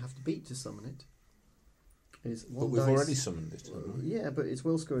 which is what you have to beat to summon it. Is But one we've dice, already summoned it. haven't we? Yeah, but its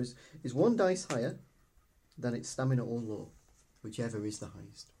will score is one dice higher than its stamina or law, whichever is the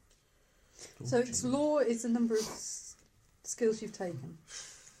highest. So its law is the number of skills you've taken.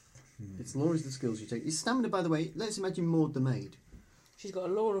 Its law is the skills you take. Its stamina, by the way, let's imagine Maud the maid. She's got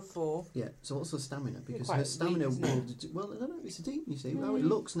a law of 4. Yeah, so what's her stamina? Because quite her stamina weak, will... isn't Well, I don't know, it's a demon, you see. How it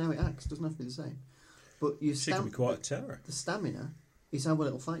looks and how it acts doesn't have to be the same. But your She can be quite a terror. the stamina is how well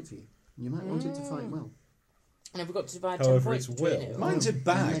it'll fight for you. And you might want it to fight well. And have we got to divide 10 However, points it's between will. it? Mine's a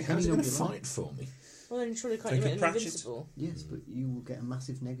bag. Yeah, How's it you going know to you like. fight for me? Well, then surely can't Take you a make it pratchett. invincible? Yes, but you will get a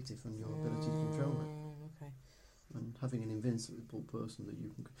massive negative on your ability to control it. Okay. And having an invincible person that you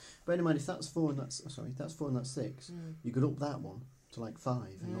can... Bear in mind, if that's 4 and that's... Sorry, if that's 4 and that's 6, you could up that one to like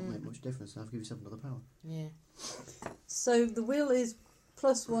 5 and not make much difference and have to give yourself another power. Yeah. So the will is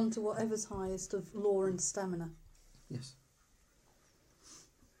 +1 to whatever's highest of law and stamina. Yes.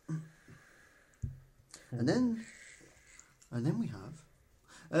 And then we have...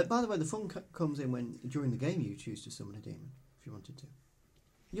 by the way, the fun comes in when, during the game, you choose to summon a demon, if you wanted to.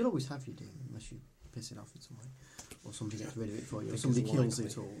 You'll always have your demon, unless you piss it off in some way. Or somebody gets rid of it for you, or somebody kills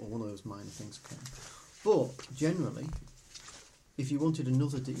it, or one of those minor things can. But, generally, if you wanted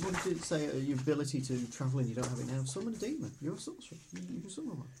another demon, you wanted to say your ability to travel and you don't have it now, summon a demon. You're a sorcerer. You can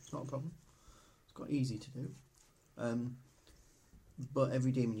summon one. It's not a problem. It's quite easy to do. But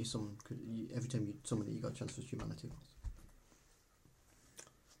every demon you summon, every time you summon it, you got a chance for humanity.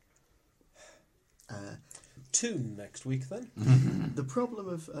 2 next week then. The problem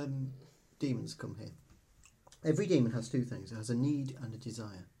of demons come here. Every demon has 2 things. It has a need and a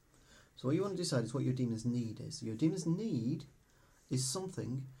desire. So what you want to decide is what your demon's need is. Your demon's need is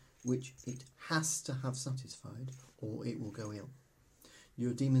something which it has to have satisfied or it will go ill.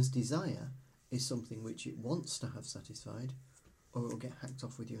 Your demon's desire is something which it wants to have satisfied or it will get hacked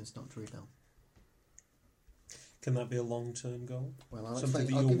off with you and start to rebel. Can that be a long-term goal? Well, I'll Something explain.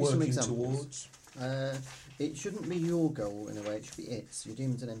 that I'll you're give you some working examples. towards? It shouldn't be your goal in a way, it should be its. Your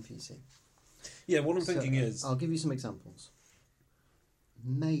demon's an NPC. Yeah, what I'm So, thinking is... I'll give you some examples.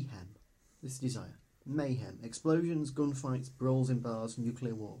 Mayhem. This desire. Mayhem. Explosions, gunfights, brawls in bars,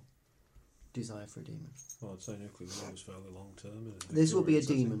 nuclear war. Desire for a demon. Well, I'd say nuclear war is fairly long-term. This will be a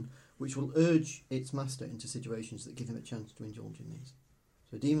demon which will urge its master into situations that give him a chance to indulge in these.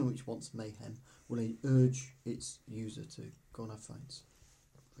 So a demon which wants mayhem will urge its user to go and have fights,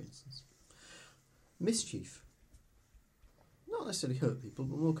 for instance. Mischief. Not necessarily hurt people,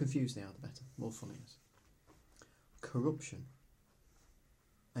 but the more confused they are, the better. More fun it is. Corruption.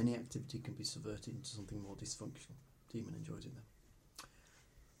 Any activity can be subverted into something more dysfunctional. Demon enjoys it then.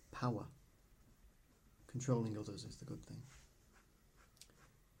 Power. Controlling others is the good thing.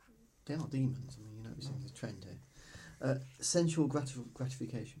 They are demons. I mean, you're noticing the trend here. Sensual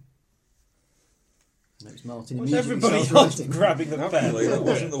gratification. I know it's Martin immediately Everybody starts else writing. grabbing a Happily, pen. that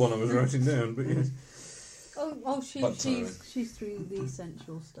wasn't the one I was writing down, but yes. Oh, she's through the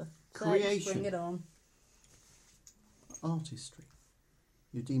essential stuff. So Creation. bring it on. Artistry.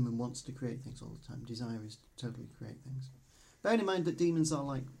 Your demon wants to create things all the time. Desire is to totally create things. Bearing in mind that demons are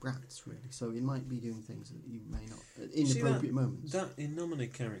like brats, really, so it might be doing things that you may not at inappropriate moments. That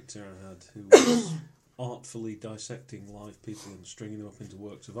Innomine character I had, who was artfully dissecting live people and stringing them up into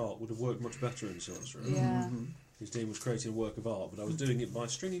works of art, would have worked much better in Sorcerer. Yeah, Mhm. His demon was creating a work of art, but I was doing it by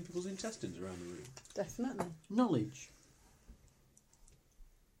stringing people's intestines around the room. definitely. Knowledge.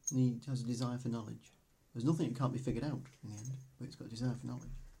 He has a desire for knowledge. There's nothing that can't be figured out in the end, but it's got a desire for knowledge.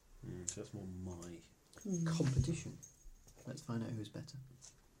 So that's more my... Competition. Let's find out who's better.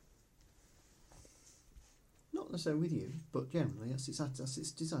 Not necessarily with you, but generally that's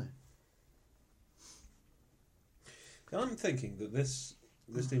its desire. I'm thinking that this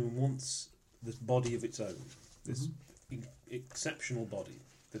demon wants this body of its own, this exceptional body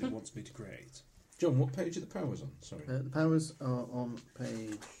that it wants me to create. John, what page are the powers on? Sorry. The powers are on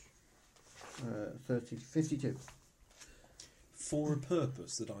page 52. For a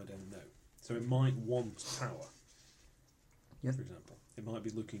purpose that I don't know. So it might want power. Yep. For example. It might be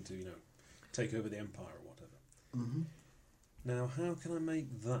looking to, take over the empire or whatever. Mm-hmm. Now, how can I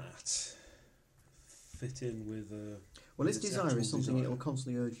make that fit in with Well, its its desire actual is something desire? it will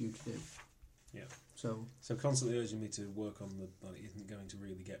constantly urge you to do. Yeah. So, So constantly urging me to work on that isn't going to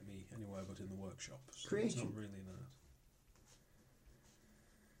really get me anywhere but in the workshop. So Creation. It's not really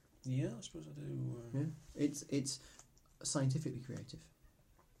that. Yeah, I suppose I do. Yeah, it's scientifically creative.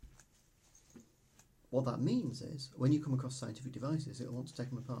 What that means is, when you come across scientific devices, it'll want to take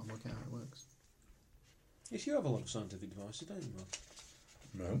them apart and work out how it works. Yes, you have a lot of scientific devices, don't you, Mark?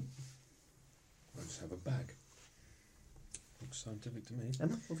 No. I just have a bag. Looks scientific to me.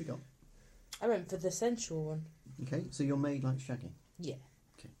 Emma, what have you got? I went for the sensual one. Okay, so you're made like Shaggy. Yeah.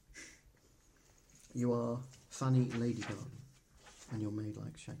 You are Fanny Lady Garden, and you're made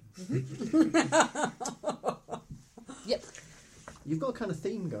like Shaggy. Yep. You've got a kind of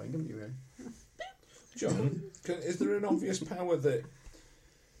theme going, haven't you, Ray? John, is there an obvious power that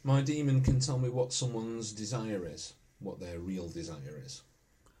my demon can tell me what someone's desire is? What their real desire is?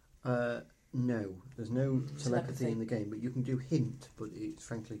 No, there's no telepathy Telepathy. in the game, but you can do hint, but it's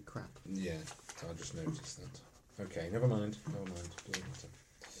frankly crap. Yeah, I just noticed that. Okay, never mind. Doesn't matter.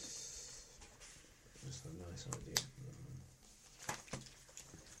 Just a nice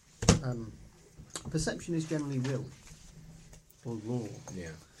idea. Perception is generally will or law, Yeah.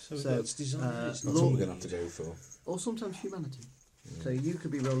 So, So, that's design. That's law- what we're going to have to go for. or sometimes humanity. So you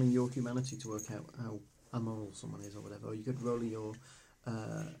could be rolling your humanity to work out how amoral someone is or whatever, or you could roll your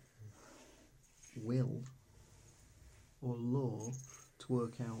will or law to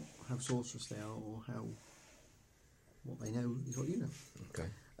work out how sorcerous they are or how what they know is what you know. Okay.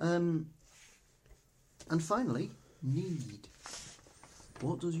 And finally, need.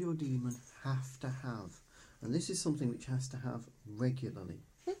 What does your demon have to have? And this is something which has to have regularly.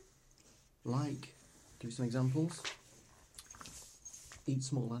 Like, give you some examples. Eat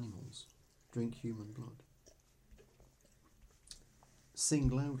small animals. Drink human blood. Sing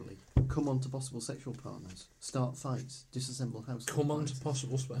loudly. Come on to possible sexual partners. Start fights. Disassemble households. Come on to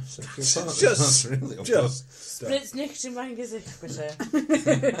possible sexual Just- partners. just- That's really Just Splits nicht in mein Gesicht, bitte.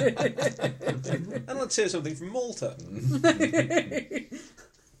 And let's hear something from Malta.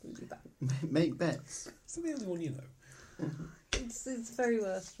 Make bets. Is that the only one you know? It's the very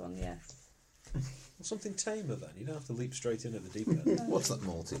worst one, yes. Well, something tamer then. You don't have to leap straight in at the deep end. What's that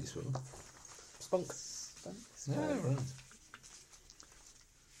Maltese for? Spunk. Yeah, right.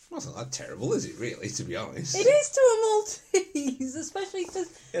 Well, it's not that terrible, is it, really, to be honest? It is to a Maltese, especially because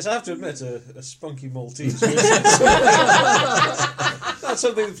Yes, I have to admit, a spunky Maltese. That's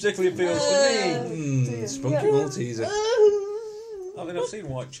something that particularly appeals to me. Spunky Maltese. I mean, I've seen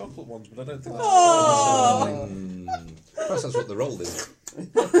white chocolate ones, but I don't think that's... Perhaps that's what the roll is.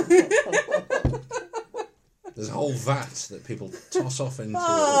 There's a whole vat that people toss off into a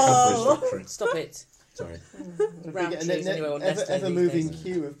cadbury's factory. Stop it. Sorry. Round trees anyway on Nestle ever these moving days.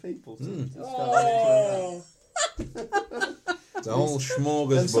 queue of people. Oh. It's a whole And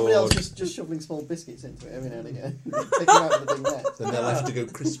somebody else smorgasbord. just shoveling small biscuits into it every now and again. Take them out with a big net. Then they'll have to go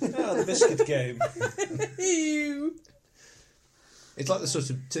crispy. Ah, the biscuit game. It's like the sort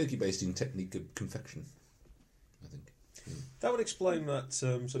of turkey basting technique of confection, I think. That would explain that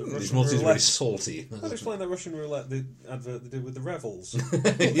sort of This Russian Maltese is very roulette. salty. That would explain that Russian roulette the advert they did with the Revels. Yeah.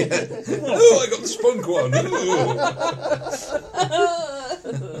 Oh, I got the spunk one.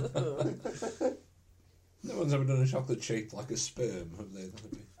 Ooh. No one's ever done a chocolate shaped like a sperm, have they?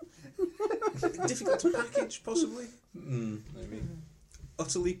 That'd be... Difficult to package, possibly. maybe.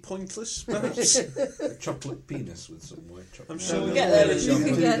 Utterly pointless, perhaps. A chocolate penis with some white chocolate. I'm sure you Yeah, get yeah, those. yeah. You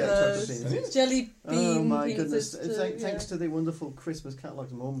can do get get those. chocolate peanuts. Jelly bean Oh my pieces goodness! too, Thanks yeah. to the wonderful Christmas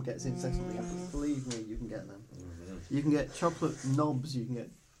catalogues Mum gets incessantly. Believe me, you can get them. You can get chocolate knobs. You can get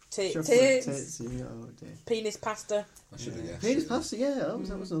chocolate Tits. tits. You can get, oh dear. Penis pasta. I should have guessed. Penis pasta. Yeah, that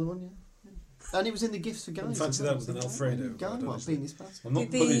was another one. Yeah. And it was in the gifts for guys. fancy that with an Alfredo. Guy want penis pasta. I'm not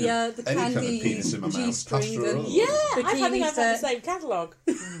The, putting the any kind of candy penis in my mouth. G-string Pasta or and- otherwise. Yeah, I Bikini think I've had the set. same catalogue.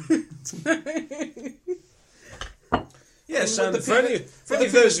 Yes, Well, and the for any penis- of the those of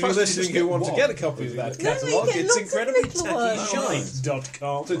you penis pasta, you listening just who get want to one. get a copy of that No, you catalogue, get it's lots of incredibly little ones.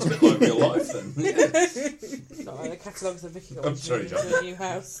 tacky.com. So it's a bit like real life then. Not like the catalogues that Vicky got I'm when she sorry, moved John. into a new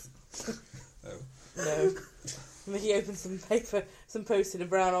house. No. Vicky opened some paper, some post in a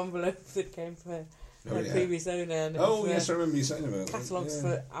brown envelope that came from her, Oh, her yeah. previous owner. And it Oh was, yes, I remember you saying about that. catalogues Yeah.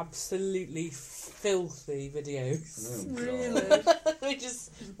 for absolutely filthy videos. Oh, God. Really? We just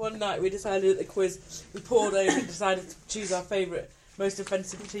one night we decided at the quiz we poured over and decided to choose our favourite most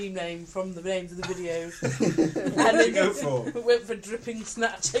offensive team name from the names of the videos. What And did you then go for? we went for dripping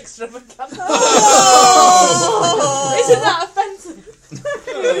snatch extravaganza. Oh! Isn't that offensive? It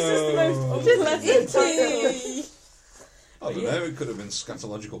was just the most Oh. unpleasant title. I don't know, it could have been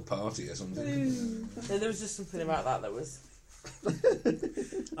scatological party or something. No, there was just something about that was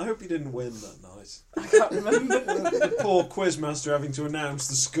I hope you didn't win that night. I can't remember. The poor quizmaster having to announce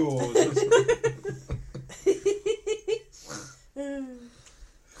the scores.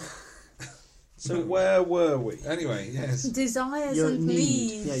 So where were we? Anyway, yes. Desires Your and need.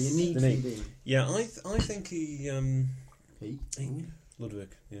 needs. Yeah, your need The need. feeding. Yeah, I think he He.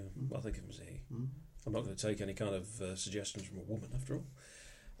 Ludwig. Yeah, I think it was he. Mm. I'm not going to take any kind of suggestions from a woman after all.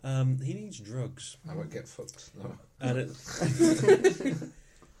 He needs drugs, I won't get fucked. No. and it.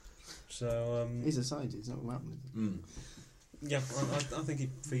 So He's a scientist, not what happens. Mm. yeah, I think he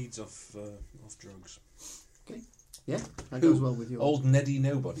feeds off drugs. Yeah, that Who? goes well with your. Old Neddy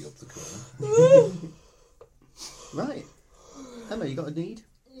Nobody up the corner. Right. Emma, you got a need?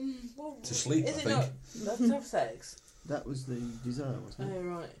 Well, To sleep, is I it think. not to have sex? That was the desire, wasn't it? Oh,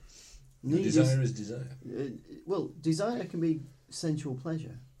 right. Need Desire is desire. well, desire can be sensual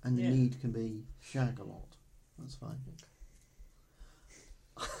pleasure, and Yeah. need can be shag a lot. That's fine.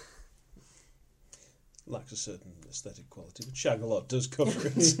 Lacks a certain aesthetic quality, but Shag-a-Lot does cover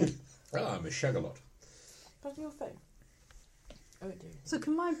it. I'm a shagalot. How's your phone? Oh, it do. So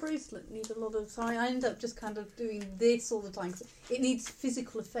can my bracelet need a lot of... So I end up just kind of doing this all the time. 'Cause it needs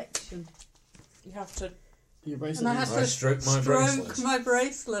physical affection. You have to. Your And bracelet. I have is- I to stroke my stroke bracelet. my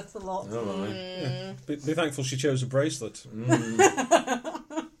bracelet a lot. Oh, right. Be thankful she chose a bracelet.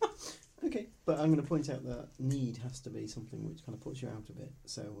 Okay, but I'm going to point out that need has to be something which kind of puts you out a bit.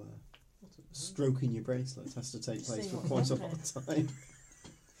 So stroking your bracelet has to take place for See quite a what's lot on of time.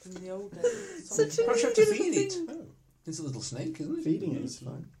 In the old days. Such a Perhaps you have to needy feed little it. thing. Oh, it's a little snake, isn't it? Feeding it is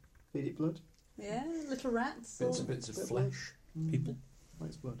fine. Feed it blood. Yeah, little rats. Bits or- and bits of flesh. People.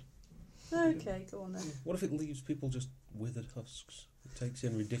 Likes blood. Okay, go on then. What if it leaves people just withered husks? It takes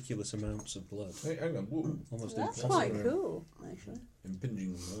in ridiculous amounts of blood. Hey, hang on. Whoa. Almost That's impossible. quite cool, actually.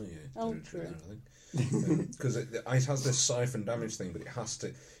 Impinging on my Ultra. territory there, I think. Because it has this siphon damage thing, but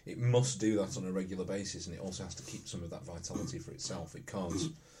it must do that on a regular basis, and it also has to keep some of that vitality for itself. It can't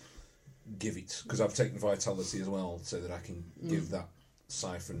give it, because I've taken vitality as well, so that I can give that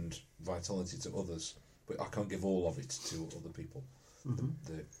siphoned vitality to others, but I can't give all of it to other people.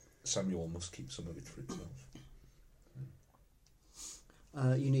 The Samuel must keep some of it for itself.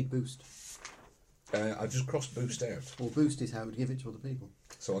 You need boost. I just crossed boost out, Or boost is how to give it to other people.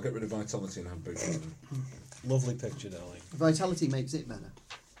 so I'll get rid of vitality and have boost. Lovely picture, darling. Vitality makes it better,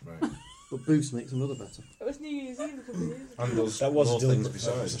 Right. but boost makes another better. It was New Year's Eve a couple of years ago. And does That was more a things deliberate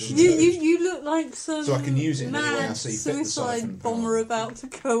besides. purpose. doesn't You, it? you look like some So I can use it in any way I mad see fit the suicide siphon bomber power. about to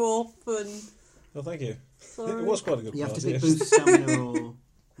go off and... Oh, thank you. Sorry. It was quite a good You have to party, pick yes. boost, stamina, or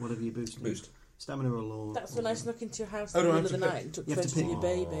whatever you boost. Boost. Stamina or law. That's when I snuck into your house Oh, in the do I middle of the have to night and took You have to photos of your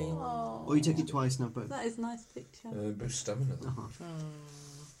pick. baby. Oh, Or you take it twice and have both. that is a nice picture. Boost stamina. Then.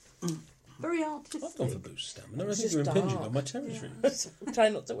 Uh-huh. Very I've gone for artistic. boost stamina. I It's think you're just impinging dark. on my territory. I'm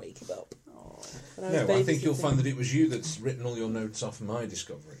trying not to wake him up. Oh. When I was No, I think you'll babysitting. find that it was you that's written all your notes off my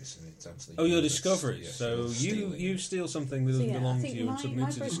discoveries, and it's actually. Oh, you your that's- discoveries. yes, So you're stealing. you steal something that So doesn't yeah, I belong to think you and my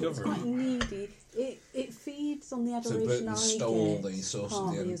submit to bracelet's discovery. quite needy. It feeds on the So adoration Burton I stole get the source of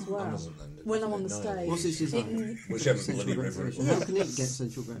partly the as well. Amazon then. didn't When it? I'm on the Nile. stage. What's its desire? Whichever Sensual bloody river it gratification. was. How can it get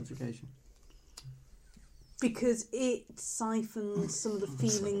sensual gratification? Because it siphons some of the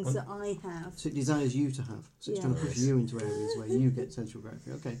feelings that I have. So it desires you to have. So it's Yeah. trying to push you into areas where you get sensual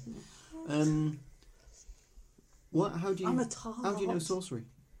gratification. Okay. What? How do I'm a you? tart. How do you know sorcery?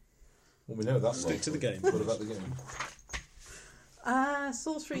 Well, we know that. Stick to the game. What about the game?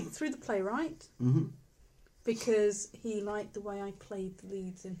 Sorcery through the playwright, Mm-hmm. because he liked the way I played the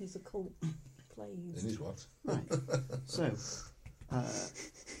leads in his occult In plays. his what? Right. So,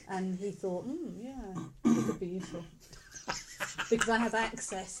 And he thought, yeah, it could be useful. Because I have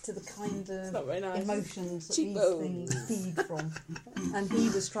access to the kind It's not of very nice. emotions that Cheekbones. these things feed from. And he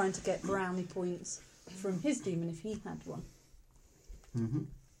was trying to get brownie points from his demon if he had one. mm-hmm.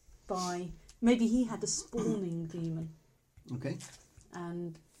 By maybe he had a spawning demon, Okay.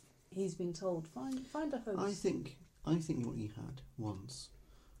 and he's been told find a host. I think what you had once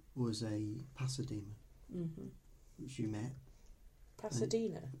was a pasadena, Mm-hmm. which you met.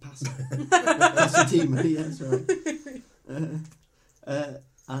 Pasadena. Pasadena, yes, right.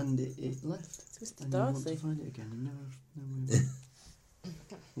 And it left. It's Mr. And you want Darcy. to find it again. And no.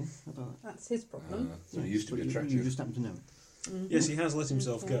 Yeah, how about that? That's his problem. So it used to be But you attractive. just happen to know it. Mhm. Yes, he has let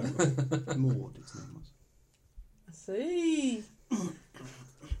himself go. Maud, its name was. I see.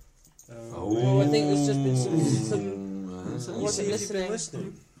 Oh, I think there's just been some So I You wasn't see if you've been listening.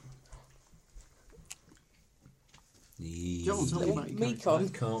 listening. John, tell me about your Meek character. off. I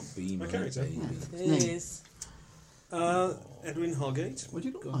can't be My my character. baby. It Name. is. Edwin Hargate. What do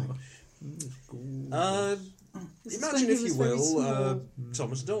you look like? This is Imagine, when if he you was very will, small.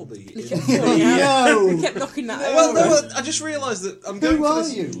 Thomas Dolby. He in- kept knocking out- Yo! he kept knocking that Well, over. no, I just realised that I'm going Who for are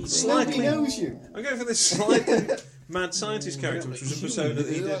this you? slightly. Nobody knows you. I'm going for this slightly mad scientist character, which was a Human. persona that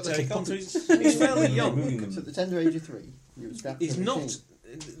he They're did like take little on. So puppets. he's fairly young. So at the tender age of 3, you were strapped He's to a not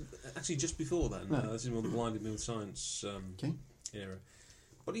machine. actually just before then. Right. This is more the blinded me with science Okay. era.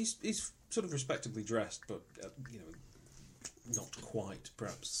 But he's sort of respectably dressed, but you know, not quite.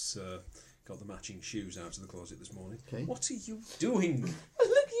 Perhaps got the matching shoes out of the closet this morning. Okay. What are you doing?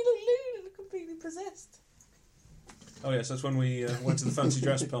 Look, you look completely possessed. Oh yes, that's when we went to the fancy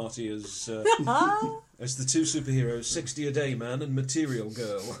dress party as the two superheroes, 60 a day man and Material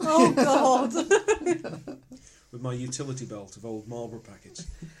Girl, Oh God! with my utility belt of old Marlboro packets.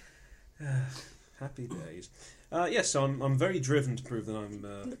 Happy days. Yes, so I'm very driven to prove that I'm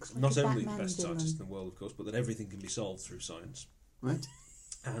Looks like not a only the Batman best villain. scientist in the world, of course, but that everything can be solved through science. Right.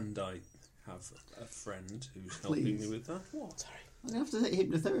 And I have a friend who's helping Please. me with that. What? Sorry. I'm going to have to take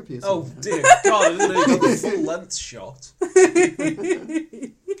hypnotherapy or Oh something. dear God, I didn't know you got the full length shot.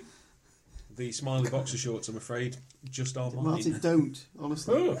 The smiley boxer shorts, I'm afraid, just are mine. Martin, don't.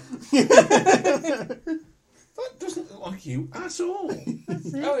 Honestly. Oh. That doesn't look like you at all.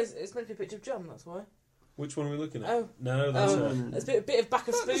 Oh, it's meant to be a picture of John, that's why. Which one are we looking at? Oh. No, that's Oh. her. There's a bit of back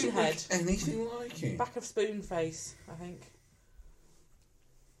of That spoon doesn't head. look anything like you. Back of spoon face, I think.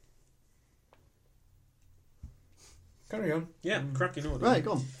 Carry on. Yeah, cracking order. Right,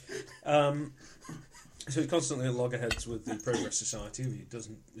 go on. So he constantly at loggerheads with the Progress Society.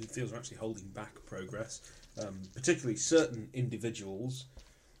 He feels are actually holding back progress, particularly certain individuals.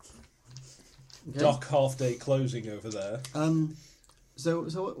 Okay. Doc half day closing over there.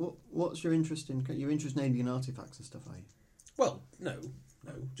 So what's your interest in? You're interested in alien artifacts and stuff, are you? Well, no,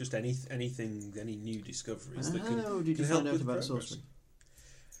 just anything, any new discoveries that can. How did you can find help out with about progress. sorcery?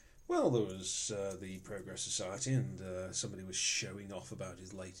 Well, there was the Progress Society, and somebody was showing off about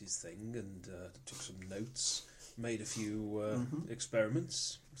his latest thing, and took some notes, made a few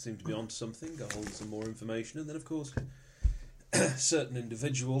experiments, seemed to be onto something, got hold of some more information, and then, of course, a certain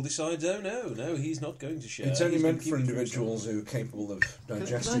individual decides, oh no, he's not going to share. It's only he's gonna meant keep for it to individuals himself. who are capable of I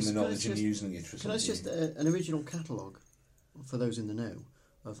digesting the can I knowledge and just- using it for Can I something. suggest an original catalogue for those in the know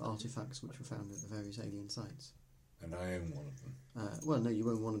of artifacts which were found at the various alien sites? And I own one of them. Well, no, you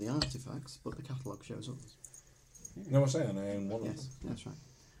own one of the artifacts, but the catalogue shows others. No, I say, and I own one of Yes, them. that's right.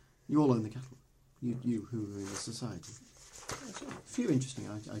 You all own the catalogue. You who are in the society. A few interesting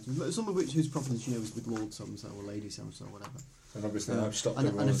items, but some of which whose provenance you know is with Lord so and so or Lady so and so or whatever. And obviously, Uh, I've stopped and-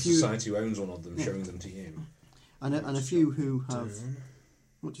 everyone and in a the few- society who owns one of them, Yeah. showing them to you. And a few who have.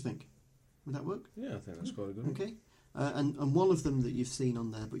 What do you think? Would that work? Yeah, I think that's quite a good one. Okay. And one of them that you've seen on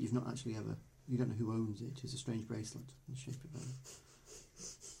there, but you've not actually ever. You don't know who owns it. Is a strange bracelet in the shape of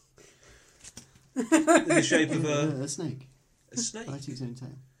In the shape of a snake. a snake. Biting its own tail.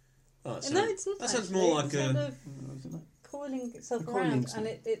 Oh, that No, sounds- it's not. that sounds actually. more like it's a- kind of Isn't it? coiling itself A coiling around, snake.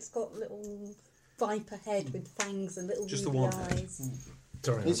 and it's got little viper head with fangs and little Just the ruby one head. eyes.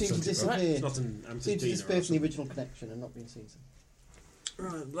 Sorry, It seems to disappear. It's not an Seems to amphibian. disappear from the original connection and not being seen.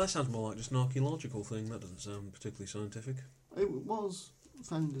 Right, that sounds more like just an archaeological thing. That doesn't sound particularly scientific. It was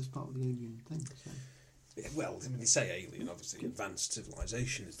found as part of the alien thing. So. Yeah, well, when you say alien, obviously advanced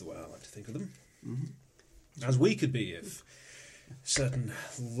civilization is the way I like to think of them. Mm-hmm. As we could be if certain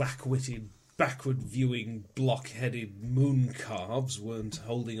lack-witted, backward-viewing, block-headed moon calves weren't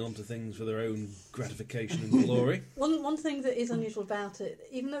holding on to things for their own gratification and glory. One thing that is unusual about it,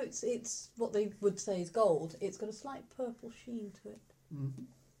 even though it's what they would say is gold, it's got a slight purple sheen to it. Mm-hmm.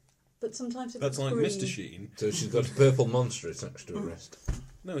 But sometimes it That's looks like green. Mr. Sheen. So she's got a purple monster attached to her wrist.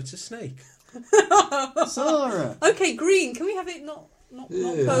 No, it's a snake. Sarah! Okay, green. Can we have it not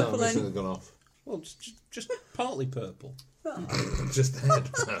Yeah, purple that and have gone off. Well, just partly purple. Just the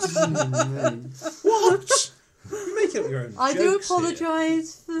head. What? You make up your own I do jokes here.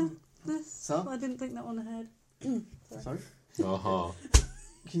 apologise for this. So? I didn't think that one ahead. Sorry? Aha.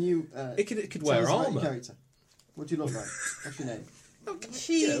 Can you. It could tell wear us about your armour. character? What do you look like? What's your name?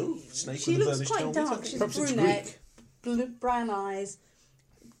 She You know, snake she with a looks burnished quite helmet. dark. She's Perhaps it's brunette, Greek brown eyes,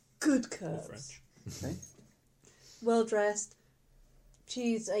 good or curves, French. Okay. well dressed.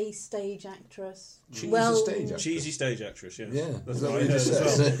 She's a stage actress. She's a well, stage actress. Cheesy stage actress, yes. Yeah, That's is that what I what you heard just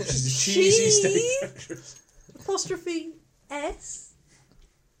as said? well. She's a cheesy stage Cheese? actress. apostrophe S.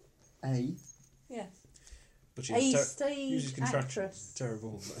 A. Yes, But a she's stage uses contractions. actress.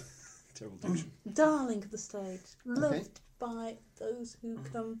 Terrible, terrible diction. Darling of the stage, loved Okay. by those who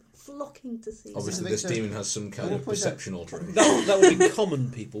come flocking to see. her. Obviously, Mr. this Victor, demon has some kind I of will point out- perception alteration. That would be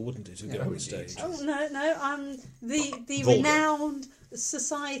common people, wouldn't it, who Yeah, go on indeed. stage? Oh no! The Vulgar. renowned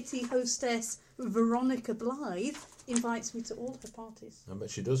society hostess Veronica Blythe invites me to all her parties. I bet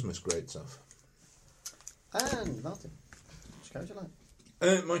she does miss great stuff. And Martin. Which character you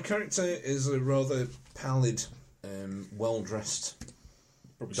like? My character is a rather pallid well-dressed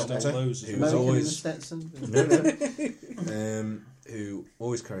Probably Doctor, stole those as who's well. American in a always- Stetson. who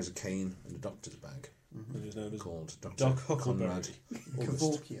always carries a cane and a doctor's bag And he's known as called Dr. Doc Conrad Huckleberry.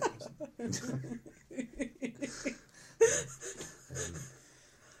 August. Kevorkian.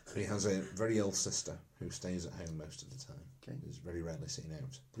 He has a very ill sister who stays at home most of the time. Okay. Is very rarely seen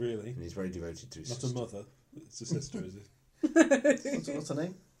out, Really? and he's very devoted to his Not a sister. mother. It's a sister, is it? What's her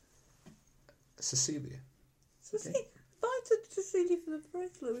name? Cecilia. Cecilia. I took Cecilia for the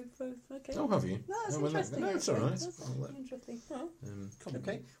bracelet we both. Okay. Oh, have you? That's Oh, well, interesting. No, it's all actually. right. That's I'll let- interesting. Come on.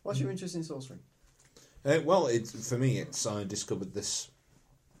 Okay. What's your interest in sorcery? Well, for me, it's I discovered this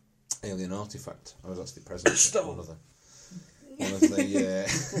alien artifact. I was actually present at one of the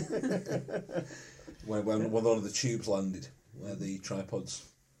when one of the tubes landed, where the tripods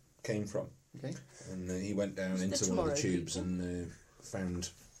came from, Okay. and he went down It's into the one of the tomorrow tubes and found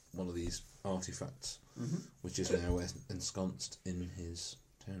one of these artifacts, Mm-hmm. which is now ensconced in his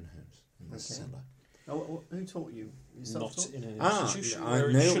townhouse in the Okay. cellar. Oh, who taught you? Yourself Not taught? in an Ah, institution I where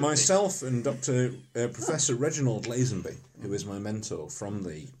it know should be. myself and Dr. Professor Reginald Lazenby, who is my mentor from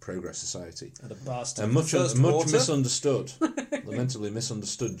the Progress Society. And a bastard. A much First much water. misunderstood, lamentably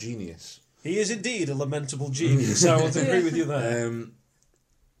misunderstood genius. He is indeed a lamentable genius. I want to agree with you there.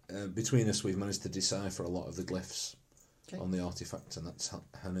 Between us, we've managed to decipher a lot of the glyphs Okay. on the artifact, and that's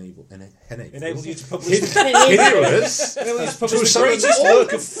Enabled enabled you to publish us to the some greatest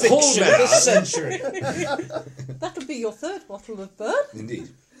work of fiction of Hallmark. this century. That would be your third bottle of bird. Indeed.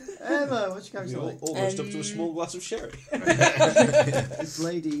 Emma, what's your character You're like? almost up to a small glass of sherry. It's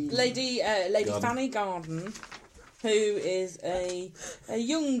Lady. Lady Garden. Fanny Garden, who is a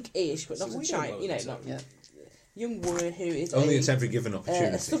young-ish, but not She's a a child, young woman, not Yeah. young woman who is Only a, at every given a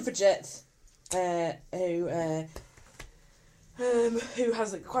opportunity. suffragette who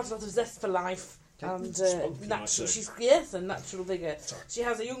has quite a lot of zest for life Okay. and Spunky, might natural. say. She's a natural vigour. Sorry. She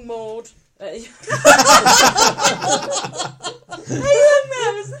has a young Maud.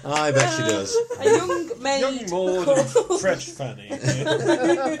 I bet she does. A young maid Young Maud called, and fresh Fanny.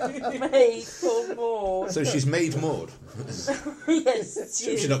 maid called Maud. So she's Maid Maud. Yes, she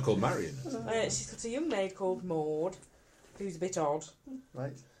She's is. not called Marion. She's got a young maid called Maud, who's a bit odd,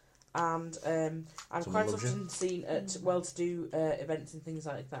 Right. and I'm Someone quite loves you. often seen at well-to-do events and things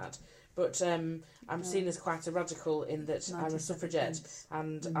like that. But I'm seen as quite a radical in that I'm a suffragette,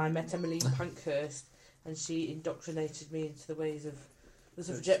 and I met Emmeline Pankhurst, and she indoctrinated me into the ways of the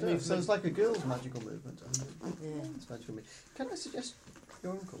suffragette movement. So it's like a girl's magical movement. Yeah. It's magical movement. Can I suggest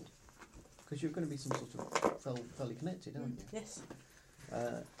your uncle? Because you're going to be some sort of fairly connected, aren't you? Yes,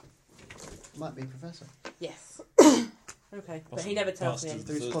 Might be a professor. yes. Okay, but he Possible never tells me bastard.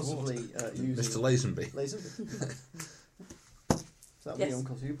 anything. Who's First possibly using Mr. Lazenby. laser. So that'll be Yes. your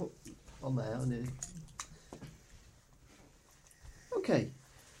uncle. So you put on there. Okay.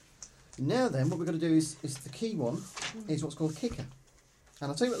 Now then, what we're going to do is the key one is what's called a kicker. And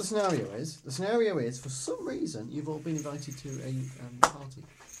I'll tell you what the scenario is. The scenario is, for some reason, you've all been invited to a party.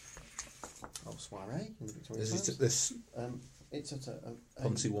 Oh, soiree in the Victoria Is Times. it this It's at a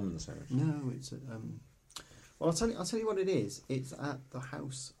Poncy woman's house? no, it's at well, I'll tell you what it is. It's at the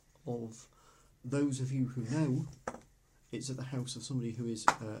house of those of you who know. It's at the house of somebody who is,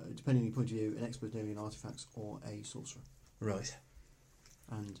 depending on your point of view, an expert in alien artifacts or a sorcerer, Right.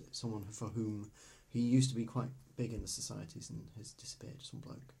 and someone for whom he used to be quite big in the societies and has disappeared. Some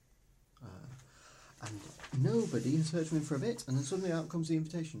bloke, and nobody has heard from him for a bit, and then suddenly out comes the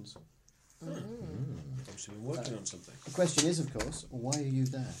invitations. Obviously been working on something. The question is, of course, why are you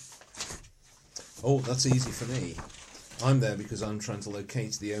there? Oh, that's easy for me. I'm there because I'm trying to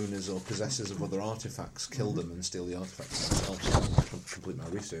locate the owners or possessors of other artifacts, kill them, and steal the artifacts myself. So I can complete my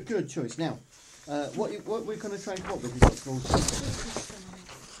research. Good choice. Now, what we're going to try and come up with is what's called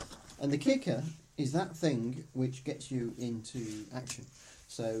kicker. And the kicker is that thing which gets you into action.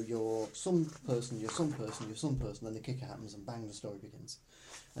 So you're some person, you're some person, you're some person, then the kicker happens and bang, the story begins.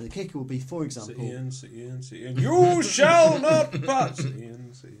 And the kicker will be, for example... Sit Ian. You shall not pass! Sit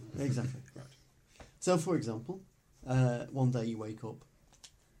Ian. Exactly. Right. So, for example, one day you wake up,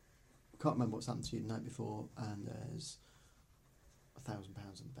 can't remember what's happened to you the night before, and there's £1,000 on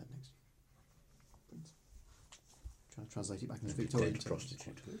the bed next to you. Trying to translate it back into Victorian Dead terms.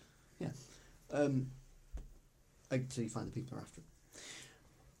 prostitute. Until you find the people who are after it.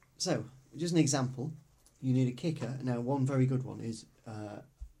 So, just an example, you need a kicker. Now, one very good one is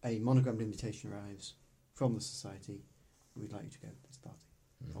a monogrammed invitation arrives from the society. We'd like you to go to this party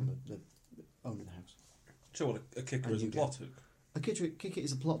from the owner of the house. So what, a kicker And is a you plot go. hook? A kicker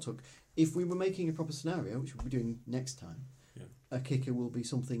is a plot hook. If we were making a proper scenario, which we'll be doing next time, Yeah. a kicker will be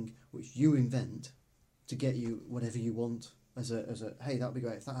something which you invent to get you whatever you want as a hey, that'd be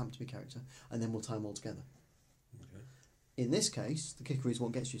great if that happened to be a character, and then we'll tie them all together. Okay. In this case, the kicker is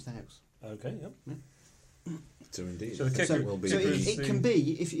what gets you to the house. Okay, yep. So indeed, So the kicker will be. So Kicker is it can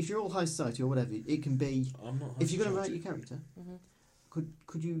be if you're all high society or whatever, it can be I'm not. if you're going to sure. write your character. Mhm.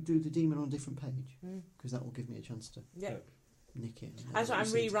 Could you do the demon on a different page? Mm. Because that will give me a chance to Yeah. nick it. That's what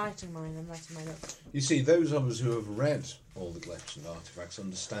I'm rewriting mine. I'm writing mine up. You see, those of us who have read all the glyphs and artifacts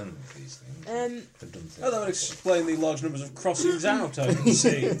understand these things. Have done things. Oh, that would explain the large numbers of crossings out I can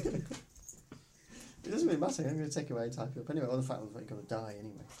see. It doesn't really matter. I'm going to take away and type it up anyway. Or the fact that I'm going to die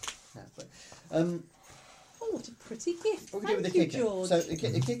anyway. Yeah, but, Oh, what a pretty gift. what we do with Thank the you, kicker? George. So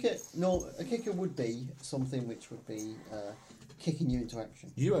a kicker would be something which would be kicking you into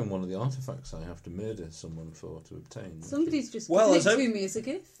action. You own one of the artifacts I have to murder someone for to obtain. Somebody's just Well, given it as to me as a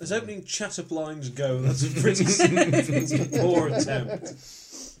gift. As opening chatter blinds go, that's a pretty poor attempt.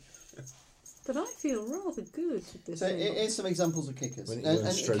 But I feel rather good with this. So one. here's some examples of kickers. When And, you go and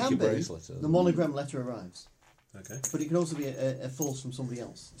and it stroke can your be bracelet. the monogram letter arrives. Okay. But it can also be a force from somebody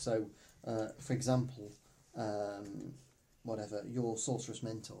else. So, for example, whatever, your sorceress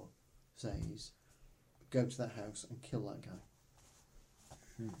mentor says, go to that house and kill that guy.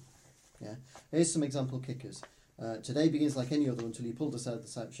 Yeah. Here's some example kickers. Today begins like any other until you pulled aside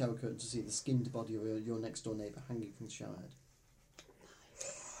the shower curtain to see the skinned body of your next door neighbour hanging from the shower head.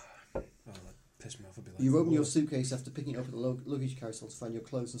 Oh, that pissed me off a bit. You open your suitcase after picking it up at the luggage carousel to find your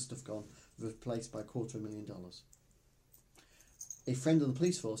clothes and stuff gone, replaced by $250,000. A friend of the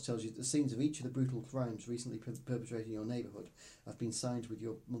police force tells you that the scenes of each of the brutal crimes recently perpetrated in your neighbourhood have been signed with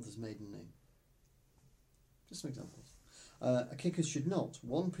your mother's maiden name. Just some examples. A kicker should not,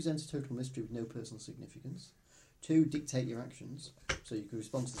 1, present a total mystery with no personal significance, 2, dictate your actions, so you can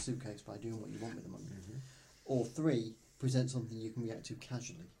respond to the suitcase by doing what you want with the money, or 3, present something you can react to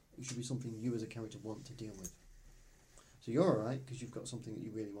casually. It should be something you as a character want to deal with. So you're alright because you've got something that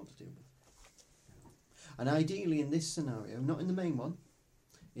you really want to deal with. And ideally in this scenario, not in the main one,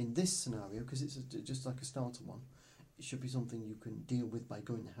 in this scenario, because it's just like a starter one, it should be something you can deal with by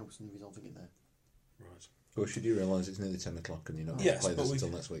going to the house and resolving it there. Right. Or should you realise it's nearly 10 o'clock and you're not Yes, going to play but this we- until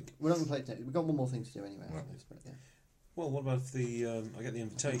next week? We're not going to play it today. We've got one more thing to do anyway. Right. After this, but yeah. Well, what about if I get the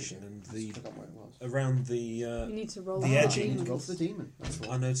invitation and I forgot where it was. around the You need to roll the out edging. You need to roll demons. for the demon. That's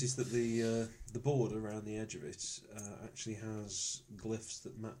all. I noticed that the board around the edge of it actually has glyphs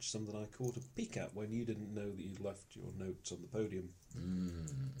that match some that I caught a peek at when you didn't know that you'd left your notes on the podium,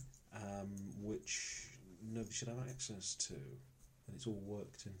 which nobody should have access to, and it's all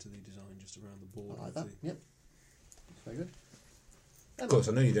worked into the design just around the board. I like of that. Yep. That's very good. Of course,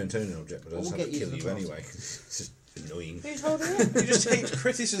 I know you don't own an object, but I We'll just get have to you kill to you the anyway. It's just annoying. Who's holding it? You just hate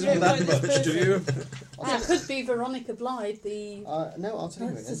criticism Yeah, that right, this much, do you? That could be Veronica Blythe, the No, I'll tell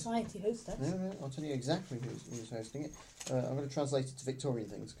you who it is. society hostess. No, I'll tell you exactly who's hosting it. I'm going to translate it to Victorian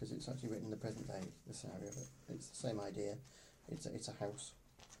things because it's actually written in the present day, the scenario, but it's the same idea. It's a house,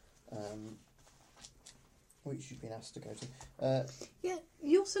 which you've been asked to go to. Yeah,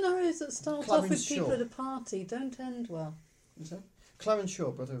 your scenarios that start off Clarence with people Shaw. at a party don't end well. Is that? Clarence Shaw,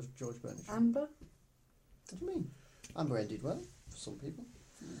 brother of George Bernard Shaw. Amber? What do you mean? Amber ended well for some people.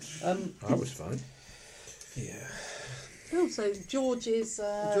 I was fine. Yeah. Also, George is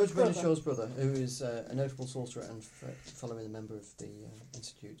George Bernard brother. Shaw's brother, who is a notable sorcerer and fellow in a member of the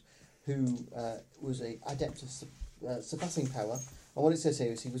Institute, who was a adept of surpassing power. And what it says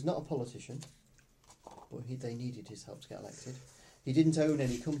here is he was not a politician, but they needed his help to get elected. He didn't own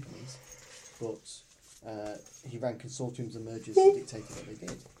any companies, but he ran consortiums and mergers that dictated what they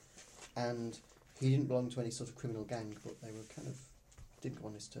did. And he didn't belong to any sort of criminal gang, but they were kind of didn't go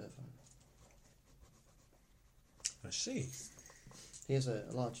on his turf. I see. He has a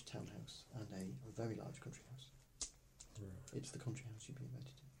large townhouse and a very large country house. It's the country house you'd be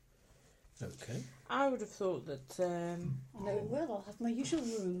invited to. Okay. I would have thought that I know it well, I'll have my usual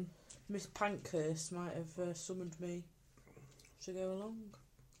room. Miss Pankhurst might have summoned me to go along.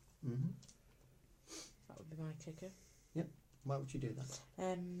 Mm-hmm. That would be my kicker. Why would you do that?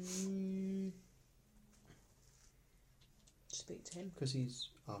 Speak to him. Because he's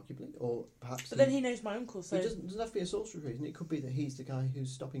arguably, or perhaps. But then he knows my uncle, so It doesn't have to be a sorcerer reason. It could be that he's the guy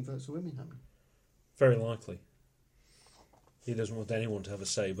who's stopping votes for women happening. Very likely. He doesn't want anyone to have a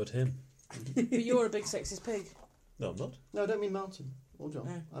say but him. But you're a big sexist pig. No, I'm not. No, I don't mean Martin or John.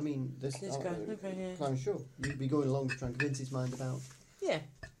 No. I mean this This guy. Okay, yeah. Clarence Shaw. You'd be going along to try and convince his mind about. Yeah.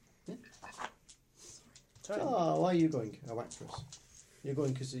 Yeah. Sorry. Oh, why are you going? Oh, actress. You're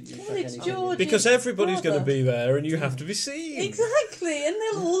going because you. Well, it's George. Because everybody's going to brother. be there and you have to be seen. Exactly, and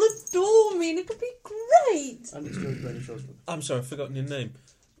they'll all adore me, and it could be great. And it's George Bernard Shaw's brother. I'm sorry, I've forgotten your name.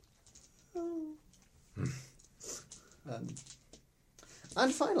 Oh.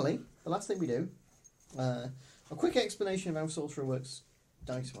 And finally, the last thing we do, a quick explanation of how Sorcerer works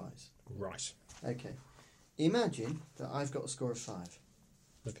dice-wise. Right. Okay. Imagine that I've got a score of 5.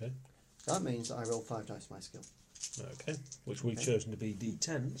 Okay. That means that I roll 5 dice for my skill. Okay. Which we've chosen to be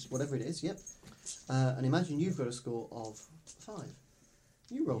D10s. Whatever it is, yep. And imagine you've got a score of 5.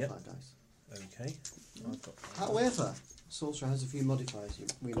 You roll Yep. 5 dice. Okay. I've got However, Sorcerer has a few modifiers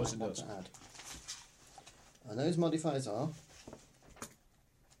we Of course might it want does. to add. And those modifiers are...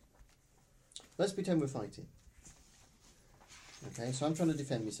 Let's pretend we're fighting. Okay, so I'm trying to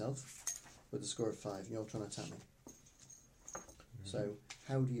defend myself with a score of 5 and you're trying to attack me. So,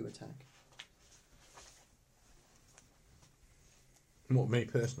 how do you attack? What, me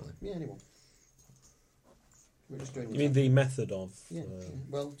personally? Yeah, anyone. We're just doing You mean the method of... Yeah,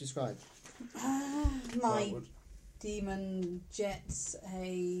 well, describe. My demon jets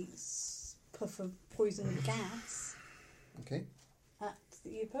a puff of poison gas Okay, at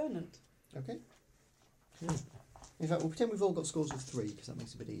the opponent. okay. In fact, we'll pretend we've all got scores of 3 because that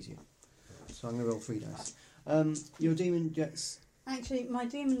makes it a bit easier. So I'm going to roll 3 dice. Your demon jets... Actually, my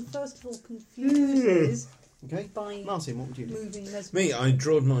demon first of all confuses Okay. by Martin, what would you do? moving mesmerism. Me, I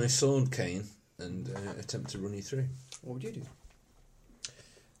drawed my sword cane and attempt to run you through. What would you do?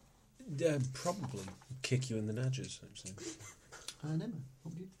 probably kick you in the nudges, I'm saying. Emma,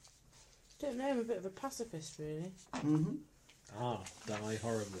 what would you Don't know, I'm a bit of a pacifist, really. do? Mm-hmm. Die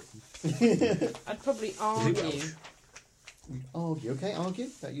horribly. I'd probably Is he argue. Welsh? Argue, okay, argue.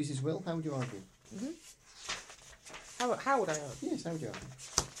 That uses will. How would you argue? How would I argue? Yes, how would you argue?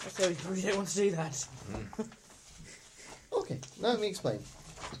 So we probably don't want to do that. Okay, now let me explain.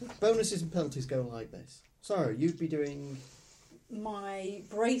 Bonuses and penalties go like this. So, you'd be doing... My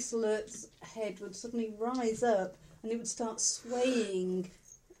bracelet's head would suddenly rise up and it would start swaying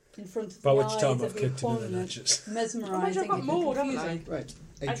in front of By the which eyes time of I've the kicked him in the opponent, nudges. mesmerising Imagine I've got and Maud, haven't I? confusing. Right.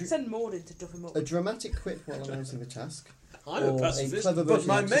 I'd send Maud in to duff him up. A dramatic quip while announcing the task. I'm or a pacifist, clever but version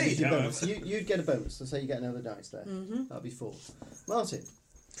my of that maid, gives you however. bonus. You'd get a bonus, so say you get another dice there. Mm-hmm. That'd be 4. Martin,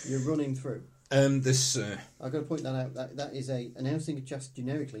 you're running through. This I've got to point that out. That is a announcing a just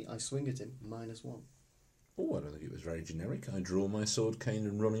generically. I swing at him, -1. Oh, I don't think it was very generic. I draw my sword cane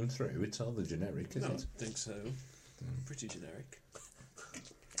and run him through. It's rather generic, I isn't don't it? think so. Pretty generic.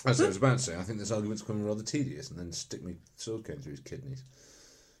 As I was about to say, I think this argument's becoming rather tedious, and then stick me sword cane through his kidneys.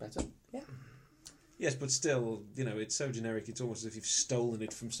 Better. Yes, but still, it's so generic, it's almost as if you've stolen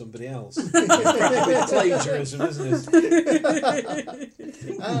it from somebody else. It's plagiarism, isn't it?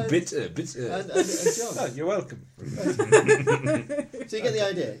 Bitter. And John. Oh, you're welcome. So you get the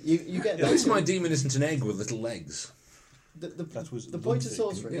idea. You get. At least my demon isn't an egg with little legs. That was The point of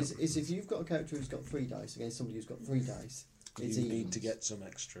sorcerer is if you've got a character who's got 3 dice against somebody who's got 3 dice, it's You need evens. to get some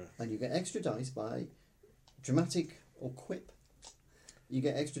extra. And you get extra dice by dramatic or quip. You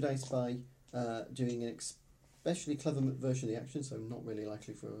get extra dice by doing an especially clever version of the action, so not really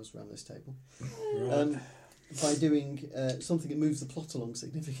likely for us around this table. Right. By doing something that moves the plot along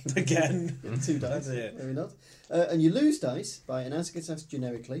significantly. Again. 2 dice. That's it. Maybe not. And you lose dice by announcing a task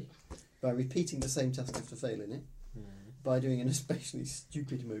generically, by repeating the same task after failing it, by doing an especially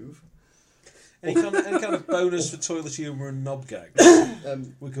stupid move. Any kind of bonus for toilet humour and knob gags?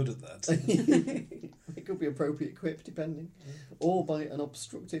 We're good at that. It could be appropriate quip, depending. Or by an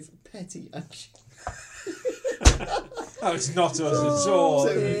obstructive, petty action. Oh, it's not us at all.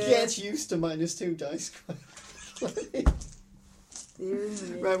 So dear. get used to -2 dice. Dear me.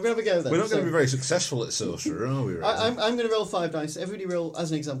 Right, we're going to have a go then. We're not So, going to be very successful at sorcerer, are we? I'm going to roll 5 dice. Everybody roll,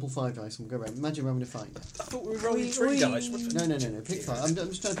 as an example, 5 dice and we'll go around. Imagine we're having a fight. I thought we were rolling 3 We- dice. What the... No. Pick 5. I'm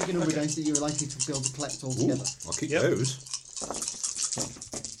just trying to pick a number of dice that you're likely to be able to collect all together. I'll keep Yep. those.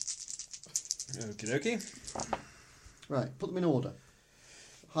 Okie dokie. Right, put them in order.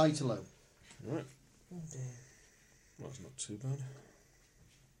 High to low. Right. That's not too bad.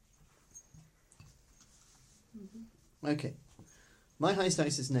 Okay. My highest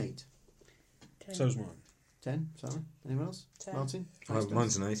dice is an 8. So's mine. 10, Sarah? Anyone else? 10. Martin? Highest dice?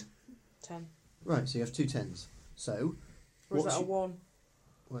 Mine's an 8. 10. Right, so you have 2 10s. So, Or is What's that a your- 1?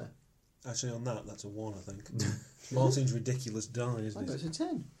 where? Actually, on that's a 1, I think. Martin's ridiculous die, I isn't got it? it's a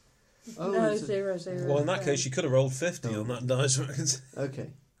 10. Oh, No, it's a- 0, 0. Well, in that case, you could have rolled 50 on that dice.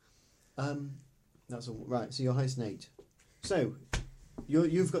 Okay. That's all right. So your highest an 8. So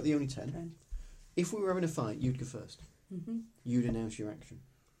you've got the only 10. 10. If we were having a fight, you'd go first. Mm-hmm. You'd announce your action,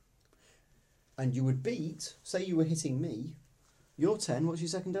 and you would beat. Say you were hitting me. Your 10. What's your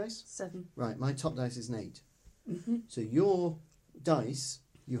second dice? 7. Right. My top dice is an 8. Mm-hmm. So your dice,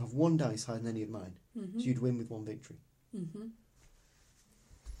 you have 1 dice higher than any of mine. Mm-hmm. So you'd win with 1 victory. Mm-hmm.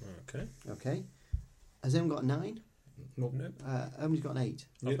 Okay. Okay. Has anyone got a 9? No, Everybody's got an 8.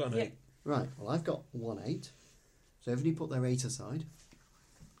 I've got an Yeah. 8. Right, well, I've got 1 8. So everybody put their 8 aside.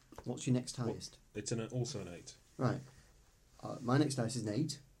 What's your next highest? It's also an 8. Right. My next dice is an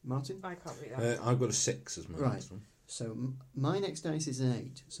 8. Martin? I can't read that. I've got a 6 as my Right. next one. So my next dice is an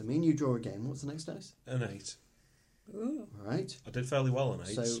 8. So me and you draw again. What's the next dice? An 8. Ooh. All right. I did fairly well on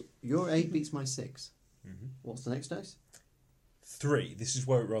 8. So your 8 beats my 6. Mhm. What's the next dice? 3. This is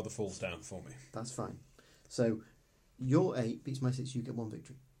where it rather falls down for me. That's fine. So your 8 beats my 6. You get 1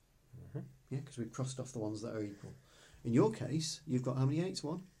 victory. Mhm. Yeah, because we've crossed off the ones that are equal. In your case, you've got how many 8s?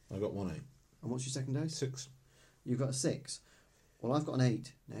 1. I got 1 8. And what's your second dice? 6. You've got a 6. Well, I've got an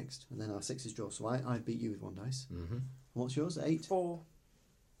 8 next, and then our 6 is draw. So I beat you with 1 dice. Mm-hmm. And what's yours? 8? 4.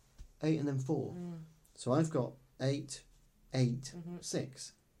 8 and then 4. Mm. So I've got 8, 8, Mhm.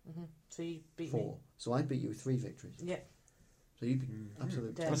 6, Mhm. So you beat 4. So I beat you with 3 victories. me. Yeah. So you beat Mm.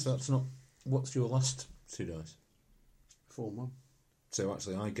 absolute Dead. That's not. What's your last 2 dice? 4 and 1. So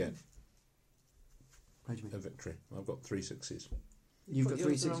actually, I get How do you a mean? victory. I've got 3 6s. You've But got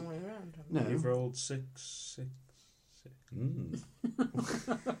 3 yours the 6. wrong way around. haven't No. You've rolled 6. Mm.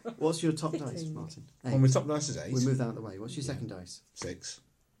 What's your top dice, Fitting. Martin? Well, 8. my top dice is 8. We move that out of the way. What's your Yeah. second dice? 6.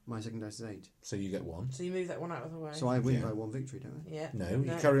 My second dice is 8. So you get 1. you? So you move that one out of the way. So I win Yeah. by 1 victory, don't I? yeah. No, you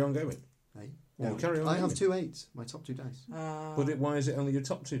carry on going. Hey? No, carry on I have going. 2 8s. My top 2 dice. But why is it only your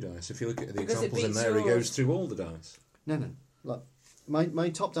top 2 dice? If you look at the Because it examples in beats there, he yours. goes through all the dice. No. Look, my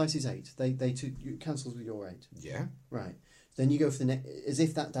top dice is 8. They two cancels with your 8. Yeah. Right. Then you go for the next, as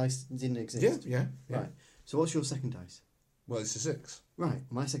if that dice didn't exist. Yeah. Right. So what's your second dice? Well, it's a 6. Right.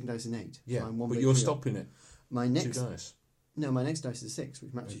 My second dice is an 8. Yeah. So I'm 1 But victory you're up. stopping it. My 2 next dice. No, my next dice is a 6,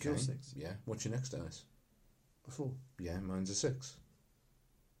 which matches your 6. Yeah. What's your next dice? A 4. Yeah, mine's a 6.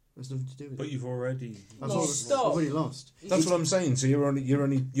 There's nothing to do with But it. you've already. I've Lost. already, Stop. I've already lost. That's what I'm saying. So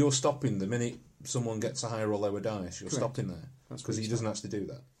you're stopping the minute someone gets a higher or lower dice. You're Correct. stopping there That's because what he it's doesn't actually do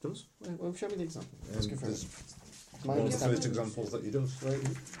that. does. Well, show me the example. Let's go through There's it. My one of the understanding- first examples that he does. We're,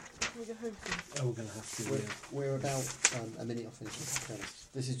 We go home. Oh, we're going to have to. we're about a minute off finishing. to be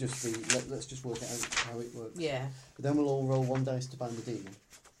honest. This is just the. Let's just work out how it works. Yeah. But then we'll all roll 1 dice to bind the demon,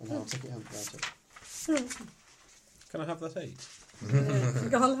 and I'll take it home without it. Can I have that 8?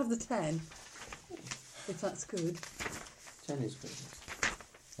 Yeah, I'll have the 10. If that's good. 10 is good.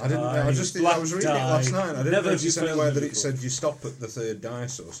 I didn't. I was just. I was reading it last night. I didn't Never notice have you anywhere failed that me it before. said you stop at the 3rd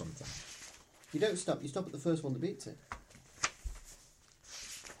dice or something. You don't stop. You stop at the first one that beats it.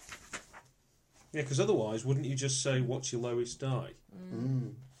 Yeah, because otherwise, wouldn't you just say, what's your lowest die?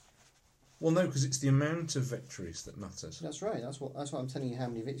 Mm. Well, no, because it's the amount of victories that matters. That's right. That's what I'm telling you. How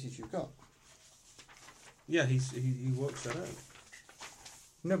many victories you've got? Yeah, he works that out.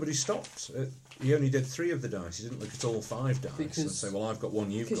 No, but he stopped. He only did 3 of the dice. He didn't look at all 5 dice and Because- say, "Well, I've got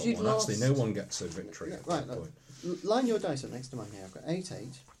 1, you've got Because you'd 1." Actually, no lost. one gets a victory Yeah, at right, that look. point. Line your dice up next to mine here. I've got 8,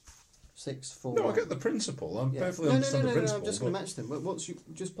 8, 6, 4. No, I 1. get the principle. I Yeah. perfectly No, understand the I'm principle. just going to but match them. What's you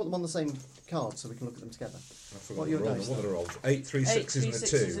just put them on the same card so we can look at them together. I forgot what are your the roll. dice What are then? the rolls? 8, 3 8, 6s, 3 and a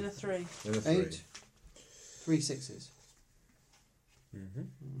 6s 2, and a 3. and a 3. 8, 3 6s, Mm-hmm.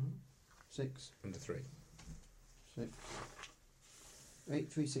 6, And a 3. 6,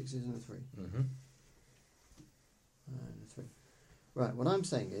 8, 3 6s and a 3. Mm-hmm. And a 3. Right, what I'm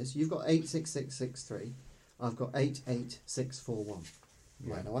saying is you've got 8 6 6 6 3. I've got 8 8 6 4 1.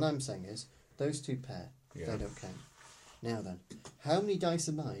 Yeah. Right, now what I'm saying is those two pair. Yeah. They don't count. Now then, how many dice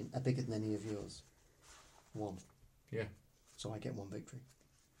of mine are bigger than any of yours? 1. Yeah. So I get 1 victory.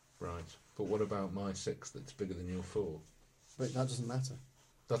 Right. But what about my 6 that's bigger than your 4? But that doesn't matter.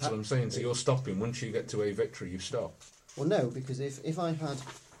 That's what I'm saying. So you're stopping. Once you get to a victory, you stop. Well, no, because if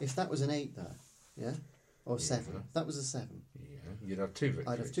that was an 8 there, yeah, or 7, Yeah. if that was a 7, Yeah. You'd have 2 victories.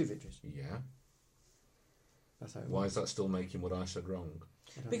 I'd have 2 victories. Yeah. That's how it Why works. is that still making what I said wrong?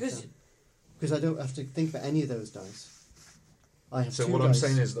 I don't Because understand. Because I don't have to think about any of those dice. I have So 2 what dice. I'm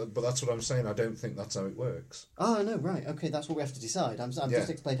saying is that, but that's what I'm saying. I don't think that's how it works. Oh, no, right, okay, that's what we have to decide. I've Yeah. just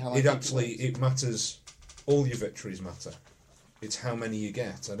explained how I It think actually works. it matters. All your victories matter. It's how many you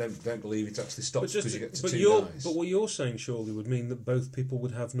get. I don't believe it actually stops because you get to 2 dice. but what you're saying surely would mean that both people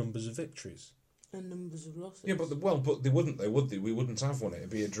would have numbers of victories. And numbers of losses. Yeah, but but they wouldn't. They would. We wouldn't have one. It'd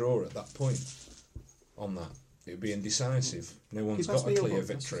be a draw at that point. On that, it'd be indecisive. No one's pass got me a your clear book?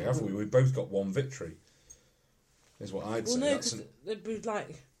 That's victory, just have we? a- We've both got 1 victory. Is what I'd Well, say. no, That's because they'd be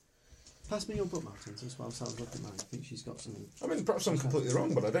like. Pass me your book, Martin, as well, so I'll look at mine. I think she's got something. I mean, perhaps I'm completely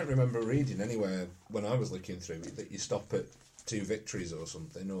wrong, but I don't remember reading anywhere when I was looking through it that you stop at 2 victories or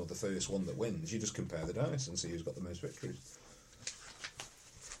something, or the first one that wins. You just compare the dice and see who's got the most victories.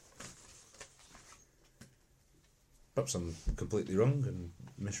 Perhaps I'm completely wrong and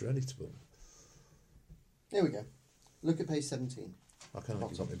misread it, but Here we go. Look at page 17. I can't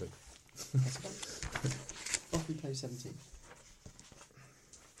keep up my book. Bottom page 17.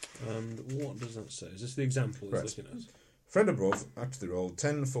 And what does that say? Is this the example he's Right. looking at? Fred above actually rolled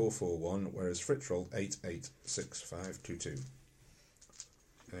 10-4-4-1, whereas Fritz rolled 8-8-6-5-2-2.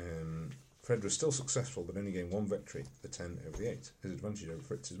 Fred was still successful, but only gained one victory, the 10 over the 8. His advantage over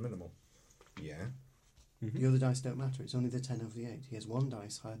Fritz is minimal. Yeah. The other dice don't matter. It's only the 10 over the 8. He has one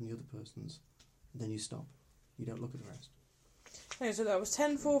dice higher than the other person's. And then you stop. You don't look at the rest. Okay, so that was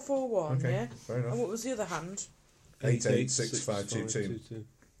 10-4-4-1, Okay, yeah? fair And enough. what was the other hand? 8-8-6-5-2-2.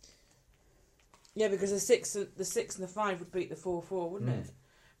 Yeah, because the 6 and the 5 would beat the 4-4, wouldn't it?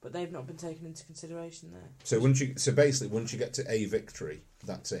 But they've not been taken into consideration there. So basically, once you get to a victory,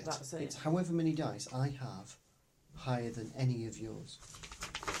 that's it. That's it. It's however many dice I have higher than any of yours.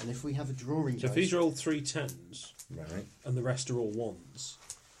 And if we have a drawing So if dice... he's rolled 3 10s Right. and the rest are all 1s,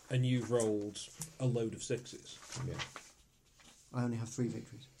 and you've rolled a load of 6s, Yeah. I only have 3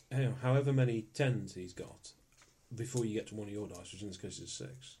 victories. however many 10s he's got, before you get to one of your dice, which in this case is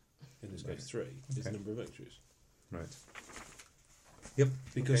 6, in this case 3, is the Okay. number of victories. Right.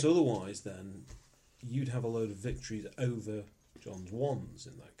 Because Okay. otherwise, then, you'd have a load of victories over John's 1s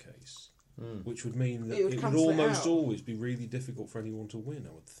in that case, which would mean that It would it would cancel it almost out. always be really difficult for anyone to win,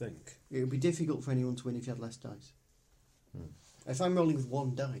 I would think. It would be difficult for anyone to win if you had less dice. If I'm rolling with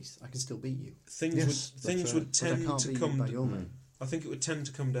 1 dice, I can still beat you. Things Yes, would that's things right. would But I tend can't to beat you come. by your way. I think it would tend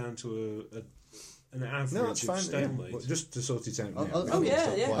to come down to an average No, that's of fine. Yeah. stalemate. But just to sort it out now. I'll- we oh, can yeah,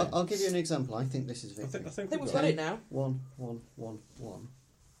 stop yeah. playing. I'll give you an example. I think this is I victory. think I think we've we've got got it now. 1, 1, 1, 1.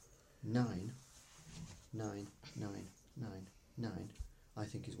 9, 9, 9, 9, 9. I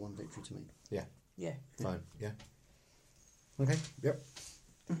think is 1 victory to me. Yeah. Fine. Yeah. Okay. Yep.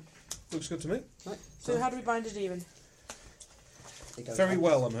 Looks good to me. Right. So how do we bind a demon? It goes Very back.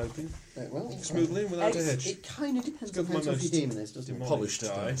 well, I'm hoping. Well, Smoothly and without a hitch. It kind of depends It's on got how my tough most your demon is, doesn't it? demonic Polished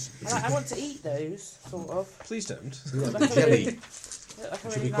die. stone. I want to eat those, sort of. Please don't. Like a Jelly. really, like a Should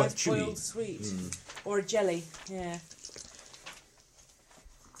really be quite nice chewy. boiled sweet. Or a jelly, yeah.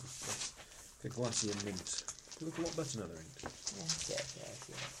 A glassy and mint. They look a lot better now they're inked.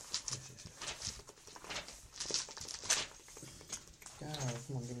 Yes.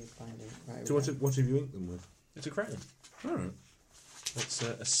 Come on, give me binding. Right, So what have you inked them with? It's a crayon. All right. It's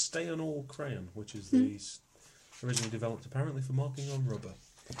a stay-on-all crayon, which is the originally developed apparently for marking on rubber.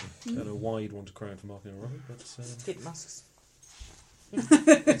 I don't know why you'd want a crayon for marking on rubber, but Kid masks.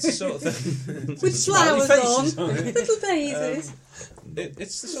 it's the sort of thing. With Smiley flowers faces on. on it. Little daisies.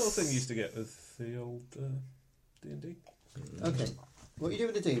 It's the sort of thing you used to get with the old D&D. Okay. What you do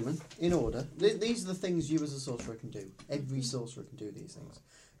with a demon, in order, these are the things you as a sorcerer can do. Every sorcerer can do these things.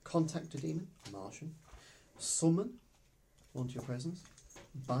 Contact a demon, Martian. Summon onto your presence.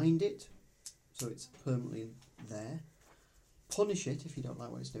 Bind it, so it's permanently there. Punish it if you don't like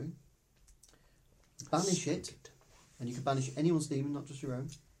what it's doing. Banish it, and you can banish anyone's demon, not just your own.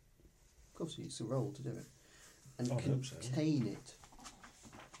 Of course, it's a roll to do it. And I hope so. contain it.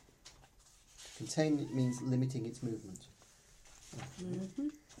 Contain it means limiting its movement.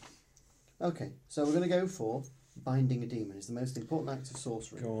 Okay, so we're going to go for binding a demon. It's the most important act of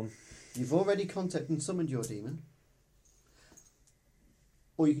sorcery. Go on. You've already contacted and summoned your demon,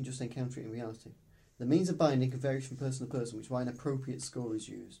 or you can just encounter it in reality. The means of binding can vary from person to person, which is why an appropriate score is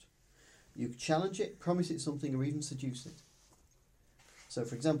used. You can challenge it, promise it something, or even seduce it. So,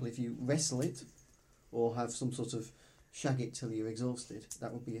 for example, if you wrestle it, or have some sort of shag it till you're exhausted,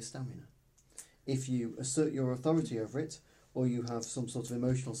 that would be a stamina. If you assert your authority over it, or you have some sort of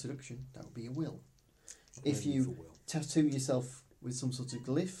emotional seduction, that would be a will. If you tattoo yourself with some sort of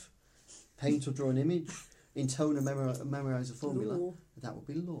glyph, paint or draw an image, intone or memorise a formula, Law. that would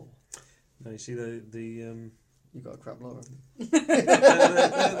be law. Now you see the You've got a crap law, haven't you?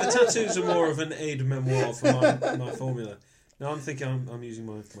 the tattoos are more of an aide-memoire for my formula. Now I'm thinking I'm using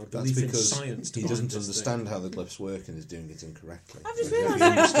my That's belief in because science to he bind doesn't this understand how the glyphs work and is doing it incorrectly. I've just If realised he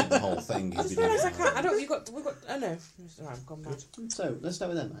understood the whole thing, I he'd just be doing realised I it can't. right. We've got. Oh no. Right, I've gone mad. So, let's start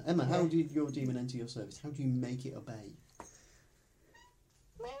with Emma. Emma, how did your demon enter your service? How do you make it obey?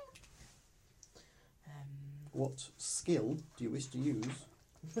 What skill do you wish to use?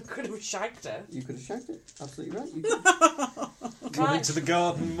 I could have shagged her. You could have shagged it. Absolutely right. You could. Come into the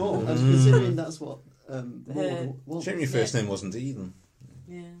garden more. I was considering that's what Maud was. Shame your first name wasn't Eden.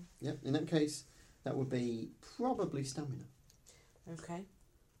 Yeah. Yep. In that case, that would be probably stamina, Okay.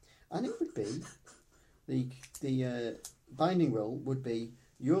 and it would be the binding roll would be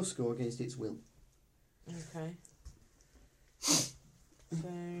your score against its will. Okay. So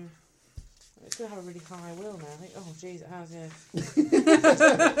it's going to have a really high will now. I think. Oh, jeez, it has. Yeah.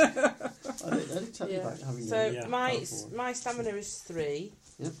 I don't tell you Yeah. about having So your Yeah. my stamina is 3.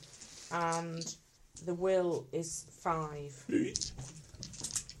 Yep. And the will is 5. Oh,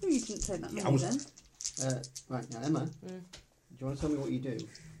 you didn't take that Yeah, I many was- then. Right, now, Emma, Mm. do you want to tell me what you do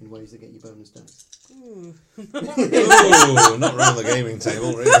in ways that get you bonus dice? Ooh. Ooh, not round the gaming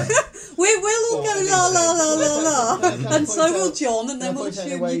table, really. We'll all go la la la la la, Can I and so point will out- John, and Can I then we'll point out a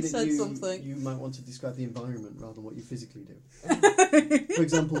assume way you that said you, something. you might want to describe the environment rather than what you physically do. For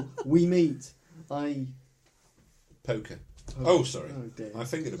example, we meet, I... Poker. Oh, sorry. Oh dear. I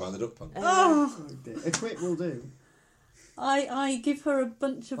fingered her by the duck pond. Oh, Oh dear. A crit will do. I give her a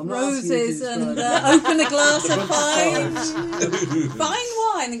bunch of I'm not asking you to roses and describe open a glass The of bunch of fine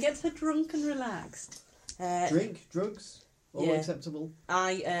wine and get her drunk and relaxed. Drink, drugs, all Yeah. acceptable.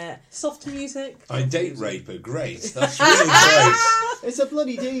 Soft music. I date rape her. Great. That's really great. It's a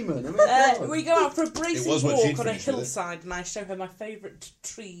bloody demon. I mean, come on. we go out for a It bracing was when walk she'd on a finished with it. hillside, and I show her my favourite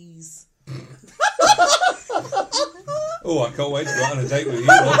trees. Oh, I can't wait to go out on a date with you.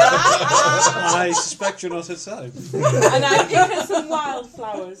 I suspect you're not at home. And I give her some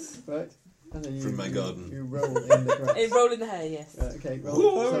wildflowers. Right. And then you, From my garden. You roll in the grass. Roll in the hair, yes. Okay, roll.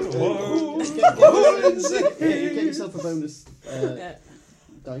 Whoa, So, whoa. get yourself a bonus Yeah.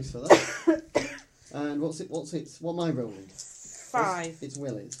 dice for that. And what am I rolling? 5. It's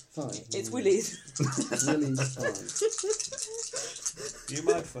Willie's. 5. It's Willie's. Willie's 5. You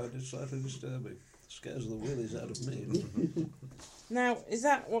might find it slightly disturbing. Scares the willies out of me. Now,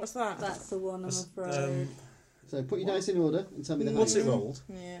 what's that? That's the one, I'm afraid. So put your dice in order and tell me the What's highest. it rolled?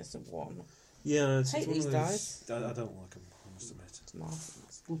 Yeah, it's a 1. Yeah, it's Hate one these of dice. those. I don't like them, I must admit. It's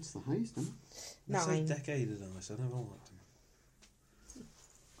marvellous. What's the highest, Emma? It's 9. decaded dice. I never liked them.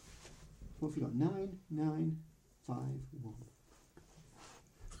 What have you got? 9, 9, 5, 1.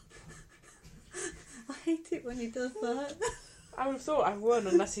 I hate it when he does that. I would have thought I won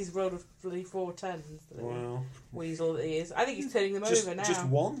unless he's rolled a bloody 4 10s. The Well, weasel that he is. I think he's turning them just, over now. just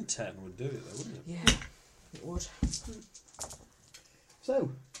 1 10 would do it, though, wouldn't it? Yeah, it would. So,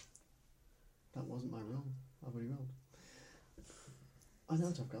 that wasn't my roll. I've already rolled. I know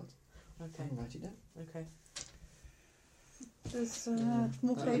what I've got. Okay, I'll write it down. okay. There's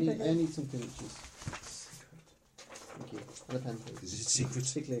more I paper need, here. I need something which is secret. Thank you. And a pen, please. Is it secret?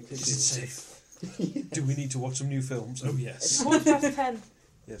 Particularly a Is it safe? Do we need to watch some new films? Oh, It's yes. 10:15.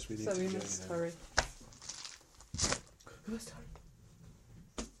 Yes, we need So to we go must now. hurry. We must hurry.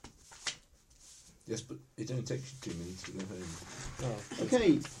 Yes, but it only takes you 2 minutes to go home. Oh.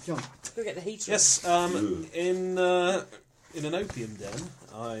 Okay, John. Go get the heater. Yes, in an opium den,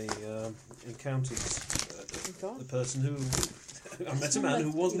 I encountered the person who I met a man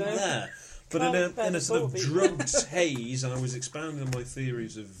who wasn't No. there, but in a sort of drugged haze, and I was expounding on my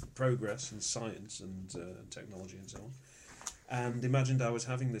theories of progress and science and technology and so on, and imagined I was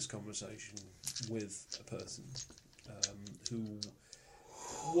having this conversation with a person who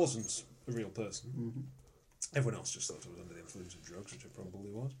wasn't a real person. Mm-hmm. Everyone else just thought I was under the influence of drugs, which I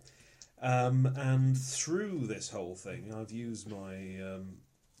probably was. And through this whole thing, I've used my,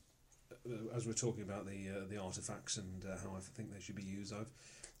 as we're talking about the artefacts and how I think they should be used, I've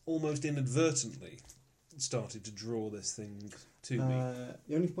almost inadvertently started to draw this thing to me.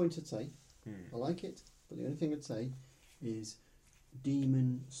 The only point I'd say, I like it, but the only thing I'd say is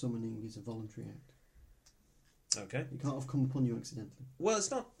demon summoning is a voluntary act. Okay. It can't have come upon you accidentally. Well, it's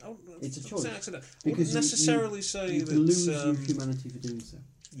not. It's a not choice. an accident. I Because wouldn't necessarily say you that. lose your humanity for doing so.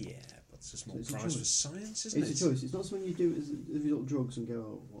 Yeah, but it's a small So it's a prize for choice. science, isn't it? It's a choice. It's not something you do as a result of drugs and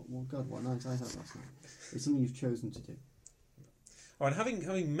go, oh, well, God, what a night I had last night. It's something you've chosen to do. All right,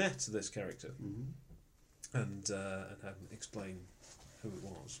 having met this character Mm-hmm. and had him explain who it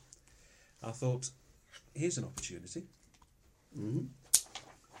was, I thought, here's an opportunity. Mm-hmm.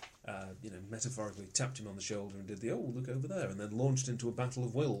 Metaphorically tapped him on the shoulder and did the look over there, and then launched into a battle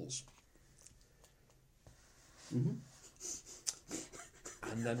of wills, Mm-hmm.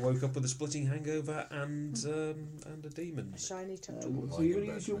 and then woke up with a splitting hangover and a demon. A shiny So temple. you're going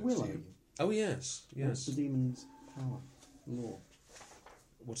to use your will, are you? Oh yes, What's yes. the demon's power? Law.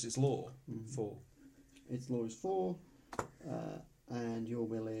 What's its law Mhm. for? Its law is 4, and your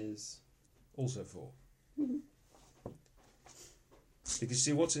will is... Also for. Because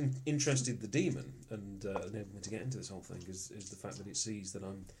see, what's interested the demon and enabled me to get into this whole thing is the fact that it sees that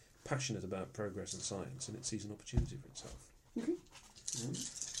I'm passionate about progress and science, and it sees an opportunity for itself. Okay.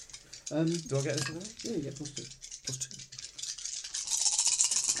 Do I get anything there? Yeah, you get +2. Plus 2.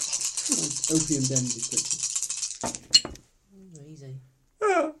 Nice opium den description. Easy.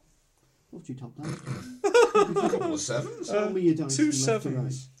 What's your top dice? A couple of 7s. Tell me your dice 2 from left to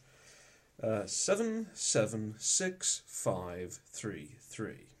right. 7s. 7, 7, 6, 5, 3,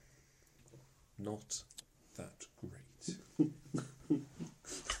 3. not that great.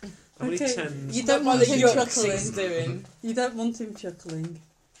 How many Okay, tens? you don't What want the him Yuxie's chuckling. doing. You don't want him chuckling.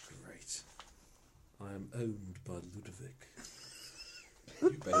 Great. I am owned by Ludovic. You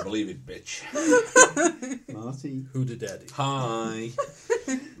better believe it, bitch. Marty. Hooda Daddy. Hi.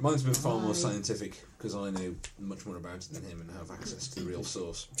 Mine's been far more scientific because I know much more about it than him and have access to the real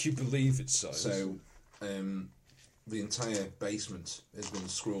source. Do you believe it's so? So, the entire basement has been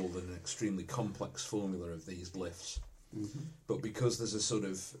scrawled in an extremely complex formula of these glyphs. But because there's a sort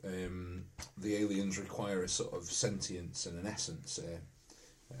of the aliens require a sort of sentience and an essence,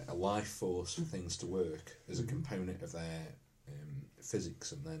 a life force for things to work as a component of their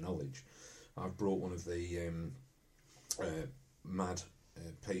physics and their knowledge. I've brought one of the mad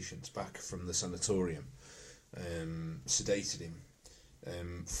patients back from the sanatorium, sedated him,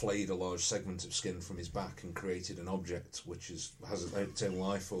 flayed a large segment of skin from his back and created an object which has its own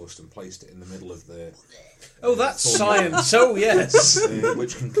life force and placed it in the middle of the Oh, that's formula, science! Oh, yes!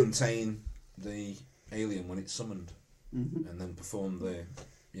 which can contain the alien when it's summoned and then perform the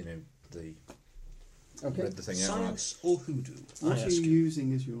Okay. read the thing out. Science or hoodoo? What I are ask you you.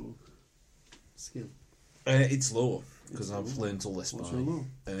 using as your skill? It's law because I've learnt all this What's by. your law?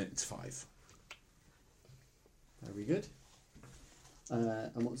 It's 5. Very good. And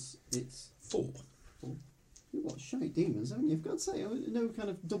what's it's 4. you've got shite demons, haven't you? I've got to say, no kind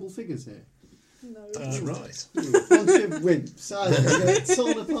of double figures here. No. Right. You bunch of wimps. It's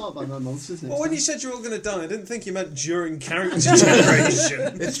torn apart by my monsters. Well, when you said you're all going to die, I didn't think you meant during character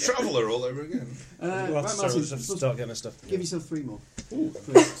generation. It's Traveller all over again. right, Well, sorry, Martin, we'll have to start getting our stuff give together. yourself 3 more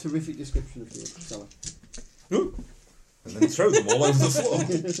for a terrific description of your cellar. And then throw them all over the floor.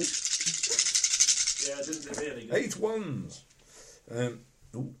 Yeah, I didn't really 8 ones.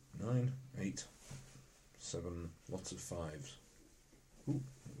 9, 8, 7, lots of 5s.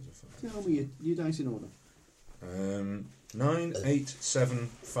 Tell me your dice in order. 9, 8, 7,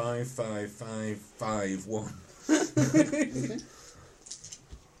 5, 5, 5, 5, 1. Okay.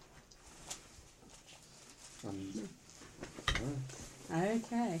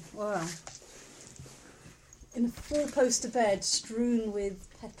 Okay, well. In a 4-poster bed strewn with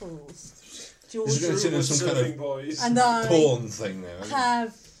petals, George This is going to turn into some kind of boys. and I porn thing now. isn't it?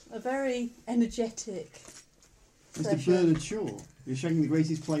 have a very energetic Mr. pleasure. Bernard Shaw. You're shaking the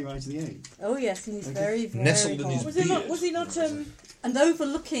greatest playwright of the age. Oh yes, and he's Okay. very, very Nestled in hot. his Was he not? beard. Was he not? And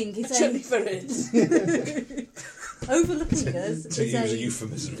overlooking his Actually, aim, for it. overlooking us To is use a a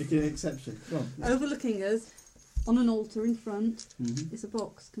euphemism. Make an exception. Go on. overlooking us on an altar in front Mm-hmm. is a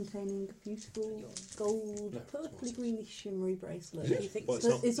box containing a beautiful gold, purpley greenish shimmery bracelet. Is it? He thinks Well, it's that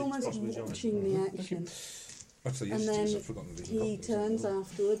not- it's it's almost possibly Johnny. watching the action. Actually, And yes, it is. then I've forgotten the he turns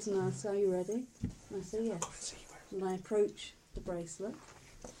afterwards and asks, "Are you ready?" And I say yes. And I approach the bracelet.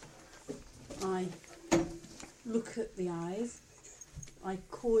 I look at the eyes. I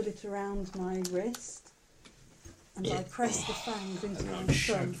coil it around my wrist. And I press the fangs into And my I'm thumb.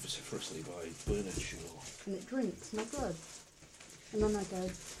 shagged vociferously by Bernard Shaw. And it drinks my blood. And then I go,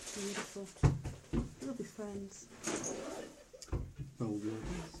 beautiful. We'll be friends. Roll your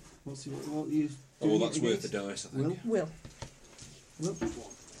dice. What's your, what you Oh, well, doing that's it worth the against? dice, I think. Will? Will,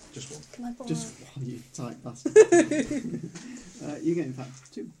 Just one. can I borrow Just it? one, you tight bastard. You get, in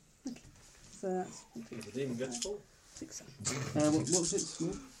fact, 2. So that's If the demon gets full. 6. What's its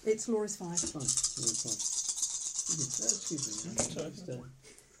score? Its law is 5. 5. Excuse me. Sorry.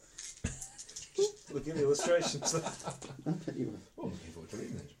 Look at the illustrations there. I bet you were. Oh, I'm looking forward to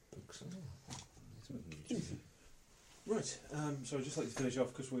reading those books. Right, so I'd just like to finish off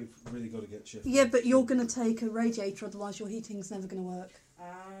because we've really got to get shifted. Yeah, but you're going to take a radiator, otherwise your heating's never going to work.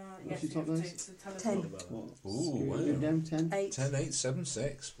 Yes, your top you have dice? to tell us 10. what- What? Ooh, You wow. go down 10. 8, 10, 8, 7,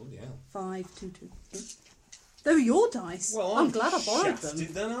 6. Bloody hell. 5, 2, 2. They were your dice. Well, I'm glad I borrowed shafted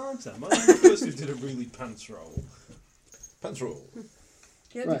them. then, aren't I? I'm the person who did a really pants roll. Pants roll.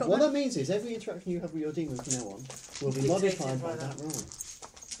 Yeah, you Right, got what that? that means is every interaction you have with your demon from now on will be Dictated modified by by that that. roll.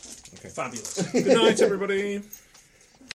 Fabulous. Good night, everybody.